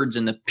birds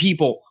and the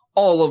people.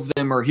 All of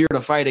them are here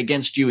to fight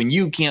against you, and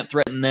you can't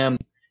threaten them.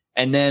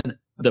 And then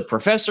the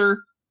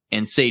professor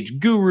and Sage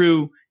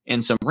Guru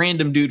and some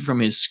random dude from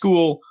his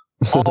school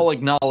all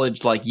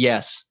acknowledged, like,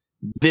 yes,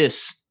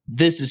 this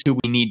is who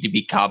we need to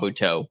be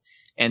Kabuto.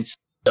 And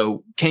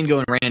so Kengo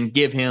and Ran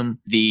give him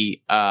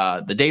the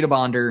data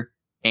bonder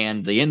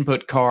and the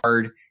input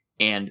card,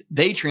 and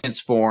they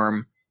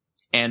transform.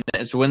 And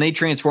so when they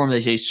transform,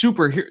 they say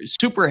super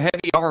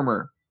heavy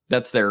armor.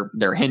 That's their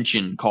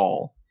henshin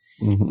call.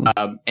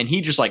 Mm-hmm. And he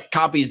just like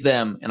copies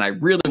them, and I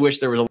really wish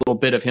there was a little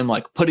bit of him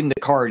like putting the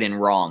card in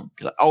wrong,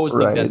 because I always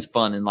think that's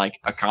fun in like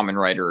a Kamen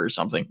Rider or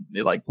something.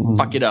 They like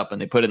fuck it up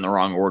and they put it in the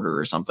wrong order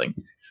or something.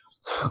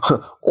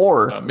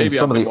 Or maybe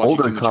some of the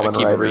older Kamen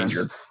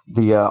Riders,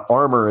 the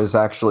armor is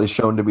actually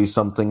shown to be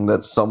something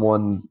that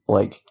someone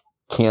like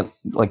can't,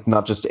 like,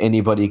 not just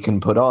anybody can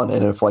put on,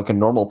 and if like a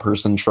normal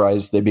person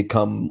tries, they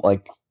become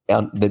like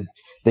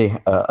they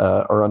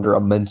are under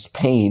immense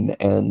pain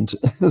and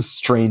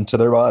strain to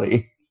their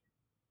body.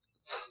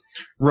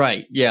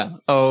 Right, yeah.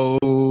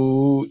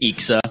 Oh,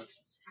 Ixa.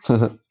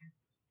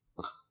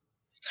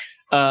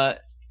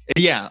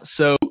 Yeah,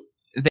 so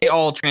they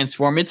all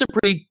transform. It's a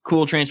pretty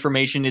cool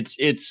transformation. It's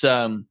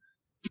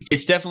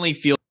definitely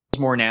feels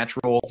more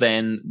natural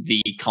than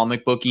the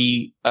comic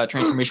booky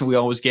transformation we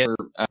always get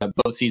for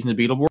both seasons of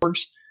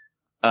Beetleborgs.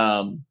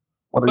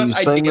 What are you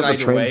saying, that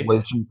the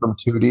translation from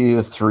 2D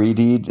to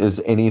 3D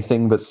is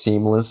anything but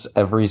seamless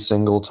every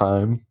single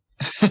time?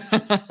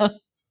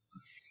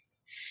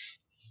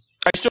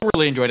 I still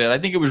really enjoyed it. I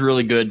think it was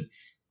really good.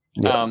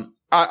 Yeah.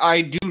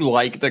 I do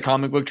like the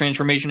comic book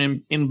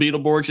transformation in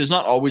Beetleborgs. It's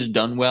not always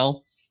done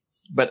well,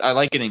 but I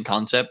like it in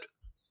concept.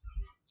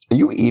 Are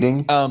you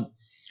eating? I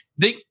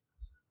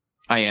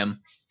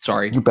am.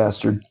 Sorry. You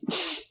bastard.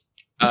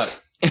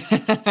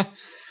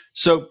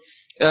 So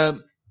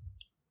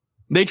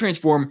they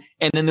transform,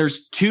 and then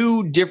there's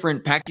 2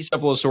 different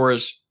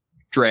Pachycephalosaurus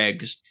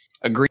dregs,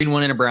 a green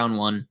one and a brown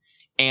one,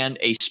 and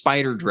a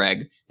spider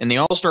dreg, and they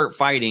all start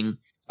fighting.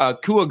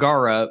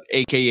 Kuwagara,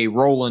 aka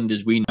Roland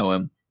as we know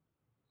him,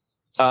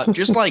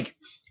 just like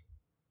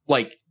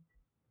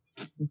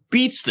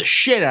beats the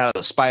shit out of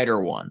the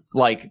spider one,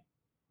 like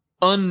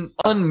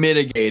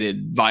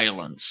unmitigated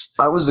violence.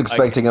 I was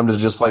expecting him to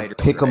just like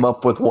pick him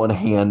up with one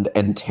hand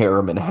and tear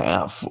him in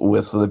half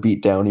with the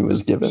beatdown he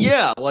was given.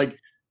 Yeah, like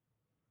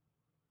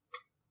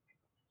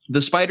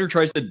the spider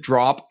tries to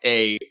drop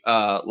a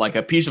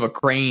piece of a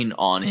crane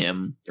on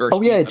him.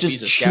 It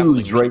just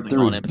chews right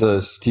through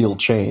the steel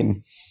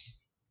chain.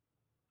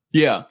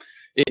 Yeah,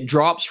 it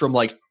drops from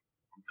like,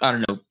 I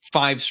don't know,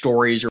 5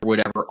 stories or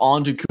whatever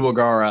onto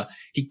Kuwagara.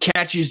 He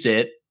catches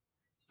it,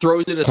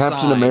 throws it aside.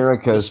 Captain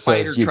America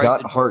says, "You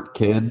got heart,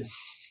 kid."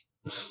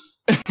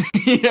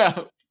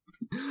 Yeah,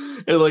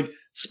 and like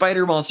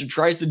Spider Monster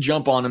tries to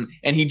jump on him,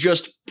 and he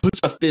just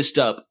puts a fist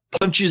up,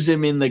 punches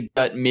him in the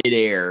gut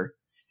midair,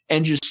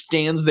 and just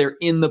stands there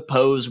in the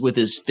pose with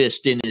his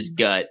fist in his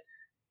gut.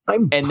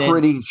 I'm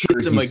pretty sure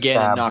hits him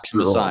again and knocks him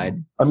aside.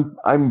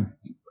 I'm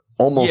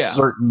almost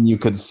certain you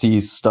could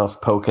see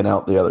stuff poking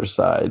out the other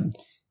side,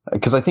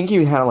 because I think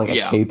he had like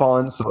a cape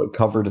on, so it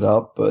covered it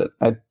up. But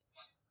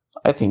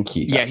I think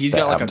he's stabbed.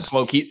 Got like a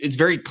cloak. It's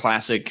very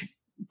classic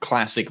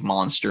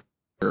monster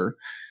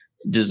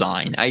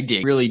design. I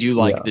really do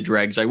like the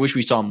dregs. I wish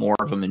we saw more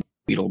of them in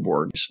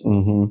Beetleborgs.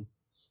 Mm-hmm.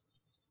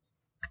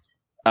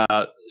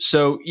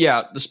 So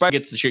the spider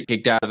gets the shit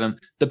kicked out of him.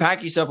 The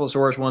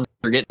Pachycephalosaurus ones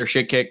are getting their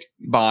shit kicked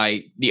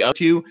by the other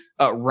two.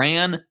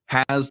 Ran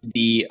has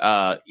the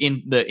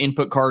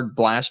input card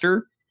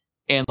blaster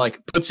and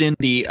like puts in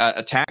the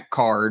attack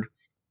card,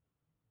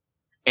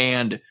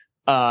 and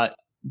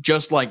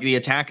just like the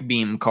attack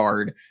beam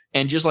card,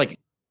 and just like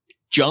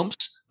jumps.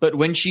 But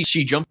when she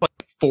jumps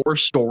like 4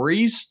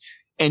 stories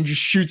and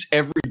just shoots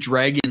every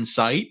dreg in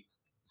sight.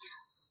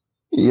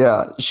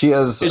 Yeah, she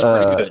has. It's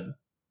pretty good.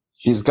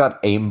 She's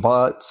got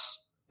aimbots,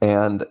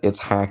 and it's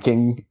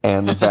hacking,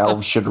 and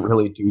Valve should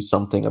really do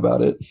something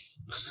about it.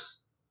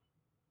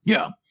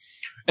 Yeah.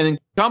 And then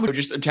Kabuto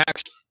just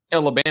attacks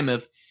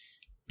Elabamoth,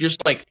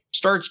 just like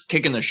starts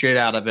kicking the shit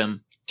out of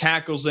him,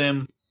 tackles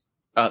him,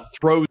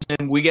 throws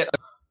him. We get a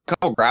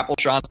couple grapple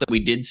shots that we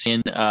did see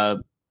in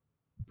Beetleborgs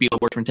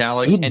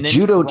Metallics. And then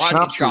judo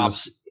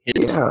chops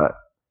it's a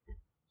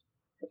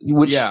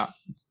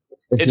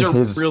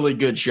really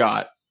good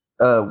shot.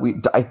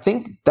 I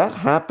think that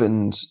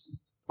happened,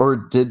 or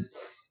did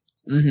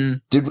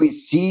we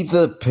see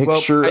the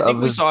picture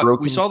of his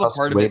broken? We saw the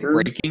part later? of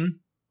it breaking.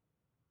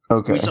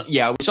 Okay. We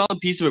saw the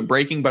piece of it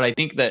breaking, but I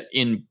think that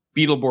in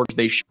Beetleborgs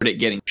they showed it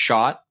getting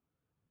shot.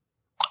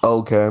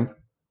 Okay.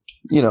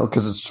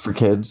 Because it's for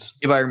kids.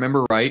 If I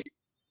remember right.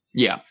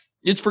 Yeah,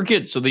 it's for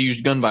kids, so they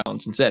used gun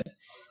violence instead.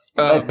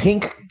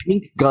 Pink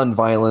gun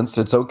violence.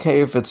 It's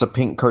okay if it's a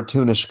pink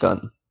cartoonish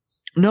gun.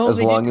 No,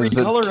 they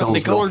colored them.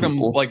 They colored them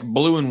like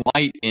blue and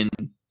white in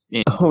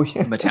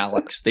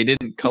Metallics. They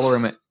didn't color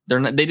them.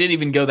 They didn't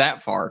even go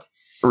that far.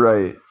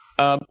 Right.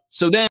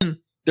 So then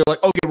they're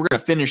like, okay, we're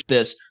gonna finish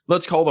this.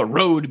 Let's call the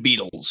Road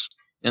Beetles,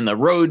 and the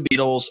Road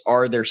Beetles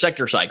are their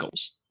sector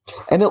cycles.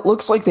 And it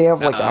looks like they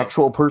have like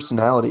actual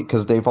personality,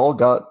 because they've all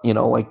got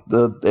like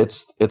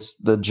it's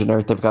the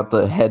generic. They've got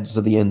the heads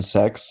of the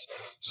insects,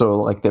 so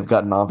like they've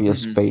got an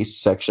obvious face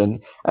section,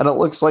 and it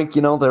looks like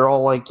they're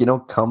all like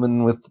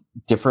coming with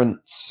different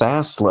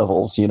sass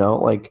levels.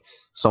 Like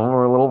some of them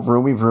are a little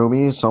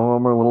vroomy, some of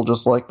them are a little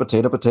just like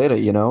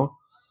potato.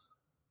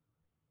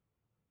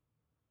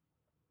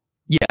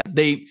 Yeah,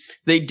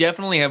 they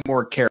definitely have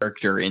more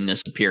character in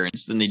this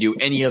appearance than they do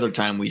any other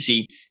time we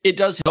see. It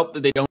does help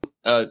that they don't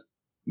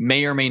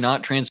may or may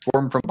not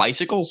transform from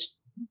bicycles,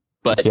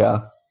 but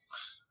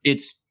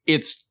it's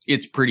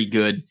pretty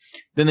good.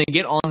 Then they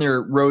get on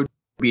their Road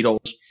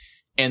Beetles,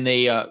 and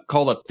they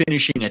call a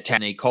finishing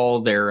attack. They call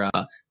their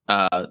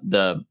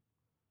the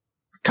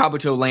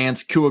Kabuto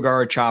Lance,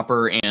 Kuwagara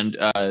Chopper, and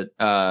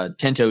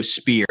Tento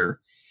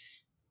Spear.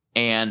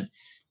 And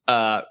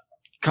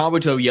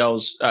Kabuto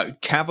yells,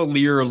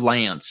 Cavalier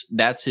Lance.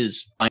 That's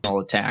his final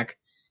attack.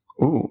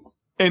 Ooh.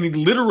 And he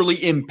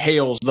literally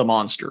impales the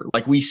monster.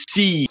 Like, we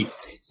see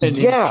an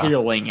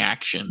impaling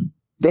action.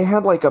 They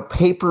had like a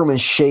paper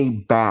mache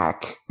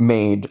back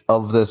made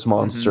of this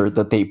monster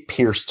that they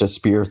pierced a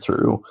spear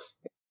through.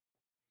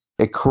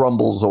 It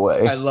crumbles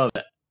away. I love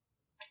it.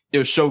 It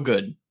was so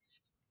good.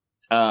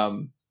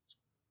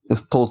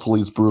 It's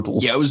totally brutal.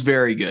 Yeah, it was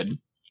very good.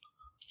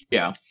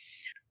 Yeah.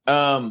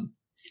 During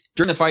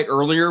the fight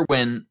earlier,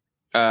 when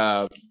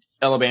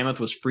Elabamoth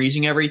was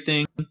freezing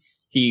everything,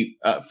 he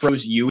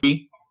froze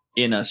Yui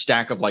in a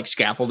stack of like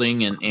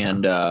scaffolding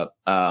and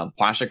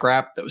plastic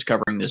wrap that was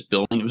covering this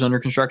building that was under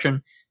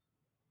construction.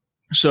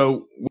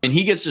 So when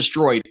he gets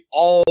destroyed,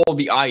 all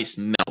the ice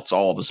melts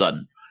all of a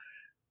sudden.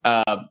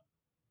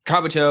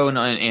 Kabuto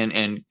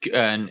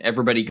and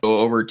everybody go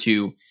over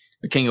to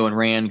Kingo and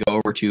Ran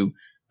go over to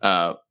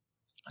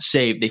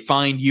save. They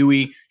find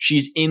Yui.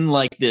 She's in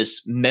like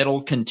this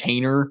metal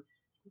container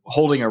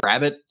holding a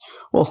rabbit.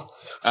 Well,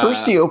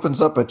 first he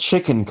opens up a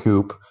chicken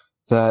coop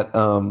that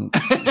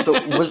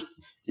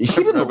he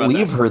didn't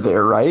leave her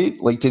there, right?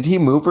 Like, did he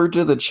move her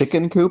to the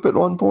chicken coop at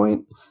one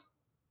point?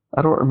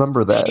 I don't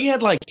remember that. She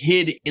had like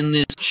hid in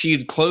this. She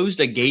had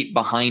closed a gate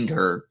behind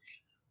her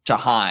to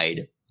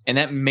hide, and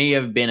that may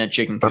have been a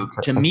chicken coop.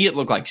 Okay. To me, it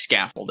looked like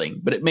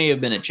scaffolding, but it may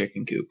have been a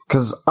chicken coop.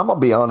 Because I'm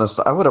gonna be honest,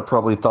 I would have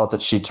probably thought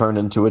that she turned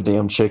into a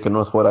damn chicken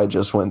with what I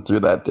just went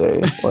through that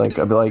day. Like,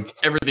 I'd be like,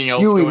 everything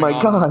else. Yui, my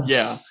God.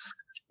 Yeah.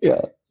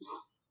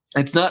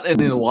 It's not an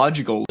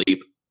illogical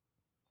leap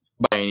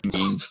by any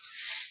means.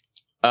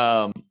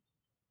 And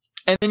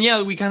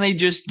then we kind of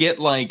just get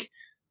like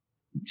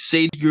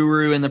Sage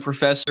Guru and the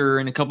professor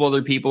and a couple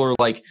other people are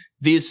like,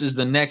 this is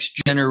the next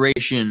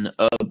generation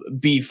of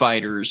bee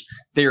fighters.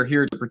 They are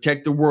here to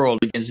protect the world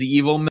against the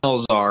evil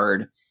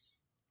Melzard.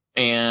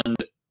 And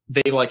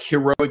they like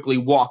heroically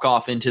walk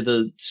off into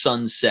the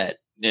sunset,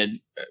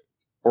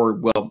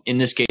 or in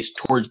this case,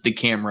 towards the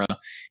camera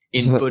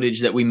in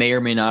footage that we may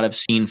or may not have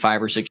seen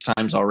 5 or 6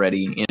 times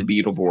already in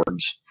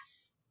Beetleborgs.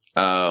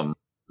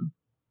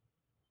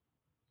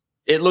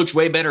 It looks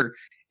way better.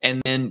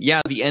 And then,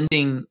 the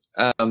ending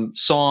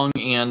song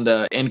and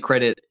end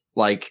credit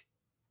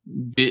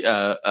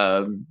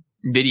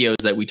videos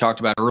that we talked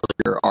about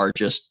earlier are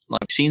just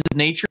like scenes of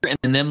nature and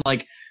then them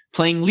like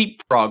playing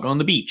leapfrog on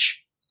the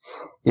beach.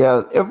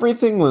 Yeah,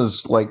 everything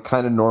was like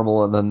kind of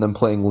normal, and then them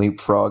playing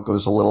leapfrog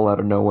was a little out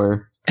of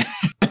nowhere.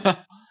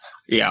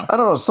 Yeah. I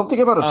don't know, something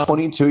about a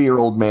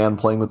 22-year-old man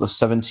playing with a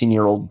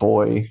 17-year-old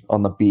boy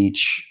on the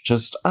beach.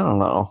 Just, I don't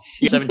know.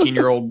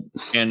 17-year-old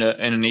and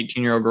an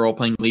 18-year-old girl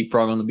playing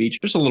leapfrog on the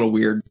beach. Just a little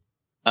weird.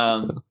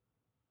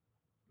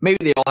 Maybe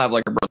they all have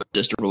like a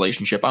brother-sister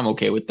relationship. I'm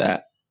okay with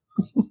that.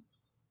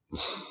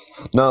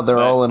 No, they're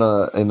all in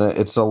a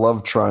it's a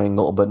love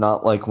triangle, but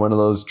not like one of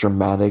those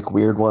dramatic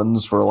weird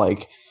ones where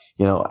like,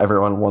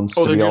 everyone wants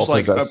to be all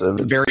possessive.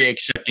 Like a very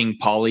accepting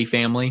poly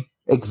family.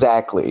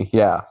 Exactly.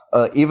 Yeah.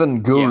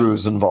 Even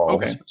Guru's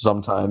involved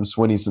sometimes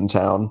when he's in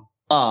town,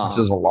 which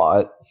is a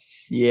lot.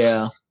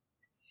 Yeah.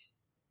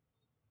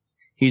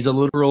 He's a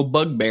literal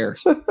bugbear.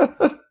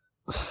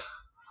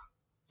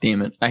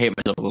 Damn it. I hate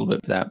myself a little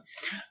bit for that.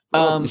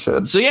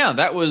 So yeah,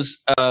 that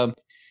was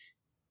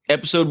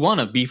episode 1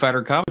 of Bee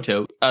Fighter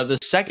Kabuto. The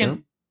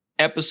second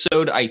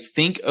episode, I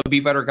think, of Bee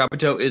Fighter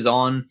Kabuto is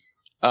on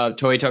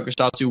Toei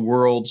Tokusatsu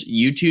World's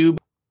YouTube.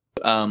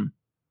 You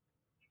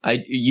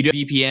do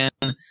VPN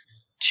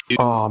to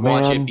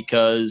watch it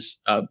because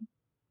of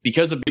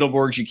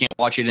Beetleborgs, you can't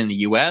watch it in the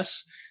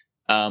US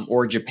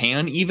or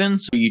Japan even.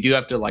 So you do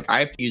have to I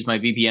have to use my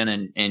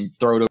VPN and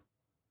throw it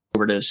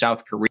over to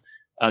South Korea.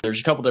 There's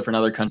a couple different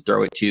other countries to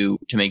throw it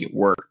to make it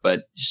work,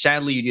 but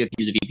sadly you do have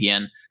to use a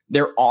VPN.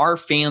 There are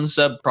fan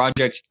sub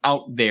projects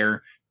out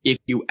there. If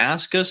you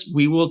ask us,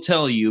 we will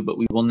tell you, but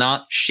we will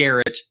not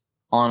share it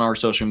on our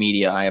social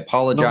media. I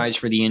apologize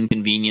for the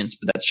inconvenience,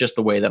 but that's just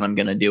the way that I'm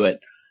going to do it.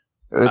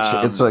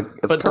 It's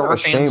but there are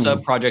fan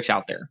sub projects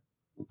out there.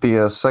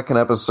 The second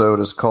episode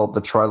is called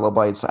the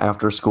Trilobites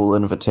After School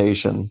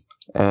Invitation,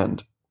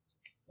 and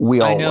we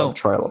all love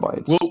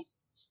Trilobites. Well,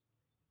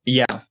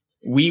 yeah,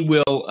 we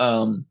will,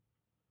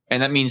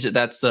 and that means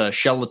that's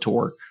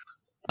Shelator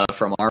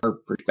from our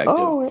perspective.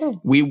 Oh, yeah.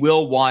 We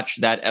will watch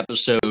that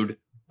episode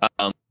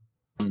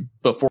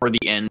before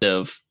the end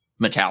of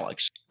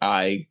Metallics.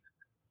 I'm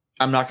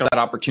not going to have that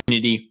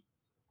opportunity.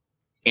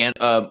 And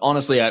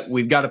honestly,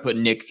 we've got to put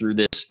Nick through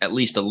this at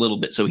least a little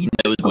bit so he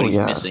knows what he's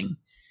missing.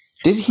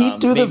 Did he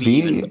do the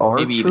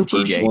VR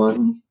Troopers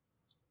one?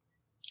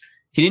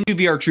 He didn't do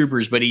VR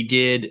Troopers, but he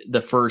did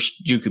the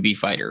first Jukubi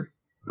Fighter.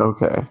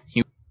 Okay.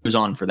 He was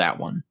on for that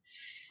one.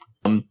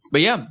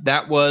 But yeah,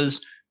 that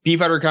was Bee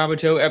Fighter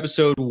Kabuto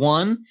episode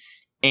 1.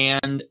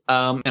 And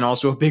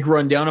also a big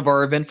rundown of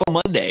our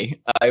eventful Monday.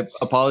 I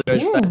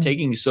apologize for that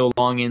taking so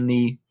long in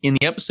the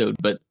episode,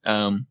 but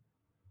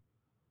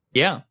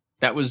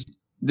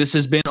this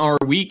has been our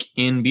week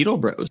in Beetle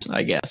Bros,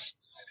 I guess.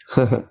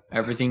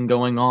 Everything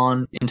going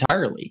on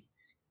entirely.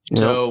 Yep.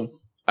 So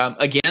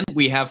again,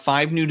 we have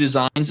 5 new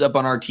designs up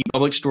on our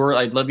TeePublic store.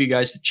 I'd love you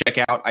guys to check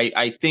out.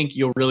 I think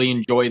you'll really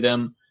enjoy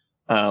them.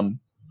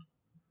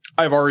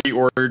 I've already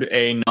ordered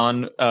a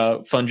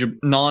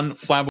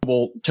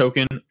non-flammable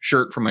token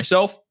shirt for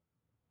myself.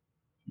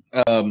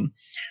 And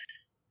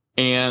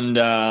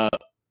I'm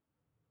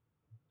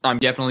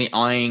definitely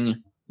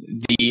eyeing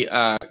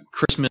the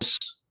Christmas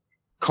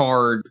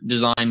card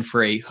design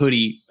for a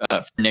hoodie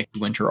for next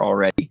winter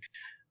already.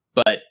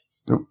 But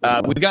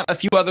we've got a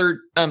few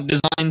other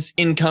designs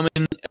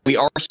incoming. We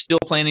are still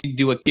planning to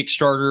do a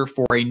Kickstarter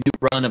for a new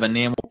run of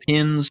enamel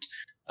pins.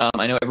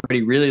 I know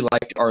everybody really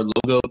liked our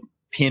logo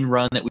pin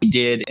run that we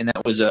did, and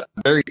that was a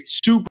very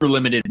super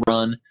limited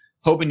run.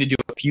 Hoping to do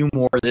a few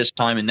more this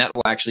time, and that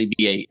will actually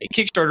be a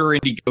Kickstarter or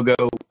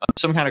Indiegogo,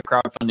 some kind of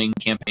crowdfunding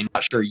campaign.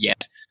 Not sure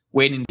yet.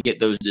 Waiting to get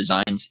those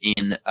designs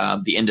in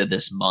the end of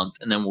this month,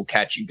 and then we'll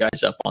catch you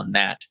guys up on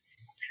that.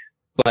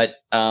 But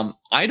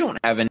I don't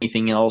have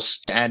anything else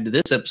to add to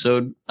this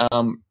episode.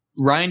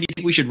 Ryan, do you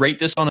think we should rate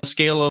this on a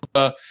scale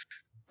of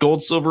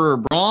gold, silver, or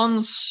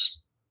bronze?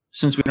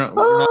 Since we're not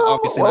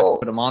obviously not going to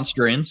put a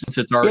monster in, since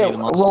it's already the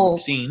monster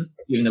we've seen,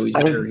 even though he's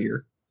better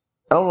here.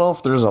 I don't know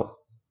if there's a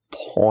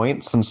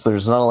point, since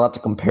there's not a lot to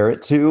compare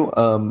it to.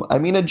 I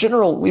mean, in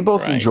general, we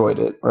both enjoyed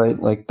it, right?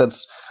 Like,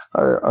 that's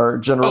our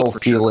general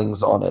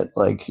feelings on it.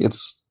 Like,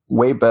 it's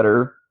way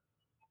better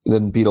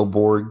than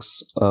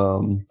Beetleborgs,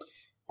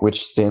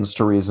 which stands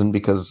to reason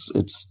because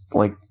it's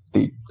like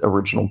the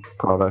original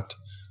product.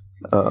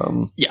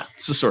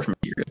 It's the source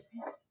material.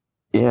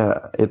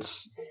 Yeah,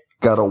 it's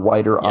got a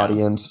wider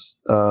audience.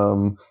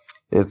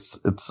 It's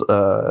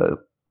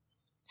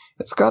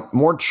got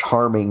more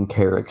charming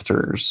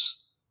characters.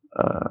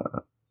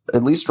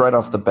 At least right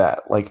off the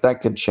bat. Like, that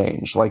could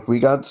change. Like, we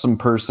got some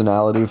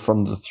personality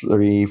from the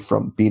 3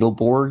 from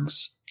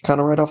Beetleborgs kind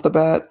of right off the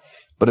bat,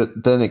 but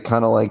then it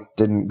kind of like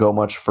didn't go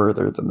much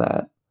further than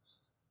that.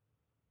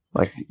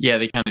 Like, yeah,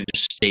 they kind of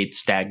just stayed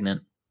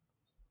stagnant.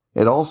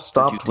 It all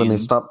stopped when they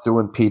stopped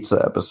doing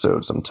pizza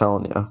episodes, I'm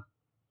telling you.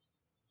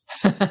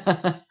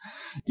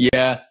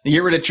 Yeah, you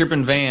get rid of Chip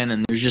and Van,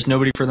 and there's just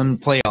nobody for them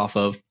to play off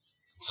of.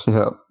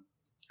 Yeah.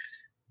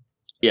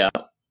 Yeah.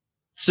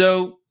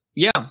 So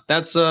yeah,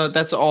 that's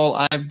all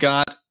I've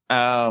got.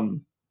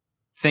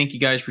 Thank you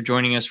guys for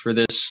joining us for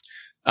this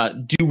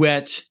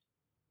duet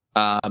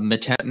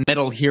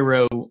Metal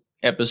Hero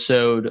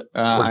episode.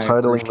 We're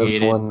titling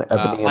this one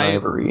Ebony and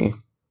Ivory.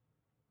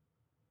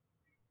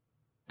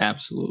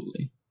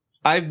 Absolutely.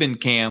 I've been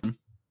Cam.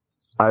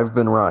 I've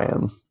been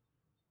Ryan.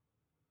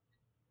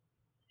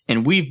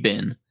 And we've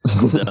been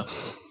the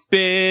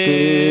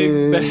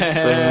Big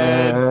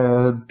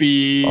Bad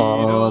Beat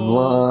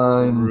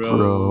Online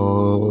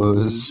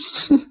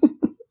Pros.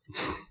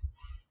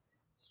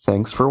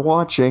 Thanks for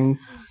watching.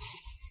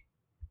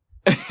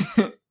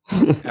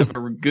 Have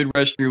a good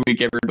rest of your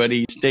week,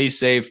 everybody. Stay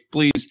safe.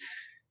 Please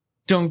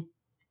don't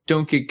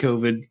get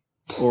COVID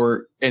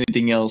or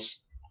anything else.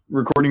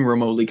 Recording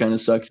remotely kind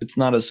of sucks. It's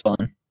not as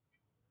fun.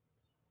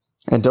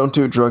 And don't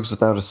do drugs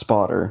without a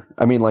spotter.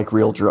 I mean, like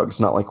real drugs,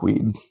 not like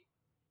weed.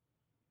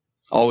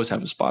 Always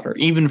have a spotter,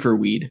 even for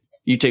weed.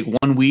 You take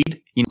one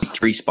weed, you need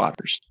 3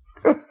 spotters.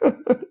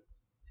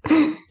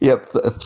 Yep,